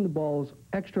breaking the balls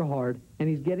extra hard, and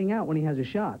he's getting out when he has a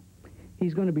shot.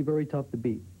 He's going to be very tough to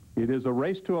beat. It is a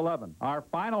race to 11. Our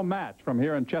final match from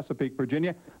here in Chesapeake,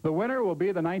 Virginia. The winner will be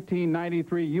the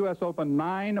 1993 U.S. Open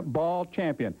 9-ball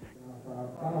champion.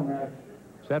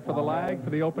 Set for the lag for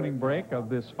the opening break of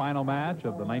this final match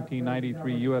of the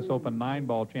 1993 U.S. Open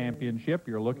 9-ball championship.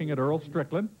 You're looking at Earl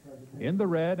Strickland. In the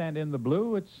red and in the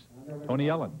blue, it's Tony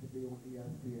Ellen.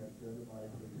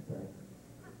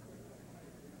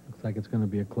 Looks like it's going to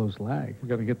be a close lag. We're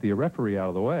going to get the referee out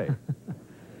of the way.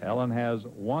 Ellen has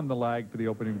won the lag for the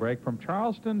opening break from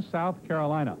Charleston, South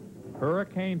Carolina.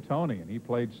 Hurricane Tony, and he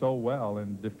played so well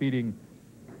in defeating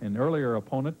an earlier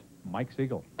opponent, Mike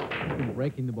Siegel.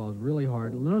 Breaking the balls really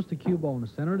hard. Notice the cue ball in the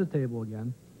center of the table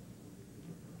again.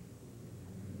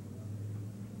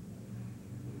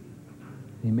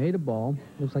 He made a ball.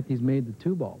 Looks like he's made the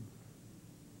 2 ball.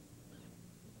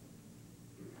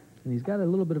 And he's got a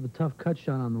little bit of a tough cut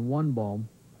shot on the 1 ball.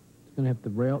 He's going to have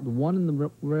the 1 and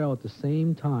the rail at the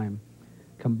same time.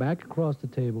 Come back across the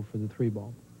table for the 3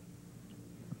 ball.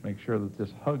 Make sure that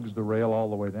this hugs the rail all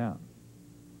the way down.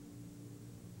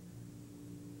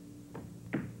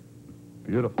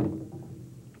 Beautiful.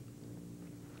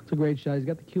 It's a great shot. He's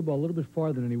got the cue ball a little bit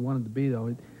farther than he wanted to be,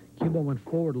 though. Cue ball went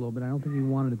forward a little bit. I don't think he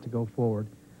wanted it to go forward.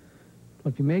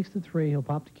 But if he makes the 3, he'll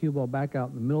pop the cue ball back out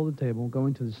in the middle of the table, go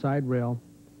into the side rail,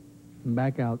 and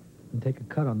back out and take a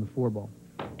cut on the 4 ball.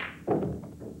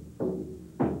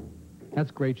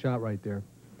 That's a great shot right there.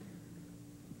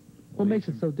 What makes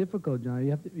it so difficult, John?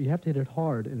 You have to hit it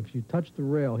hard, and if you touch the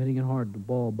rail, hitting it hard, the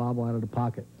ball will bobble out of the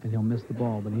pocket, and he'll miss the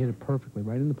ball. But he hit it perfectly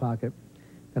right in the pocket.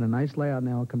 Got a nice layout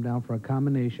now. He'll come down for a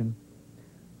combination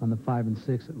on the 5 and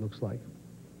 6, it looks like.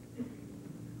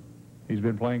 He's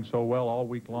been playing so well all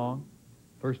week long.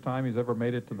 First time he's ever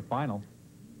made it to the final.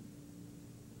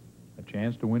 A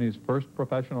chance to win his first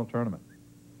professional tournament.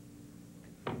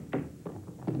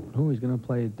 Oh, he's going to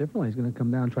play it differently. He's going to come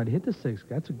down and try to hit the 6.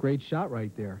 That's a great shot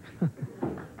right there.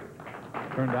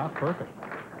 Turned out perfect.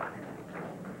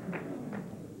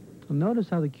 Notice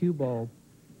how the cue ball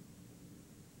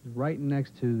is right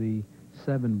next to the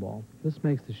 7 ball. This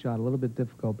makes the shot a little bit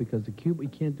difficult because the cue, you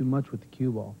can't do much with the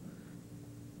cue ball.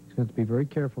 He's going to have to be very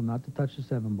careful not to touch the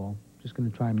 7 ball. Just going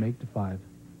to try and make the 5.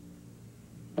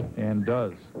 And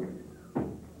does.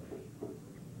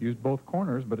 Used both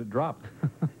corners, but it dropped.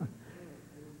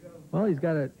 Well, he's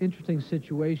got an interesting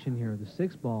situation here. The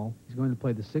 6 ball, he's going to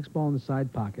play the 6 ball in the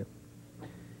side pocket.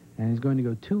 And he's going to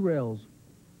go 2 rails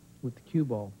with the cue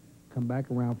ball. Come back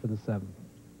around for the 7.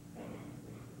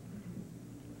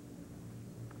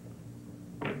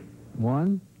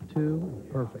 1, 2,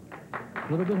 perfect. A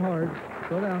little bit hard.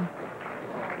 Go down.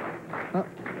 Up.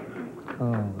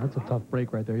 Oh, that's a tough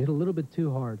break right there. He hit a little bit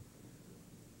too hard.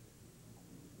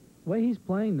 The way he's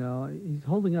playing, though, he's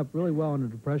holding up really well under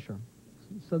the pressure.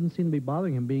 It doesn't seem to be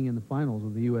bothering him being in the finals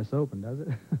of the U.S. Open, does it?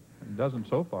 It doesn't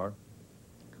so far.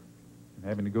 And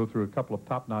having to go through a couple of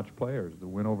top-notch players. The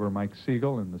win over Mike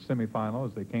Siegel in the semifinal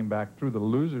as they came back through the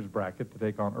loser's bracket to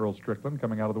take on Earl Strickland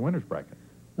coming out of the winner's bracket.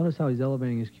 Notice how he's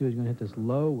elevating his cue. He's going to hit this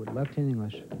low with left-hand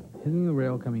English, hitting the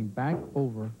rail, coming back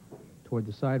over toward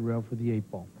the side rail for the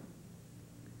 8 ball.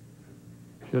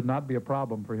 Should not be a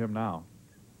problem for him now.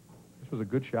 This was a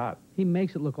good shot. He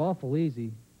makes it look awful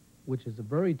easy, which is a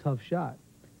very tough shot.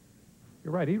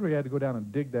 You're right. He really had to go down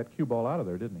and dig that cue ball out of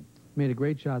there, didn't he? Made a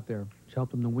great shot there, which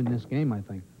helped him to win this game, I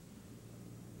think.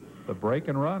 The break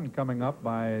and run coming up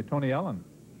by Tony Ellen.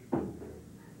 An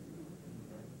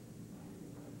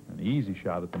easy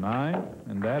shot at the 9,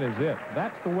 and that is it.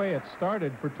 That's the way it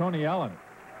started for Tony Ellen.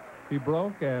 He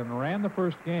broke and ran the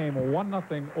first game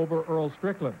 1-0 over Earl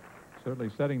Strickland, certainly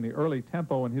setting the early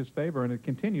tempo in his favor, and it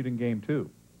continued in game 2.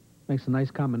 Makes a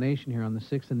nice combination here on the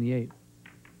 6 and the 8.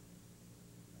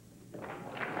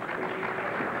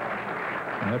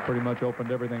 And that pretty much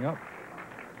opened everything up.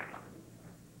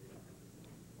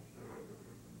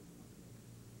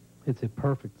 It's a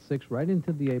perfect 6 right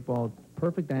into the 8 ball,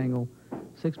 perfect angle.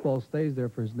 6 ball stays there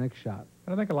for his next shot.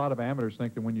 And I think a lot of amateurs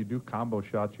think that when you do combo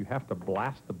shots, you have to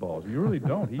blast the balls. You really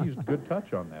don't. He used good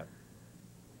touch on that.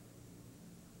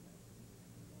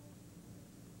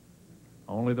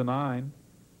 Only the 9.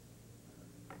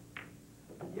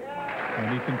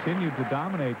 And he continued to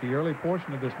dominate the early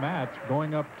portion of this match,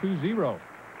 going up 2-0.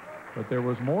 But there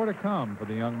was more to come for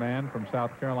the young man from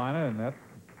South Carolina, and that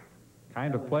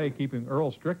kind of play keeping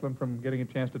Earl Strickland from getting a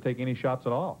chance to take any shots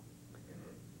at all.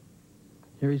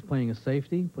 Here he's playing a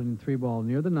safety, putting the 3 ball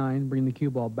near the 9, bringing the cue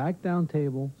ball back down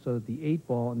table so that the 8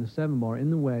 ball and the 7 ball are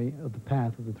in the way of the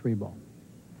path of the 3 ball.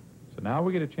 So now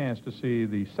we get a chance to see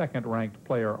the second-ranked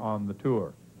player on the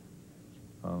tour.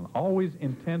 Always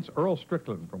intense Earl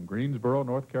Strickland from Greensboro,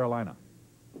 North Carolina.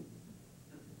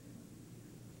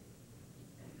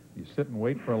 You sit and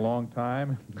wait for a long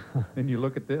time, then you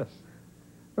look at this.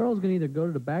 Earl's going to either go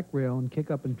to the back rail and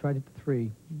kick up and try to hit the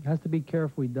 3. He has to be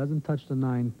careful he doesn't touch the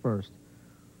 9 first.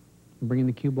 Bringing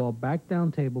the cue ball back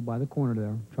down table by the corner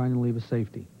there, trying to leave a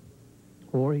safety.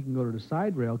 Or he can go to the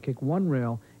side rail, kick 1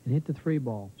 rail, and hit the 3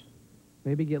 ball.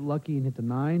 Maybe get lucky and hit the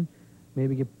 9.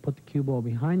 Maybe put the cue ball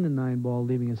behind the 9 ball,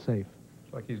 leaving it safe.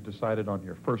 It's like he's decided on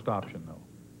your first option,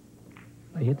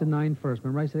 though. He hit the 9 first.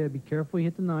 Remember I said, be careful you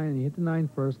hit the 9, and you hit the 9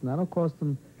 first, and that'll cost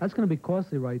him. That's going to be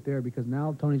costly right there because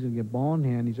now Tony's going to get ball in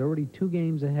hand. He's already 2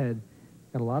 games ahead.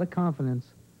 Got a lot of confidence,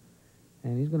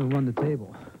 and he's going to run the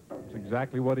table. That's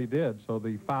exactly what he did. So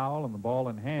the foul and the ball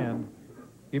in hand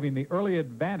giving the early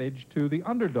advantage to the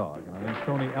underdog. And I think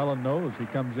Tony Ellen knows he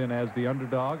comes in as the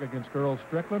underdog against Earl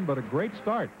Strickland, but a great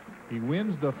start. He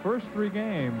wins the first 3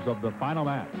 games of the final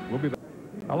match. We'll be back.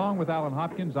 Along with Alan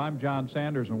Hopkins, I'm John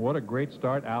Sanders, and what a great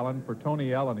start, Alan, for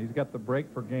Tony Ellen. He's got the break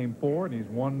for game 4, and he's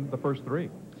won the first 3.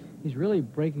 He's really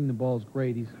breaking the balls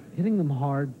great. He's hitting them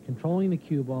hard, controlling the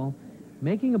cue ball,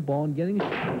 making a ball and getting a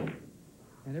shot.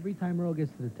 And every time Earl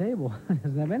gets to the table, he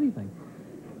doesn't have anything.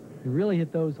 He really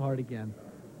hit those hard again.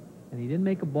 And he didn't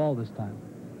make a ball this time.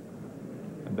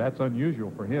 And that's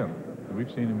unusual for him.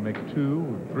 We've seen him make 2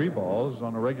 and 3 balls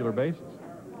on a regular basis.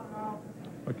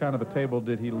 What kind of a table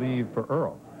did he leave for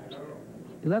Earl?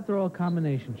 He left Earl a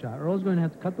combination shot. Earl's going to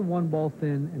have to cut the 1 ball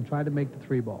thin and try to make the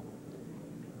 3 ball.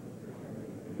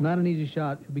 Not an easy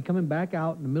shot. He'll be coming back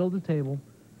out in the middle of the table,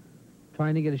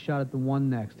 trying to get a shot at the 1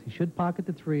 next. He should pocket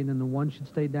the 3, and then the 1 should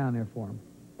stay down there for him.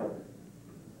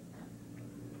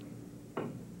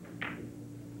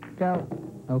 Look out.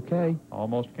 Okay.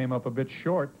 Almost came up a bit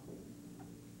short.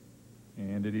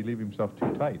 And did he leave himself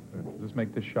too tight? Does this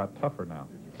make this shot tougher now?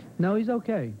 No, he's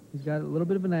okay. He's got a little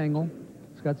bit of an angle.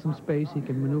 He's got some space. He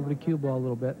can maneuver the cue ball a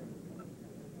little bit.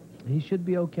 He should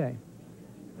be okay.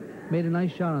 Made a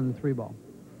nice shot on the 3-ball.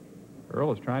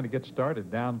 Earl is trying to get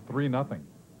started, down 3-0.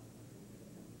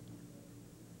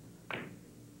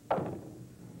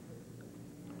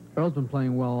 Earl's been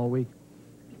playing well all week.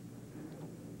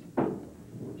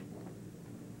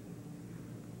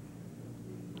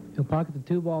 He'll pocket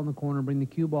the 2-ball in the corner, bring the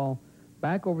cue ball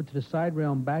back over to the side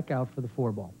rail and back out for the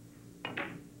 4-ball.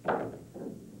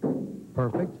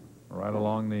 Perfect. Right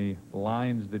along the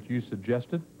lines that you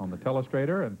suggested on the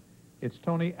telestrator, and it's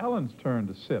Tony Ellen's turn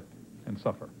to sit and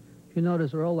suffer. If you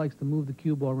notice, Earl likes to move the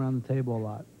cue ball around the table a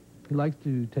lot. He likes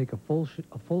to take a full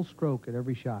stroke at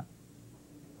every shot.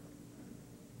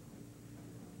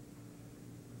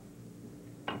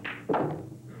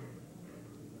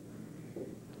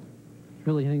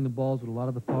 Really hitting the balls with a lot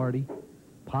of authority,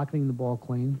 pocketing the ball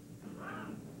clean.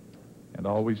 And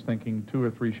always thinking 2 or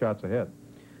 3 shots ahead.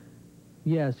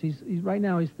 Yes, he's right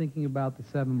now he's thinking about the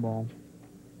 7-ball.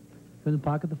 Going to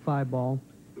pocket the 5-ball.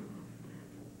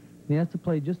 He has to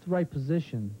play just the right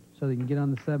position so that he can get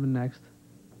on the 7 next.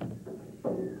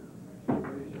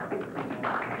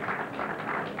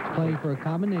 Playing for a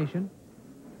combination.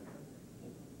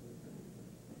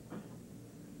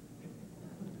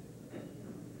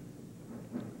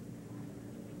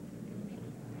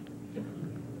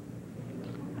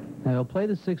 Now he'll play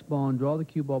the 6-ball and draw the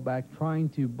cue ball back, trying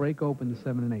to break open the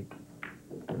 7 and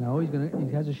 8. No, he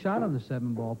has a shot on the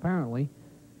 7-ball, apparently.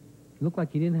 It looked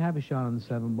like he didn't have a shot on the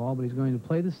 7-ball, but he's going to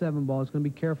play the 7-ball. He's going to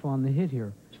be careful on the hit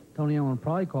here. Tony Allen will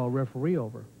probably call a referee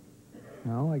over.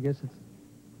 No, I guess it's...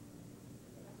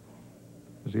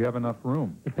 Does he have enough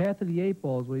room? The path of the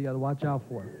 8-ball is what you got to watch out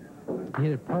for. He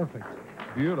hit it perfect.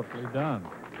 Beautifully done.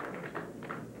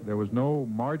 There was no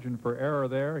margin for error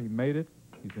there. He made it.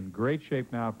 He's in great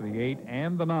shape now for the 8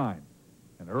 and the 9.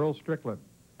 And Earl Strickland,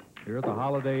 here at the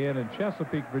Holiday Inn in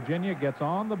Chesapeake, Virginia, gets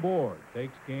on the board.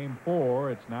 Takes game 4.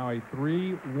 It's now a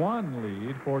 3-1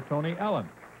 lead for Tony Allen.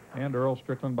 And Earl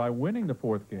Strickland, by winning the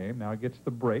 4th game, now gets the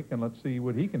break. And let's see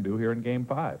what he can do here in game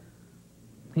 5.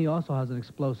 He also has an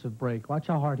explosive break. Watch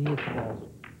how hard he hits the balls.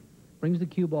 Brings the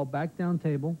cue ball back down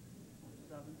table.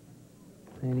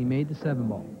 And he made the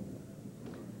 7-ball.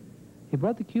 He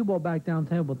brought the cue ball back down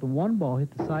table, but the 1-ball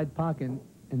hit the side pocket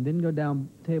and didn't go down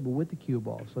table with the cue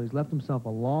ball. So he's left himself a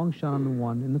long shot on the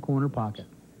 1 in the corner pocket.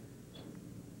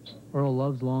 Earl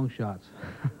loves long shots.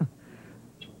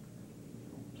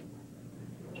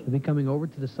 He'll be coming over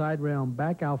to the side rail and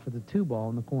back out for the 2-ball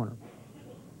in the corner.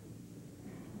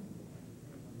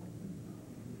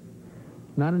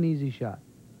 Not an easy shot.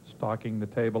 Stalking the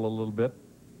table a little bit.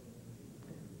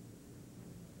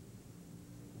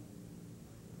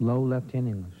 Low left-hand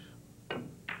English.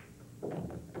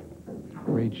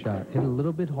 Great shot. Hit a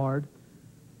little bit hard,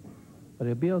 but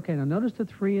it'll be okay. Now notice the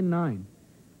 3 and 9.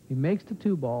 He makes the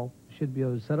 2-ball, should be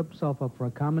able to set himself up for a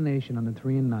combination on the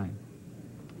 3 and 9.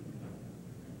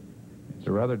 It's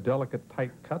a rather delicate,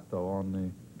 tight cut, though, on the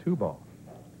 2-ball.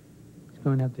 He's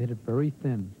going to have to hit it very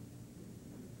thin.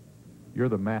 You're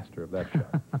the master of that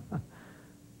shot.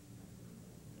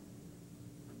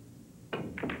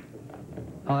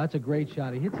 Oh, that's a great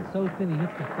shot. He hits it so thin, he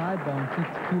hits the 5-ball and keeps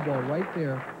the cue ball right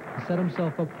there to set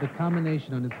himself up for the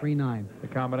combination on the 3-9. The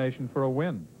combination for a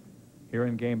win here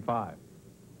in game 5.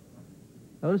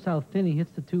 Notice how thin he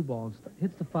hits the 2-ball and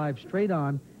hits the 5 straight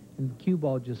on, and the cue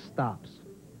ball just stops.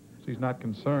 So he's not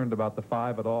concerned about the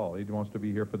 5 at all. He wants to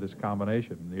be here for this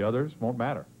combination. The others won't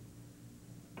matter.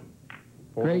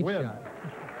 For Great the win. shot.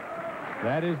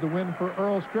 That is the win for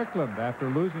Earl Strickland. After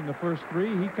losing the first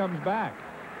 3, he comes back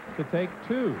to take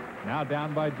 2. Now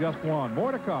down by just 1.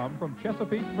 More to come from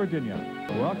Chesapeake, Virginia.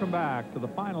 Welcome back to the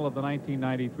final of the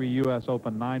 1993 U.S.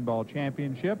 Open 9-ball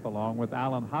championship, along with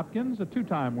Alan Hopkins, a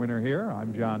 2-time winner here.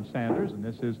 I'm John Sanders, and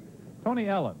this is Tony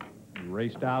Allen. He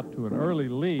raced out to an early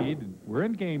lead. We're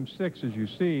in game 6, as you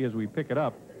see, as we pick it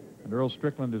up, and Earl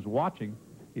Strickland is watching.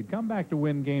 He'd come back to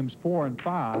win games 4 and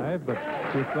 5, but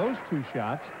with those 2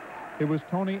 shots, it was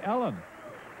Tony Allen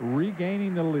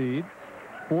regaining the lead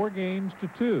 4 games to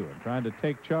 2 and trying to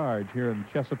take charge here in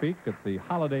Chesapeake at the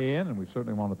Holiday Inn, and we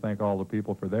certainly want to thank all the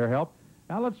people for their help.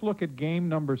 Now let's look at game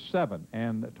number 7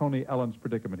 and Tony Allen's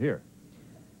predicament here.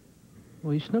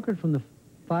 Well, he snookered from the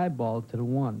 5-ball to the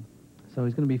 1, so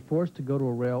he's going to be forced to go to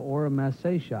a rail or a masse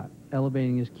shot,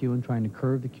 elevating his cue and trying to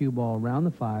curve the cue ball around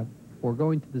the 5, or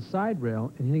going to the side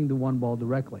rail and hitting the 1-ball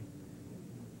directly.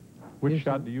 Which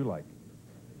shot do you like?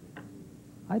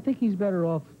 I think he's better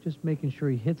off just making sure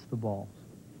he hits the ball.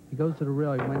 He goes to the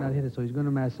rail, he might not hit it, so he's going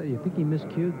to mass. You think he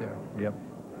miscued there? Yep.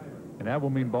 And that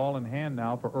will mean ball in hand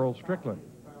now for Earl Strickland.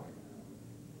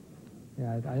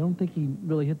 Yeah, I don't think he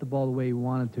really hit the ball the way he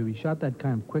wanted to. He shot that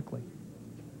kind of quickly.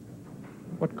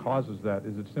 What causes that?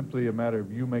 Is it simply a matter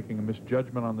of you making a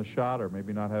misjudgment on the shot, or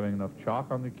maybe not having enough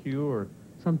chalk on the cue, or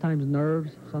Sometimes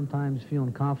nerves, sometimes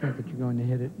feeling confident that you're going to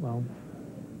hit it well.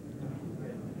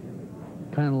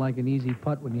 Kind of like an easy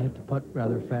putt when you hit the putt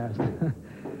rather fast.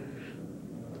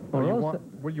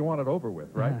 well, you want it over with,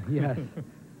 right? Yes.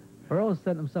 Earl is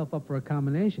setting himself up for a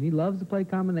combination. He loves to play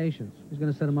combinations. He's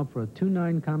going to set him up for a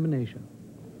 2-9 combination.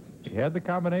 He had the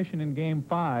combination in Game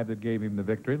 5 that gave him the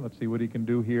victory. Let's see what he can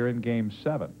do here in Game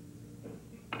 7.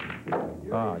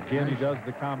 Again, he does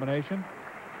the combination.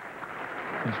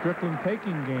 And Strickland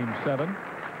taking Game 7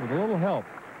 with a little help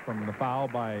from the foul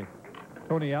by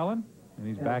Tony Allen, and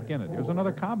he's back in it. Here's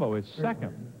another combo, his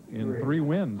second in 3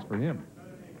 wins for him.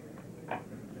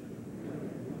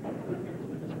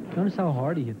 Notice how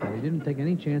hard he hit that. He didn't take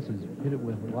any chances. Hit it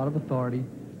with a lot of authority,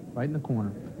 right in the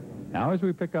corner. Now as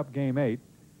we pick up Game 8,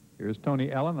 here's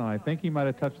Tony Allen, and I think he might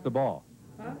have touched the ball.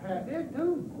 I did,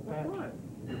 too. What?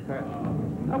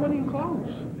 I wasn't even close.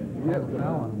 Yeah,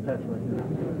 foul on patch right there.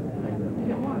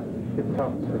 Hit what? Hit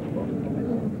top switchball.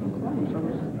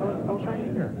 I was right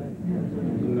here.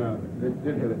 No, it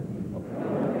did hit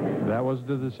it. That was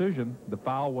the decision. The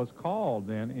foul was called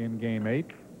then in Game 8.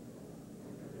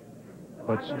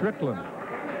 But Strickland.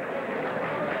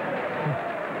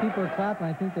 People are clapping.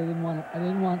 I think I didn't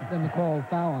want them to call a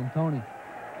foul on Tony.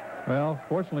 Well,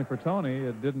 fortunately for Tony,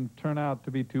 it didn't turn out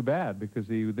to be too bad, because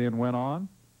he then went on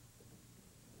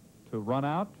to run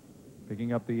out,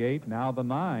 picking up the 8, now the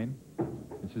 9.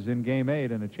 This is in Game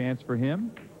 8, and a chance for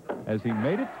him, as he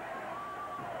made it,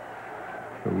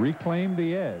 to reclaim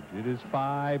the edge. It is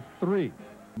 5-3.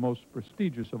 Most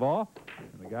prestigious of all.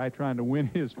 And the guy trying to win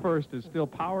his first is still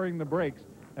powering the brakes.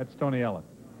 That's Tony Allen.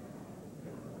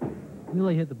 He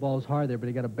really hit the balls hard there, but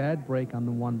he got a bad break on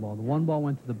the 1 ball. The 1 ball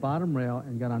went to the bottom rail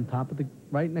and got on top of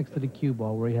right next to the cue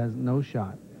ball, where he has no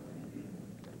shot.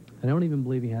 I don't even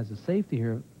believe he has a safety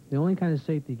here. The only kind of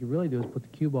safety he could really do is put the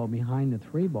cue ball behind the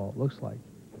 3 ball, it looks like.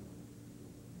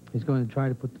 He's going to try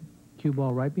to put the cue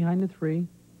ball right behind the 3,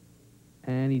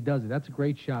 and he does it. That's a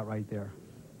great shot right there.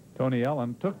 Tony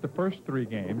Allen took the first 3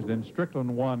 games, then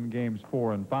Strickland won Games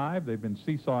 4 and 5. They've been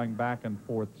seesawing back and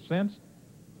forth since.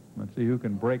 Let's see who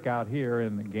can break out here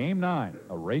in Game 9,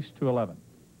 a race to 11.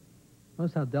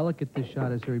 Notice how delicate this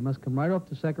shot is here. He must come right off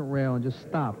the second rail and just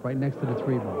stop right next to the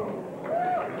 3 ball.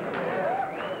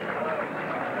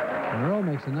 And Earl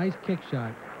makes a nice kick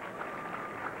shot.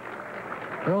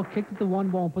 Earl kicked at the 1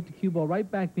 ball and put the cue ball right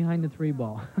back behind the 3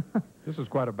 ball. This is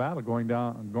quite a battle going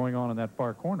on in that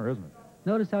far corner, isn't it?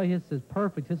 Notice how he hits this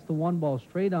perfect, hits the 1 ball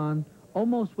straight on,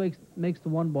 almost makes the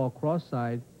 1 ball cross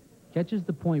side, catches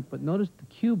the point, but notice the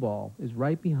cue ball is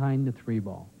right behind the 3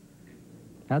 ball.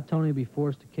 Now Tony will be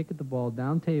forced to kick at the ball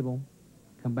down table,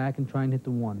 come back and try and hit the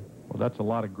 1. Well, that's a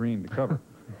lot of green to cover.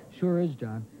 Sure is,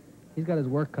 John. He's got his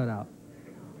work cut out.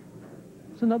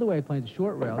 It's another way of playing the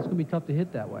short rail. It's going to be tough to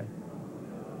hit that way.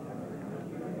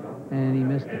 And he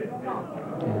missed it.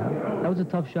 Yeah, that was a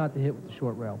tough shot to hit with the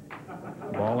short rail.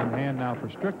 Ball in hand now for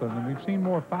Strickland, and we've seen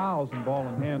more fouls and ball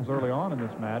in hands early on in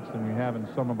this match than we have in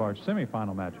some of our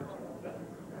semifinal matches.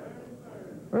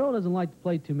 Earl doesn't like to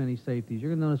play too many safeties. You're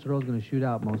going to notice Earl's going to shoot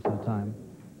out most of the time.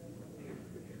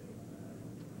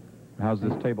 How's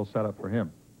this table set up for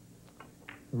him?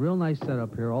 A real nice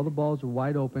setup here. All the balls are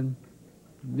wide open.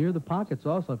 Near the pockets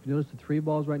also. If you notice, the 3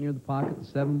 balls right near the pocket, the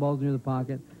 7 balls near the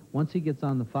pocket. Once he gets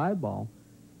on the 5 ball,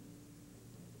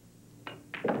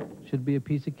 should be a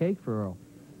piece of cake for Earl.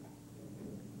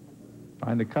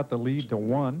 Trying to cut the lead to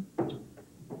 1.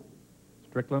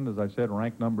 Strickland, as I said,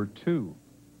 ranked number 2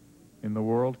 in the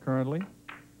world currently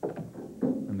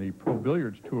in the Pro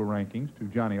Billiards Tour rankings to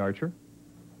Johnny Archer,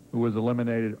 who was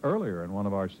eliminated earlier in one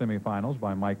of our semifinals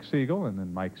by Mike Siegel, and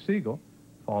then Mike Siegel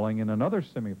falling in another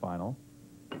semifinal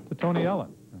to Tony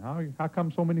Allen. How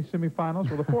come so many semifinals?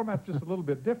 Well, the format's just a little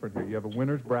bit different here. You have a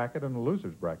winner's bracket and a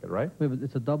loser's bracket, right?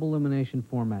 It's a double elimination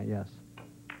format, yes.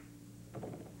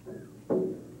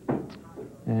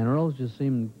 And Earl's just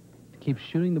seemed to keep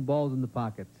shooting the balls in the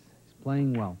pockets. He's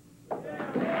playing well.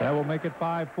 That will make it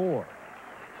 5-4.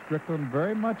 Strickland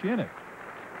very much in it.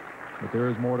 But there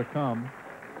is more to come.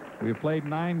 We have played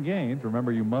 9 games.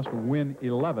 Remember, you must win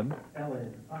 11.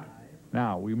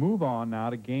 Now, we move on now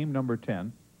to game number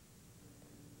 10.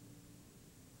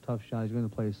 Tough shot. He's going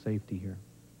to play a safety here.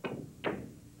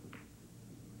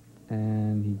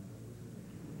 And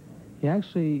he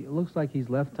actually looks like he's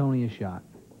left Tony a shot.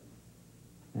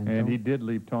 And he did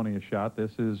leave Tony a shot.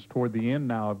 This is toward the end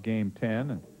now of game 10.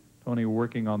 And Tony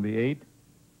working on the 8,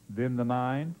 then the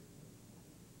 9,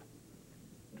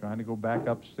 trying to go back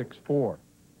up 6-4.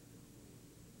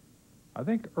 I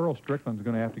think Earl Strickland's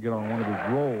going to have to get on one of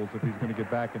his rolls if he's going to get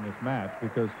back in this match,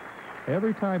 because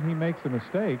every time he makes a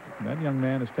mistake, that young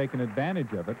man has taken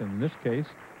advantage of it. And in this case,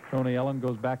 Tony Ellen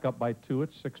goes back up by 2 at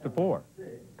 6-4.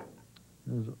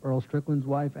 There's Earl Strickland's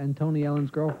wife and Tony Ellen's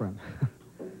girlfriend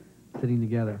sitting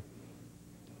together.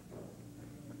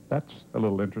 That's a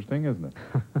little interesting, isn't it?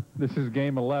 This is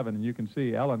game 11, and you can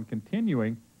see Ellen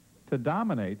continuing to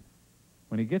dominate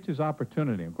when he gets his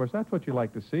opportunity. Of course, that's what you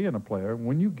like to see in a player.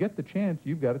 When you get the chance,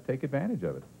 you've got to take advantage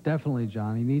of it. Definitely,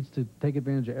 John. He needs to take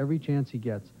advantage of every chance he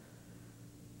gets.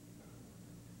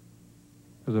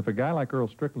 Because if a guy like Earl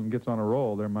Strickland gets on a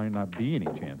roll, there might not be any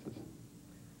chances.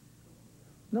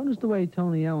 Notice the way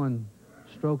Tony Ellen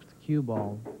strokes the cue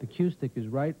ball. The cue stick is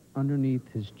right underneath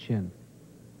his chin,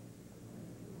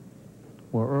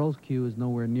 where Earl's cue is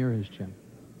nowhere near his chin.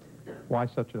 Why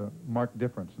such a marked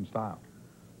difference in style?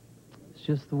 It's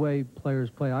just the way players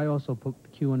play. I also put the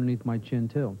cue underneath my chin,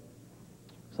 too.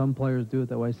 Some players do it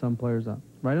that way, some players don't.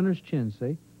 Right under his chin,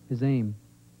 see? His aim.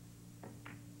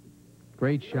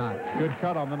 Great shot. Good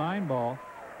cut on the 9 ball.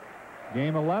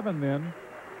 Game 11, then,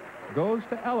 goes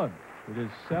to Ellen. It is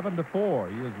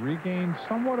 7-4. He has regained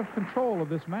somewhat of control of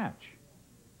this match.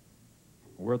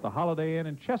 We're at the Holiday Inn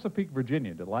in Chesapeake,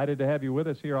 Virginia. Delighted to have you with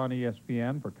us here on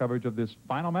ESPN for coverage of this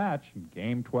final match.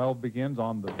 Game 12 begins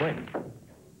on the break.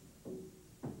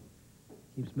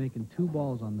 Keeps making 2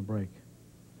 balls on the break.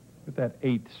 With that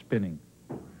 8 spinning.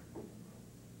 Of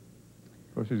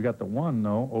course, he's got the 1,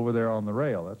 though, over there on the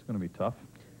rail. That's going to be tough.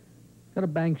 Got a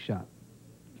bank shot.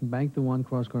 Can bank the 1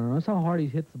 cross corner. That's how hard he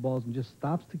hits the balls and just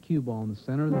stops the cue ball in the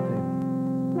center of the table.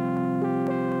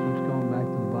 Keeps going back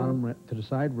to the bottom, to the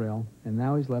side rail, and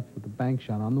now he's left with the bank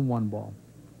shot on the 1 ball.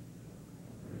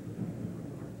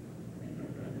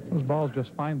 Those balls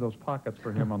just find those pockets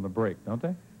for him on the break, don't they?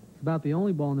 It's about the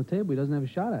only ball on the table he doesn't have a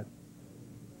shot at.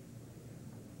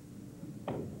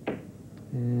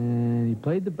 And he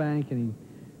played the bank, and he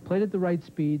played at the right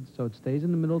speed, so it stays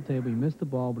in the middle of the table. He missed the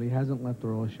ball, but he hasn't left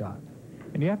Earl a shot.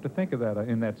 And you have to think of that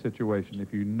in that situation.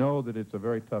 If you know that it's a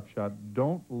very tough shot,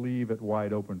 don't leave it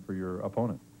wide open for your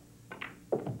opponent.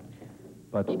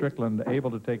 But Strickland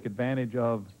able to take advantage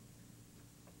of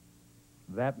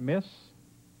that miss.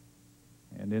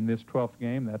 And in this 12th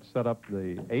game, that set up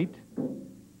the 8.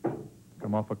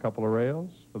 Come off a couple of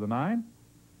rails for the 9.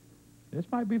 This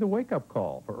might be the wake-up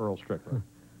call for Earl Strickland.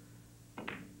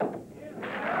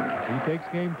 He takes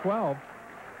game 12.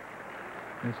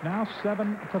 It's now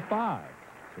 7-5.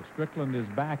 So Strickland is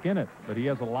back in it, but he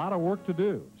has a lot of work to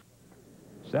do.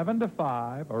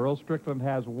 7-5. Earl Strickland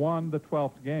has won the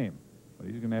 12th game, but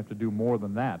he's going to have to do more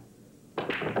than that.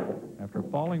 After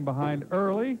falling behind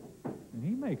early, and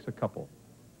he makes a couple.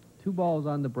 2 balls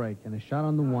on the break and a shot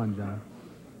on the 1, John.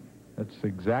 That's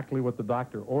exactly what the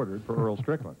doctor ordered for Earl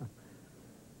Strickland.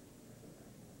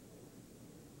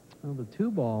 Well, the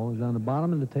 2 ball is on the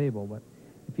bottom of the table, but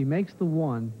if he makes the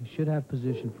 1, he should have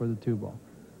position for the 2 ball.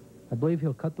 I believe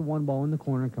he'll cut the 1 ball in the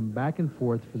corner and come back and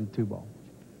forth for the 2 ball.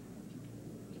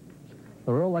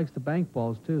 Earl likes to bank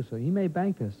balls, too, so he may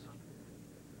bank this.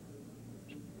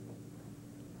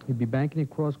 He'd be banking it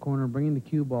cross corner, bringing the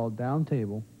cue ball down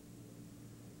table.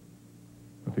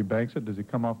 If he banks it, does he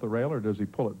come off the rail or does he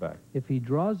pull it back? If he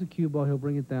draws the cue ball, he'll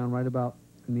bring it down right about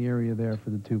in the area there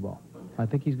for the 2 ball. I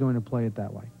think he's going to play it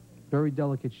that way. Very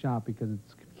delicate shot because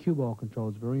its cue ball control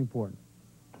is very important.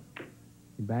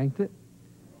 He banked it.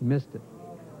 He missed it.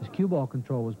 His cue ball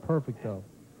control was perfect, though.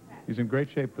 He's in great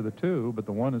shape for the 2, but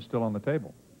the 1 is still on the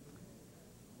table.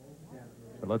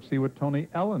 So let's see what Tony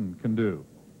Ellen can do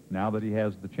now that he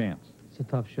has the chance. It's a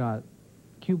tough shot.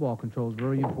 Cue ball control is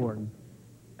very important.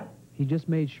 He just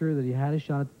made sure that he had a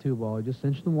shot at the 2 ball. He just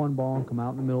cinched the 1 ball and come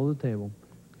out in the middle of the table.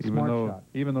 Smart shot.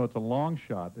 Even though it's a long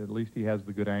shot, at least he has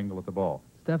the good angle at the ball.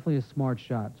 It's definitely a smart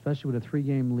shot, especially with a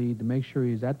 3-game lead, to make sure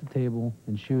he's at the table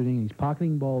and shooting. He's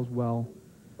pocketing balls well.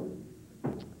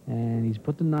 And he's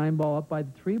put the 9 ball up by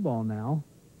the 3 ball now.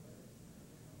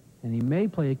 And he may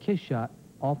play a kiss shot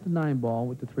off the 9 ball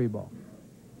with the 3 ball.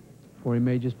 Or he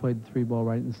may just play the 3 ball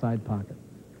right in the side pocket.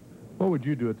 What would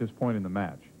you do at this point in the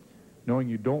match, knowing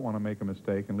you don't want to make a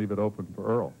mistake and leave it open for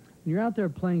Earl? When you're out there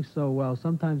playing so well,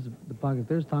 sometimes the pocket.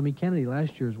 There's Tommy Kennedy,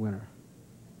 last year's winner.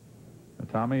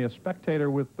 Tommy, a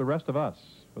spectator with the rest of us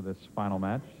for this final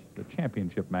match, the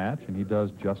championship match, and he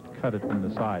does just cut it from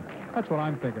the side. That's what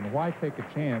I'm thinking. Why take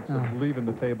a chance of leaving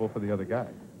the table for the other guy?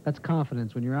 That's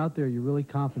confidence. When you're out there, you're really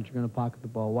confident you're going to pocket the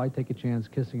ball. Why take a chance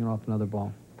kissing it off another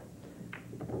ball?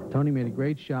 Tony made a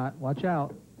great shot. Watch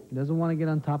out. He doesn't want to get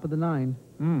on top of the 9.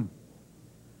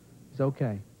 He's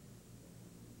okay.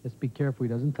 Just be careful he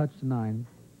doesn't touch the 9.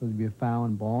 There'll be a foul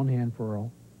and ball in hand for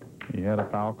Earl. He had a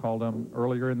foul called him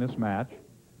earlier in this match.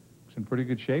 He's in pretty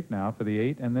good shape now for the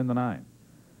 8 and then the 9.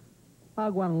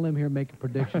 I'll go on a limb here and make a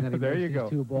prediction that he there wins you these go.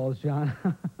 2 balls, John.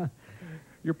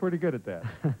 You're pretty good at that.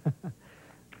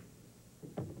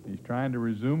 He's trying to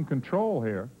resume control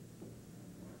here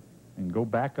and go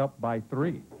back up by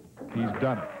 3. He's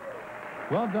done it.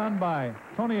 Well done by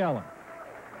Tony Ellen.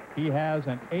 He has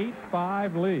an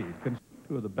 8-5 lead.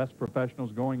 Two of the best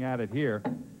professionals going at it here.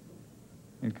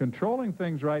 And controlling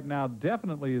things right now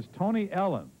definitely is Tony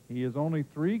Ellen. He is only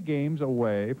 3 games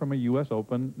away from a U.S.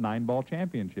 Open 9-ball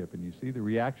championship. And you see the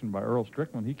reaction by Earl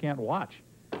Strickland. He can't watch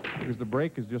because the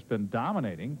break has just been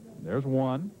dominating. There's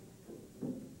 1.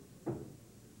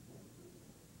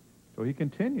 So he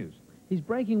continues. He's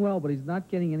breaking well, but he's not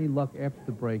getting any luck after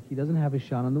the break. He doesn't have a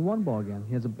shot on the 1 ball again.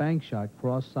 He has a bank shot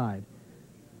cross side.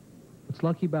 What's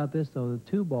lucky about this, though,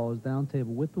 the 2 ball is down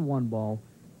table with the 1 ball.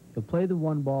 He'll play the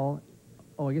 1 ball.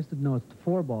 Oh, I guess, no, it's the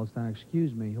 4 ball. It's down,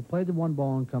 excuse me. He'll play the 1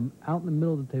 ball and come out in the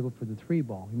middle of the table for the 3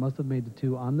 ball. He must have made the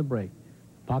 2 on the break.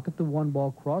 Pocket the 1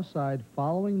 ball cross side,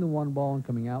 following the 1 ball and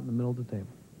coming out in the middle of the table.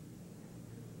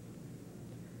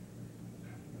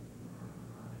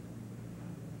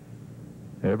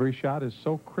 Every shot is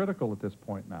so critical at this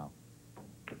point now.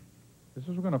 This is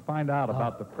what we're going to find out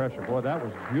about the pressure. Boy, that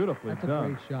was beautifully done. That's a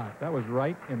great shot. That was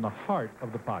right in the heart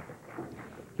of the pocket.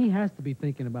 He has to be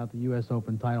thinking about the U.S.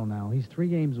 Open title now. He's 3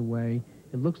 games away.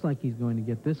 It looks like he's going to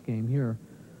get this game here.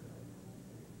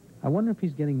 I wonder if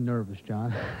he's getting nervous,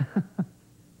 John.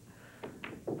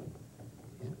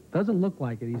 Doesn't look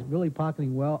like it. He's really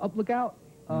pocketing well. Up, look out.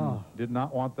 Oh. Did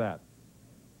not want that.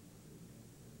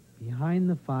 Behind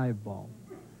the 5 ball.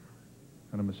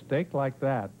 And a mistake like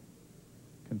that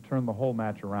can turn the whole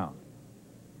match around.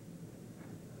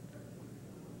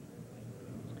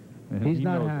 And He's he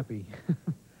not knows happy.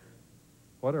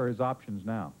 What are his options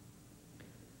now?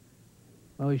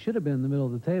 Well, he should have been in the middle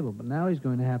of the table, but now he's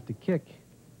going to have to kick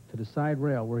to the side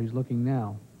rail where he's looking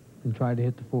now and try to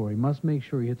hit the 4. He must make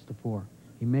sure he hits the 4.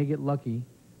 He may get lucky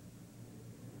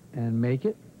and make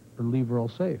it or leave Earl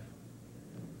safe.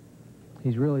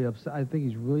 He's really upset. I think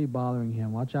he's really bothering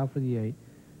him. Watch out for the 8.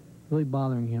 Really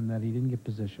bothering him that he didn't get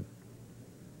position.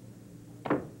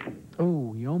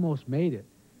 Oh, he almost made it.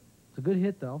 It's a good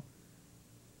hit, though.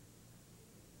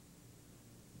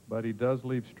 But he does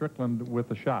leave Strickland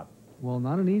with a shot. Well,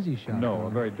 not an easy shot. No, a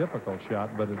very difficult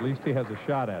shot, but at least he has a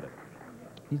shot at it.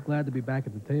 He's glad to be back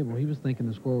at the table. He was thinking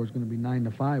the score was going to be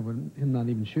 9-5 with him not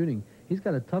even shooting. He's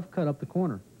got a tough cut up the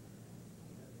corner.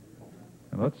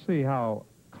 And let's see how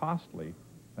costly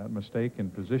that mistake in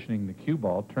positioning the cue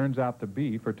ball turns out to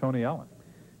be for Tony Ellen.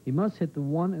 He must hit the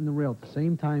 1 and the rail at the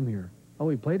same time here. Oh,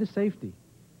 he played a safety.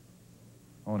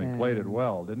 Oh, and he played it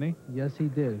well, didn't he? Yes, he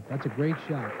did. That's a great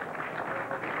shot.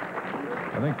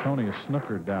 I think Tony is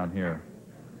snookered down here.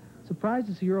 Surprised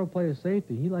to see Earl play a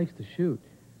safety. He likes to shoot.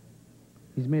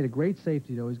 He's made a great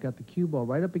safety, though. He's got the cue ball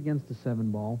right up against the 7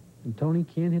 ball, and Tony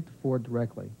can't hit the 4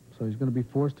 directly. So he's going to be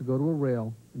forced to go to a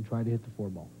rail and try to hit the 4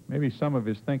 ball. Maybe some of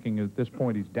his thinking at this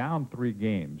point, he's down 3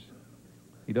 games.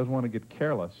 He doesn't want to get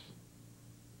careless.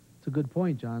 It's a good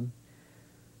point, John.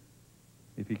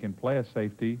 If he can play a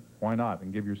safety, why not?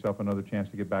 And give yourself another chance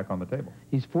to get back on the table.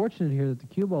 He's fortunate here that the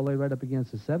cue ball lay right up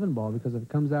against the 7 ball, because if it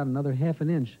comes out another ½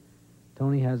 inch,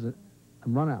 Tony has a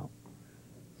run out.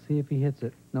 See if he hits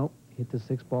it. Nope, hit the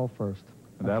 6 ball first.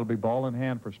 And that'll be ball in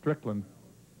hand for Strickland.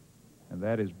 And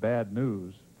that is bad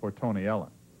news for Tony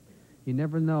Ellen. You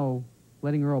never know,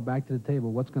 letting Earl back to the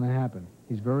table, what's going to happen.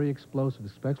 He's very explosive,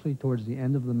 especially towards the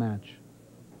end of the match.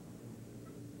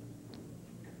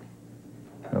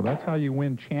 Well, that's how you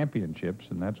win championships,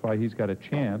 and that's why he's got a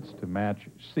chance to match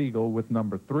Siegel with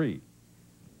number 3.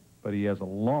 But he has a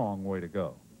long way to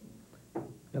go.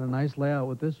 Got a nice layout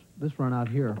with this run out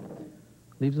here.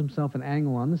 Leaves himself an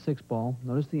angle on the 6 ball.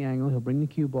 Notice the angle. He'll bring the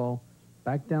cue ball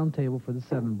back down table for the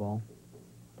 7 ball.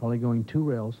 Probably going 2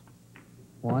 rails.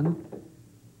 1.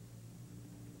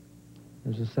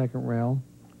 There's a 2nd rail.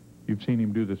 You've seen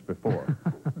him do this before.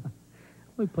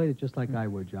 We played it just like I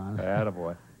would, John.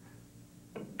 Attaboy.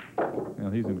 Well,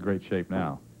 he's in great shape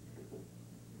now.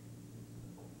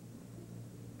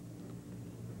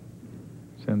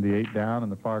 Send the 8 down in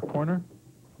the far corner.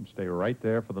 And stay right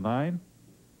there for the 9.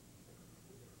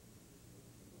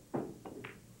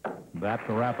 That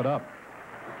to wrap it up.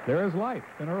 There is life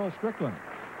in Earl Strickland.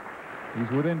 He's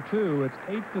within 2. It's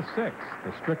 8-6.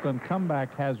 The Strickland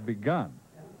comeback has begun.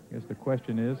 I guess the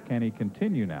question is, can he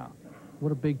continue now?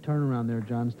 What a big turnaround there,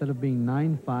 John. Instead of being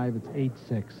 9-5, it's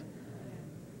 8-6.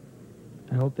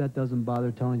 I hope that doesn't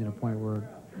bother Tony to the point where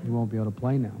he won't be able to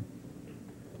play now.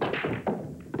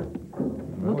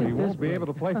 Well, he won't be able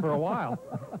to play for a while.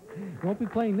 Won't be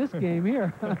playing this game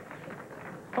here.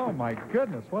 Oh, my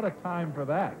goodness. What a time for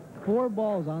that. 4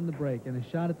 balls on the break and a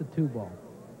shot at the 2-ball.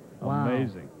 Wow.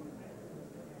 Amazing.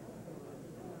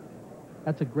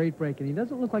 That's a great break, and he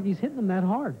doesn't look like he's hitting them that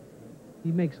hard.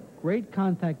 He makes great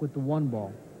contact with the 1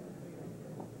 ball.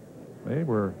 They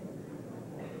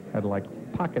had like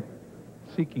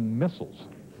pocket-seeking missiles.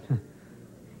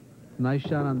 Nice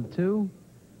shot on the 2.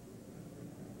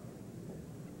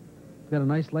 He's got a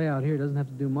nice layout here. Doesn't have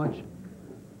to do much.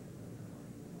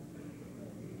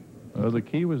 Well, the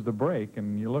key was the break,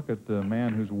 and you look at the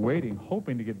man who's waiting,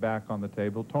 hoping to get back on the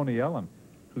table, Tony Ellen,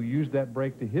 who used that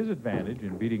break to his advantage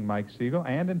in beating Mike Siegel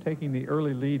and in taking the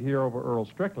early lead here over Earl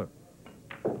Strickland.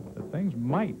 But things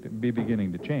might be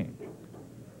beginning to change.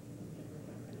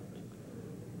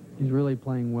 He's really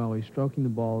playing well. He's stroking the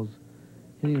balls,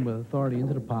 hitting them with authority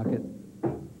into the pocket,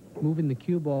 moving the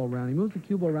cue ball around. He moves the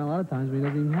cue ball around a lot of times, but he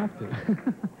doesn't even have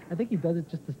to. I think he does it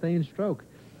just to stay in stroke.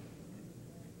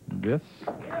 This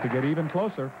to get even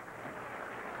closer.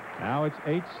 Now it's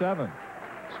 8-7.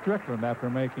 Strickland, after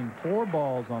making 4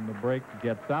 balls on the break,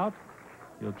 gets out.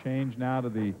 He'll change now to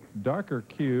the darker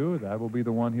cue. That will be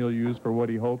the one he'll use for what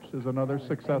he hopes is another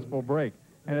successful break.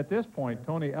 And at this point,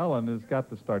 Tony Ellen has got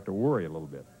to start to worry a little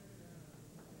bit.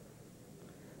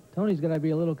 Tony's got to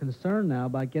be a little concerned now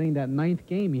about getting that 9th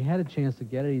game. He had a chance to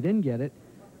get it. He didn't get it.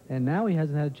 And now he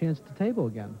hasn't had a chance to table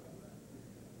again.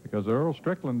 Because Earl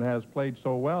Strickland has played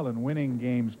so well in winning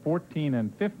games 14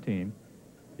 and 15.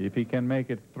 If he can make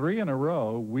it 3 in a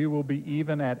row, we will be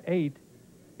even at 8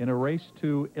 in a race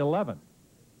to 11.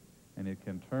 And it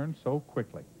can turn so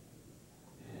quickly.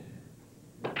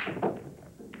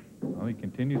 Well, he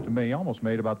continues to make, he almost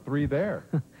made about 3 there.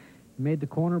 He made the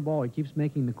corner ball. He keeps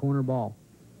making the corner ball.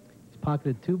 He's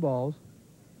pocketed 2 balls.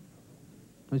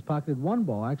 He's pocketed 1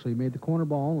 ball, actually. He made the corner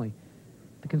ball only.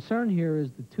 The concern here is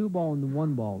the 2 ball and the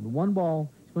 1 ball. The 1 ball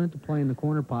is going to play in the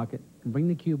corner pocket and bring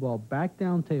the cue ball back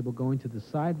down table, going to the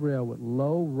side rail with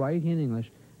low right-hand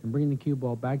English, and bringing the cue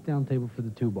ball back down table for the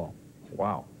 2 ball.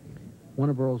 Wow. One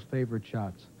of Earl's favorite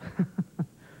shots.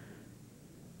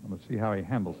 Let's see how he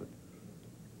handles it.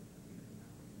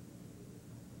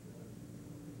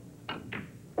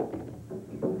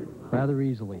 Rather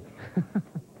easily.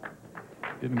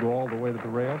 Didn't go all the way to the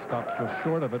rail, stopped just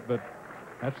short of it, but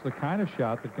that's the kind of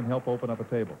shot that can help open up a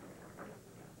table.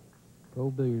 Pro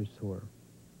Billiards Tour.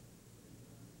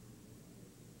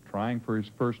 Trying for his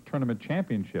first tournament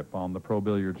championship on the Pro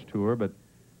Billiards Tour, but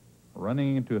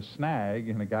running into a snag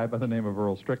in a guy by the name of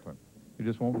Earl Strickland, who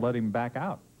just won't let him back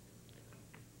out.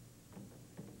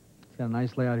 He's got a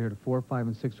nice layout here. The 4, 5,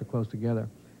 and 6 are close together.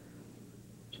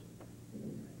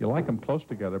 You like them close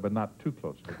together, but not too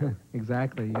close together.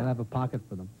 Exactly. You got to have a pocket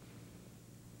for them.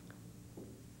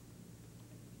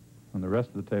 And the rest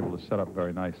of the table is set up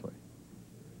very nicely.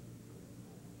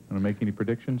 Want to make any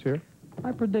predictions here?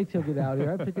 I predict he'll get out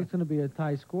here. I think it's going to be a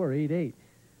tie score, 8-8.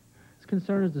 His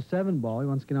concern is the 7 ball. He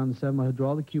wants to get on the 7 ball. He'll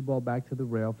draw the cue ball back to the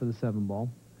rail for the 7 ball,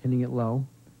 hitting it low.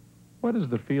 What is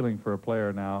the feeling for a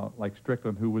player now like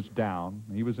Strickland, who was down?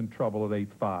 He was in trouble at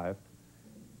 8-5.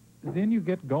 Then you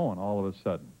get going all of a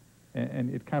sudden.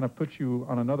 And it kind of puts you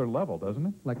on another level, doesn't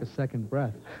it? Like a second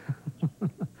breath.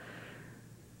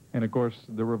 And, of course,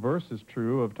 the reverse is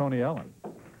true of Tony Ellen,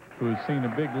 who has seen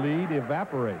a big lead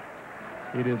evaporate.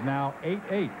 It is now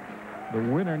 8-8.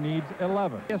 The winner needs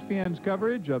 11. ESPN's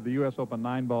coverage of the U.S. Open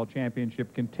 9-ball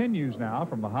championship continues now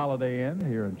from the Holiday Inn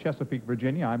here in Chesapeake,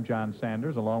 Virginia. I'm John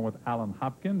Sanders, along with Alan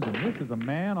Hopkins, and this is a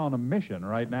man on a mission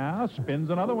right now. Spins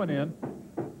another one in.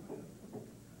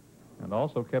 And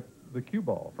also kept the cue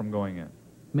ball from going in.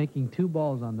 Making 2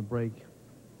 balls on the break.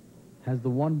 Has the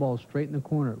 1 ball straight in the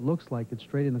corner. It looks like it's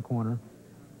straight in the corner.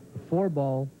 The 4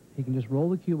 ball, he can just roll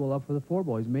the cue ball up for the 4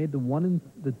 ball. He's made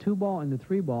the 2 ball and the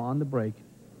 3 ball on the break.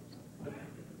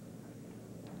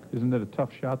 Isn't it a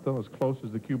tough shot, though, as close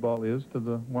as the cue ball is to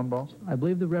the 1 ball? I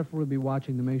believe the referee will be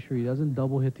watching to make sure he doesn't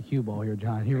double hit the cue ball here,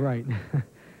 John. You're right.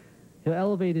 He'll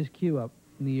elevate his cue up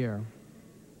in the air.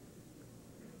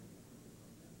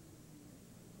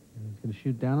 And he's going to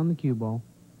shoot down on the cue ball.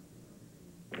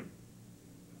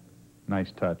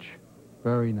 Nice touch.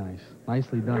 Very nice.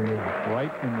 Nicely done there.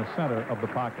 Right in the center of the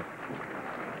pocket.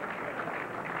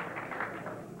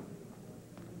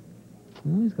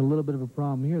 Well, he's got a little bit of a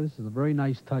problem here. This is a very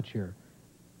nice touch here.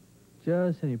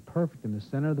 Just hitting perfect in the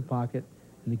center of the pocket.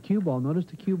 And the cue ball, notice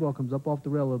the cue ball comes up off the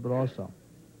rail a little bit also.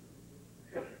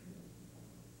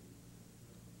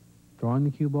 Drawing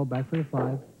the cue ball back for the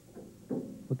 5.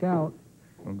 Look out.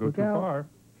 Don't go Look too out. far.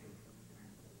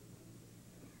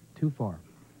 Too far.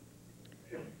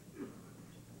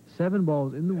 7 ball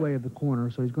is in the way of the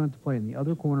corner, so he's going to play in the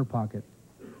other corner pocket.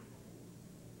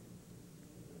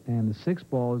 And the 6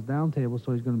 ball is down table,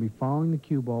 so he's going to be following the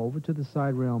cue ball over to the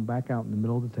side rail and back out in the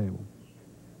middle of the table.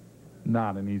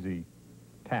 Not an easy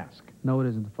task. No, it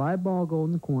isn't. The 5 ball will go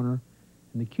in the corner,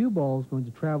 and the cue ball is going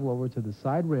to travel over to the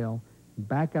side rail and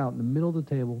back out in the middle of the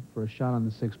table for a shot on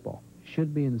the 6 ball. He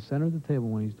should be in the center of the table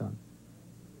when he's done.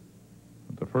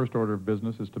 But the first order of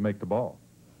business is to make the ball.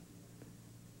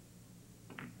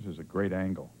 This is a great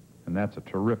angle, and that's a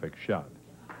terrific shot.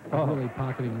 Oh. Really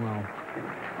pocketing well.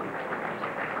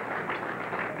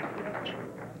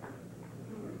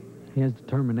 He has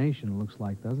determination, it looks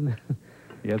like, doesn't it?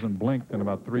 He hasn't blinked in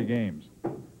about 3 games.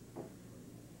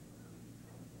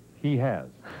 He has.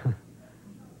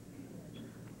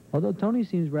 Although Tony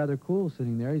seems rather cool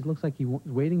sitting there. He looks like he's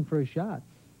waiting for a shot.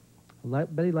 I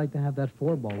bet he'd like to have that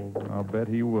 4 ball over. I'll bet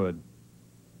he would.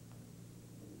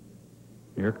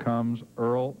 Here comes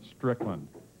Earl Strickland.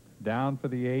 Down for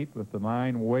the 8 with the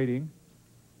 9 waiting.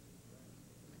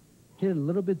 Hit it a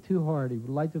little bit too hard. He would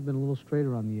like to have been a little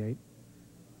straighter on the 8.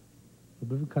 A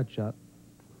bit of a cut shot.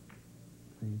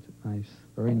 Nice,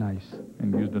 very nice.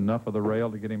 And used enough of the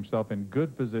rail to get himself in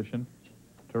good position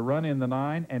to run in the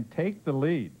 9 and take the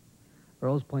lead.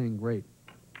 Earl's playing great.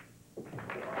 He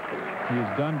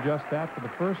has done just that for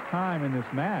the first time in this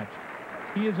match.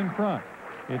 He is in front.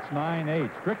 It's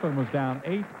 9-8. Strickland was down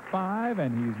 8-5,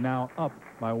 and he's now up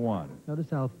by 1. Notice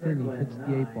how thin he hits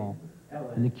the 8 ball.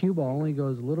 And the cue ball only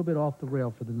goes a little bit off the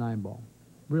rail for the 9 ball.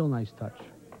 Real nice touch.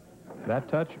 That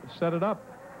touch set it up.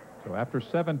 So after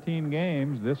 17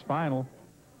 games, this final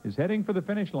is heading for the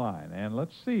finish line. And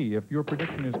let's see if your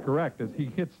prediction is correct. As he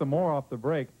hits some more off the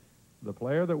break, the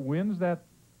player that wins that,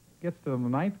 gets to the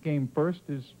 9th game first,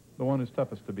 is the one who's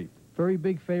toughest to beat. Very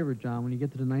big favorite, John, when you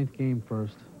get to the 9th game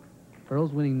first.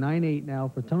 Earl's winning 9-8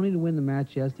 now. For Tony to win the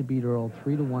match, he has to beat Earl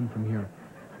 3-1 from here.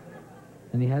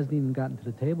 And he hasn't even gotten to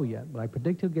the table yet. But I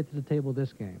predict he'll get to the table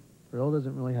this game. Earl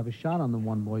doesn't really have a shot on the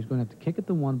 1 ball. He's going to have to kick at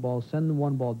the 1 ball, send the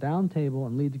 1 ball down table,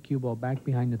 and lead the cue ball back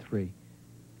behind the 3.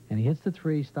 And he hits the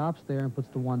 3, stops there, and puts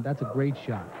the 1. That's a great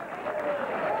shot.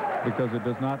 Because it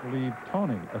does not leave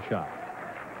Tony a shot.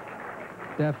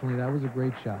 Definitely, that was a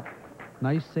great shot.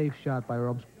 Nice, safe shot by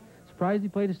Earl. Surprised he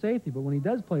played a safety, but when he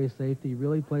does play a safety, he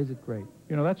really plays it great.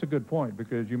 You know, that's a good point,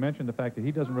 because you mentioned the fact that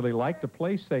he doesn't really like to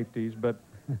play safeties, but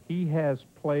he has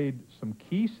played some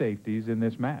key safeties in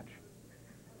this match.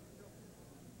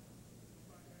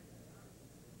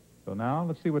 So now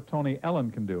let's see what Tony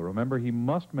Ellen can do. Remember, he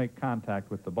must make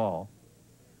contact with the ball.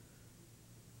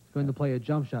 He's going to play a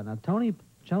jump shot. Now, Tony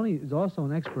is also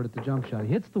an expert at the jump shot. He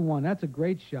hits the 1. That's a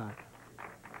great shot.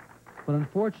 But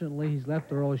unfortunately, he's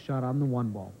left Earl a shot on the 1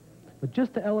 ball. But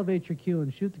just to elevate your cue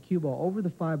and shoot the cue ball over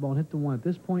the 5 ball and hit the 1 at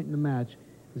this point in the match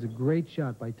is a great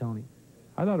shot by Tony.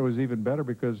 I thought it was even better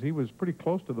because he was pretty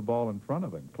close to the ball in front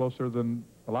of him, closer than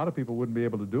a lot of people wouldn't be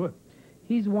able to do it.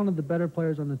 He's one of the better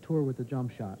players on the tour with the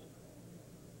jump shot.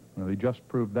 Well, he just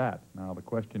proved that. Now the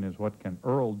question is, what can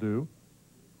Earl do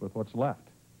with what's left?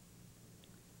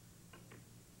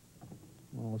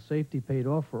 Well, safety paid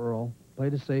off for Earl.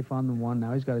 Played a safe on the 1.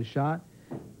 Now he's got a shot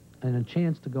and a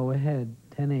chance to go ahead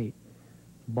 10-8.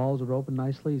 Balls are open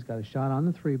nicely. He's got a shot on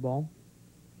the 3 ball.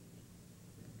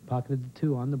 Pocketed the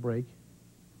 2 on the break.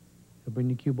 He'll bring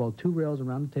the cue ball 2 rails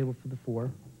around the table for the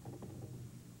 4.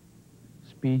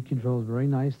 Speed control is very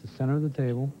nice. The center of the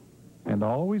table. And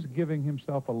always giving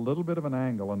himself a little bit of an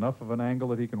angle, enough of an angle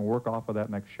that he can work off of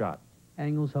that next shot.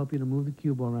 Angles help you to move the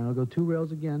cue ball around. He'll go 2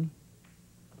 rails again.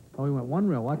 Oh, he went 1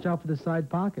 rail. Watch out for the side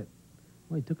pocket.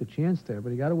 Well, he took a chance there,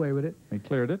 but he got away with it. He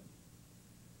cleared it.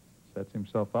 Sets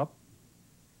himself up.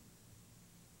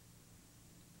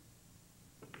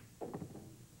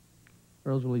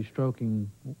 Earl's really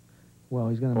stroking well.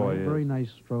 He's got a very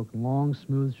nice stroke, long,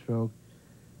 smooth stroke.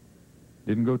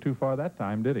 Didn't go too far that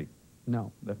time, did he?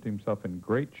 No. Left himself in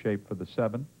great shape for the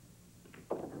 7.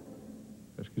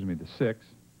 Excuse me, the 6.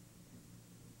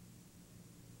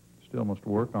 Still must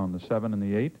work on the 7 and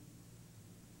the 8.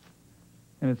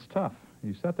 And it's tough.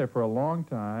 You sat there for a long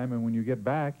time, and when you get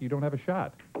back, you don't have a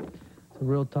shot. It's a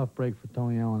real tough break for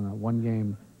Tony Allen, that 1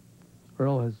 game.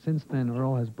 Since then,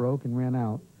 Earl has broke and ran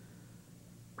out,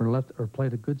 or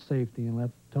played a good safety and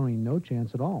left Tony no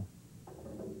chance at all.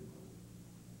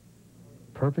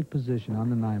 Perfect position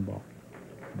on the 9 ball.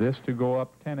 This to go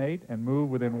up 10-8 and move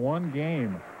within 1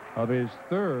 game of his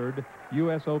 3rd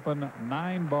U.S. Open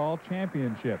 9-ball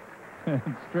championship.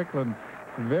 Strickland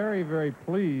very, very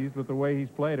pleased with the way he's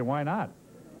played, and why not?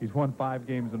 He's won 5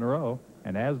 games in a row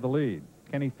and has the lead.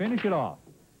 Can he finish it off?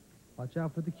 Watch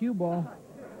out for the cue ball.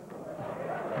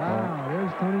 Wow,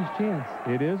 there's Tony's chance.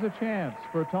 It is a chance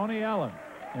for Tony Allen.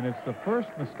 and it's the first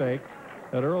mistake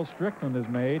that Earl Strickland has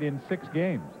made in 6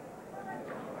 games.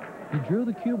 He drew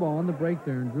the cue ball on the break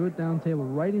there and drew it down table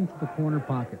right into the corner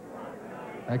pocket.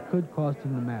 That could cost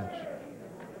him the match.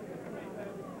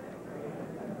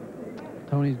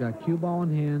 Tony's got cue ball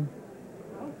in hand.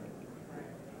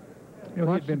 You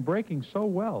know, he'd been breaking so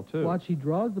well, too. Watch, he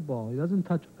draws the ball. He doesn't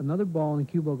touch another ball, and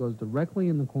the cue ball goes directly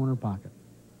in the corner pocket.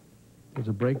 There's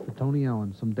a break for Tony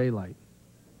Allen, some daylight.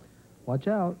 Watch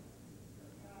out.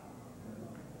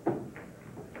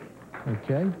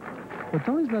 Okay. But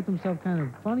Tony's left himself kind of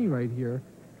funny right here.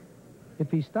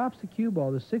 If he stops the cue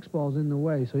ball, the 6 ball's in the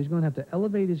way, so he's going to have to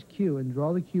elevate his cue and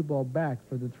draw the cue ball back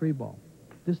for the 3 ball.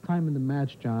 This time in the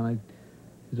match, John,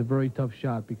 is a very tough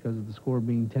shot because of the score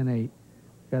being 10-8.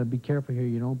 Got to be careful here.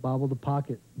 You don't bobble the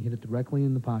pocket. You hit it directly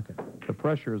in the pocket. The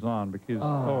pressure is on because,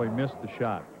 he missed the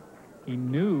shot. He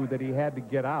knew that he had to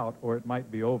get out or it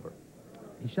might be over.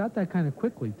 He shot that kind of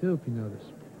quickly, too, if you notice.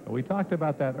 We talked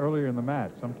about that earlier in the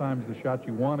match. Sometimes the shot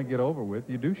you want to get over with,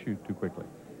 you do shoot too quickly.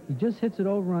 He just hits it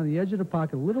over on the edge of the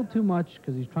pocket a little too much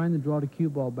because he's trying to draw the cue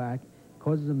ball back.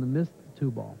 Causes him to miss the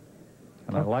 2 ball.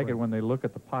 And I like it when they look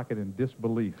at the pocket in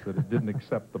disbelief that it didn't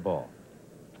accept the ball.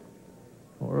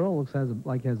 Well, Earl looks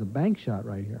like he has a bank shot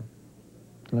right here.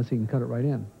 Unless he can cut it right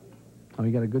in. Oh,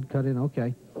 he got a good cut in.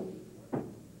 Okay.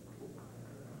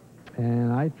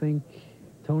 And I think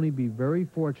Tony be very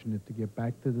fortunate to get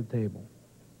back to the table.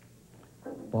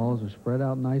 Balls are spread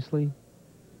out nicely.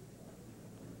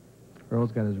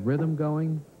 Earl's got his rhythm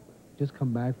going. Just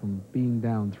come back from being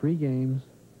down 3 games.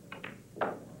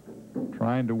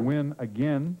 Trying to win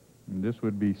again. And this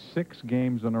would be 6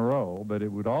 games in a row, but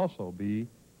it would also be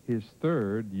his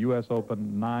 3rd U.S.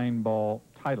 Open 9-ball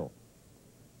title.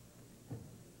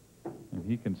 And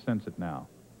he can sense it now.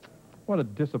 What a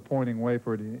disappointing way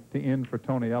for it to end for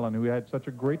Tony Allen, who had such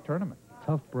a great tournament.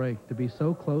 Tough break to be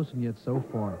so close and yet so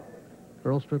far.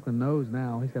 Earl Strickland knows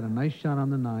now. He's got a nice shot on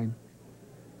the 9.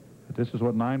 But this is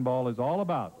what 9-ball is all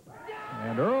about.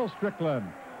 And Earl Strickland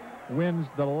wins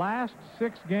the last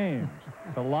 6 games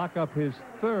to lock up his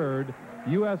 3rd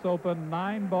U.S. Open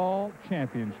 9-ball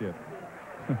championship.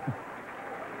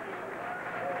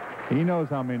 He knows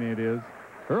how many it is.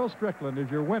 Earl Strickland is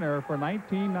your winner for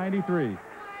 1993.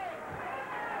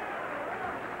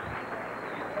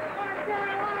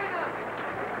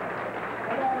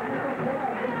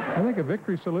 I think a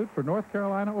victory salute for North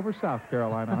Carolina over South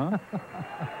Carolina, huh?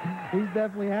 He's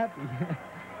definitely happy.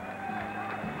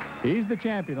 He's the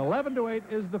champion.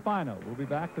 11-8 is the final. We'll be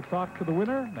back to talk to the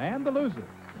winner and the loser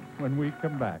when we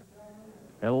come back.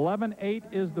 11-8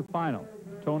 is the final.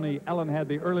 Tony Allen had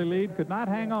the early lead, could not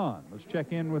hang on. Let's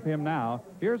check in with him now.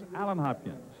 Here's Alan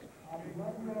Hopkins.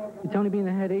 Tony being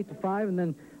ahead 8-5, and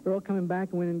then Earl coming back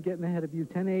and winning, getting ahead of you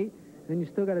 10-8. Then you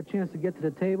still got a chance to get to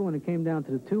the table, and it came down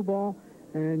to the 2-ball.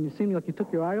 And you seemed like you took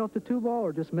your eye off the 2-ball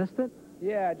or just missed it?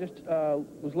 Yeah, I just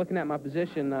was looking at my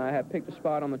position. I had picked a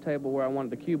spot on the table where I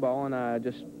wanted the cue ball, and I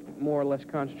just more or less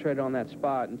concentrated on that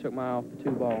spot and took my eye off the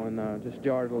 2-ball and just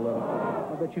jarred it a little.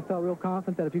 I bet you felt real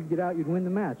confident that if you could get out, you'd win the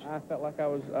match. I felt like I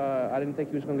was, I didn't think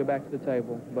he was going to go back to the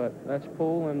table, but that's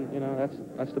pool, and, you know,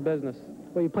 that's the business.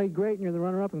 Well, you played great, and you're the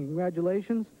runner-up, and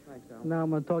congratulations. Thanks, Al. Now I'm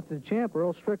going to talk to the champ,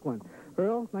 Earl Strickland.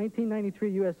 Earl,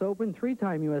 1993 U.S. Open,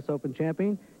 3-time U.S. Open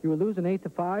champion. You were losing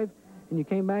 8-5, and you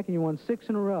came back and you won 6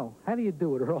 in a row. How do you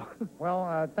do it, Earl?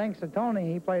 Well, thanks to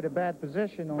Tony, he played a bad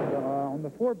position on the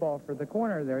 4-ball for the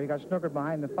corner there. He got snookered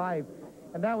behind the 5,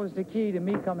 and that was the key to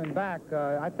me coming back.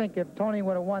 I think if Tony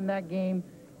would have won that game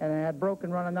and had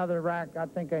broken run another rack, I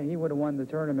think he would have won the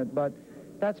tournament. But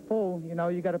that's pool. You know,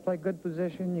 you got to play good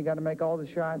position. You got to make all the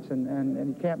shots, and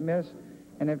you can't miss.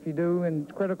 And if you do, in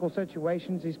critical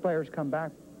situations, these players come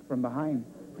back from behind.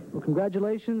 Well,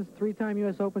 congratulations, 3-time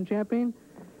U.S. Open champion.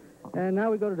 And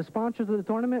now we go to the sponsors of the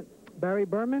tournament, Barry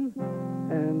Berman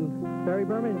and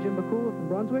Jim Bakula from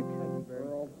Brunswick. Thank you,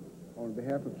 Earl. On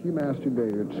behalf of Q Master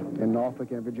Billiards in Norfolk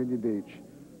and Virginia Beach,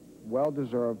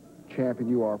 well-deserved champion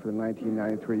you are for the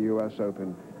 1993 U.S.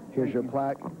 Open. Here's your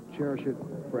plaque. Cherish it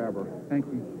forever. Thank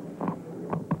you.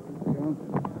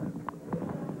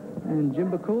 And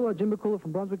Jim Bakula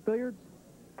from Brunswick Billiards.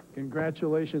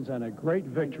 Congratulations on a great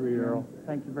victory, Earl.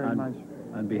 Thank you very much.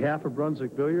 On behalf of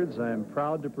Brunswick Billiards, I am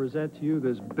proud to present to you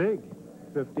this big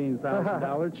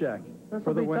 $15,000 check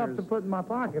for the winners. Tough to put in my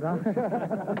pocket, huh?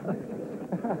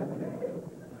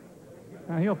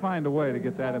 Now, he'll find a way to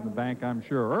get that in the bank, I'm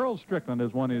sure. Earl Strickland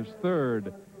has won his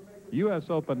 3rd U.S.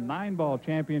 Open 9-ball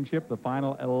championship, the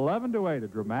final 11-8, a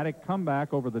dramatic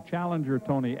comeback over the challenger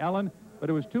Tony Allen. But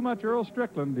it was too much Earl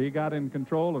Strickland. He got in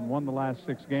control and won the last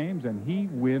 6 games, and he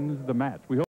wins the match.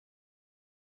 We hope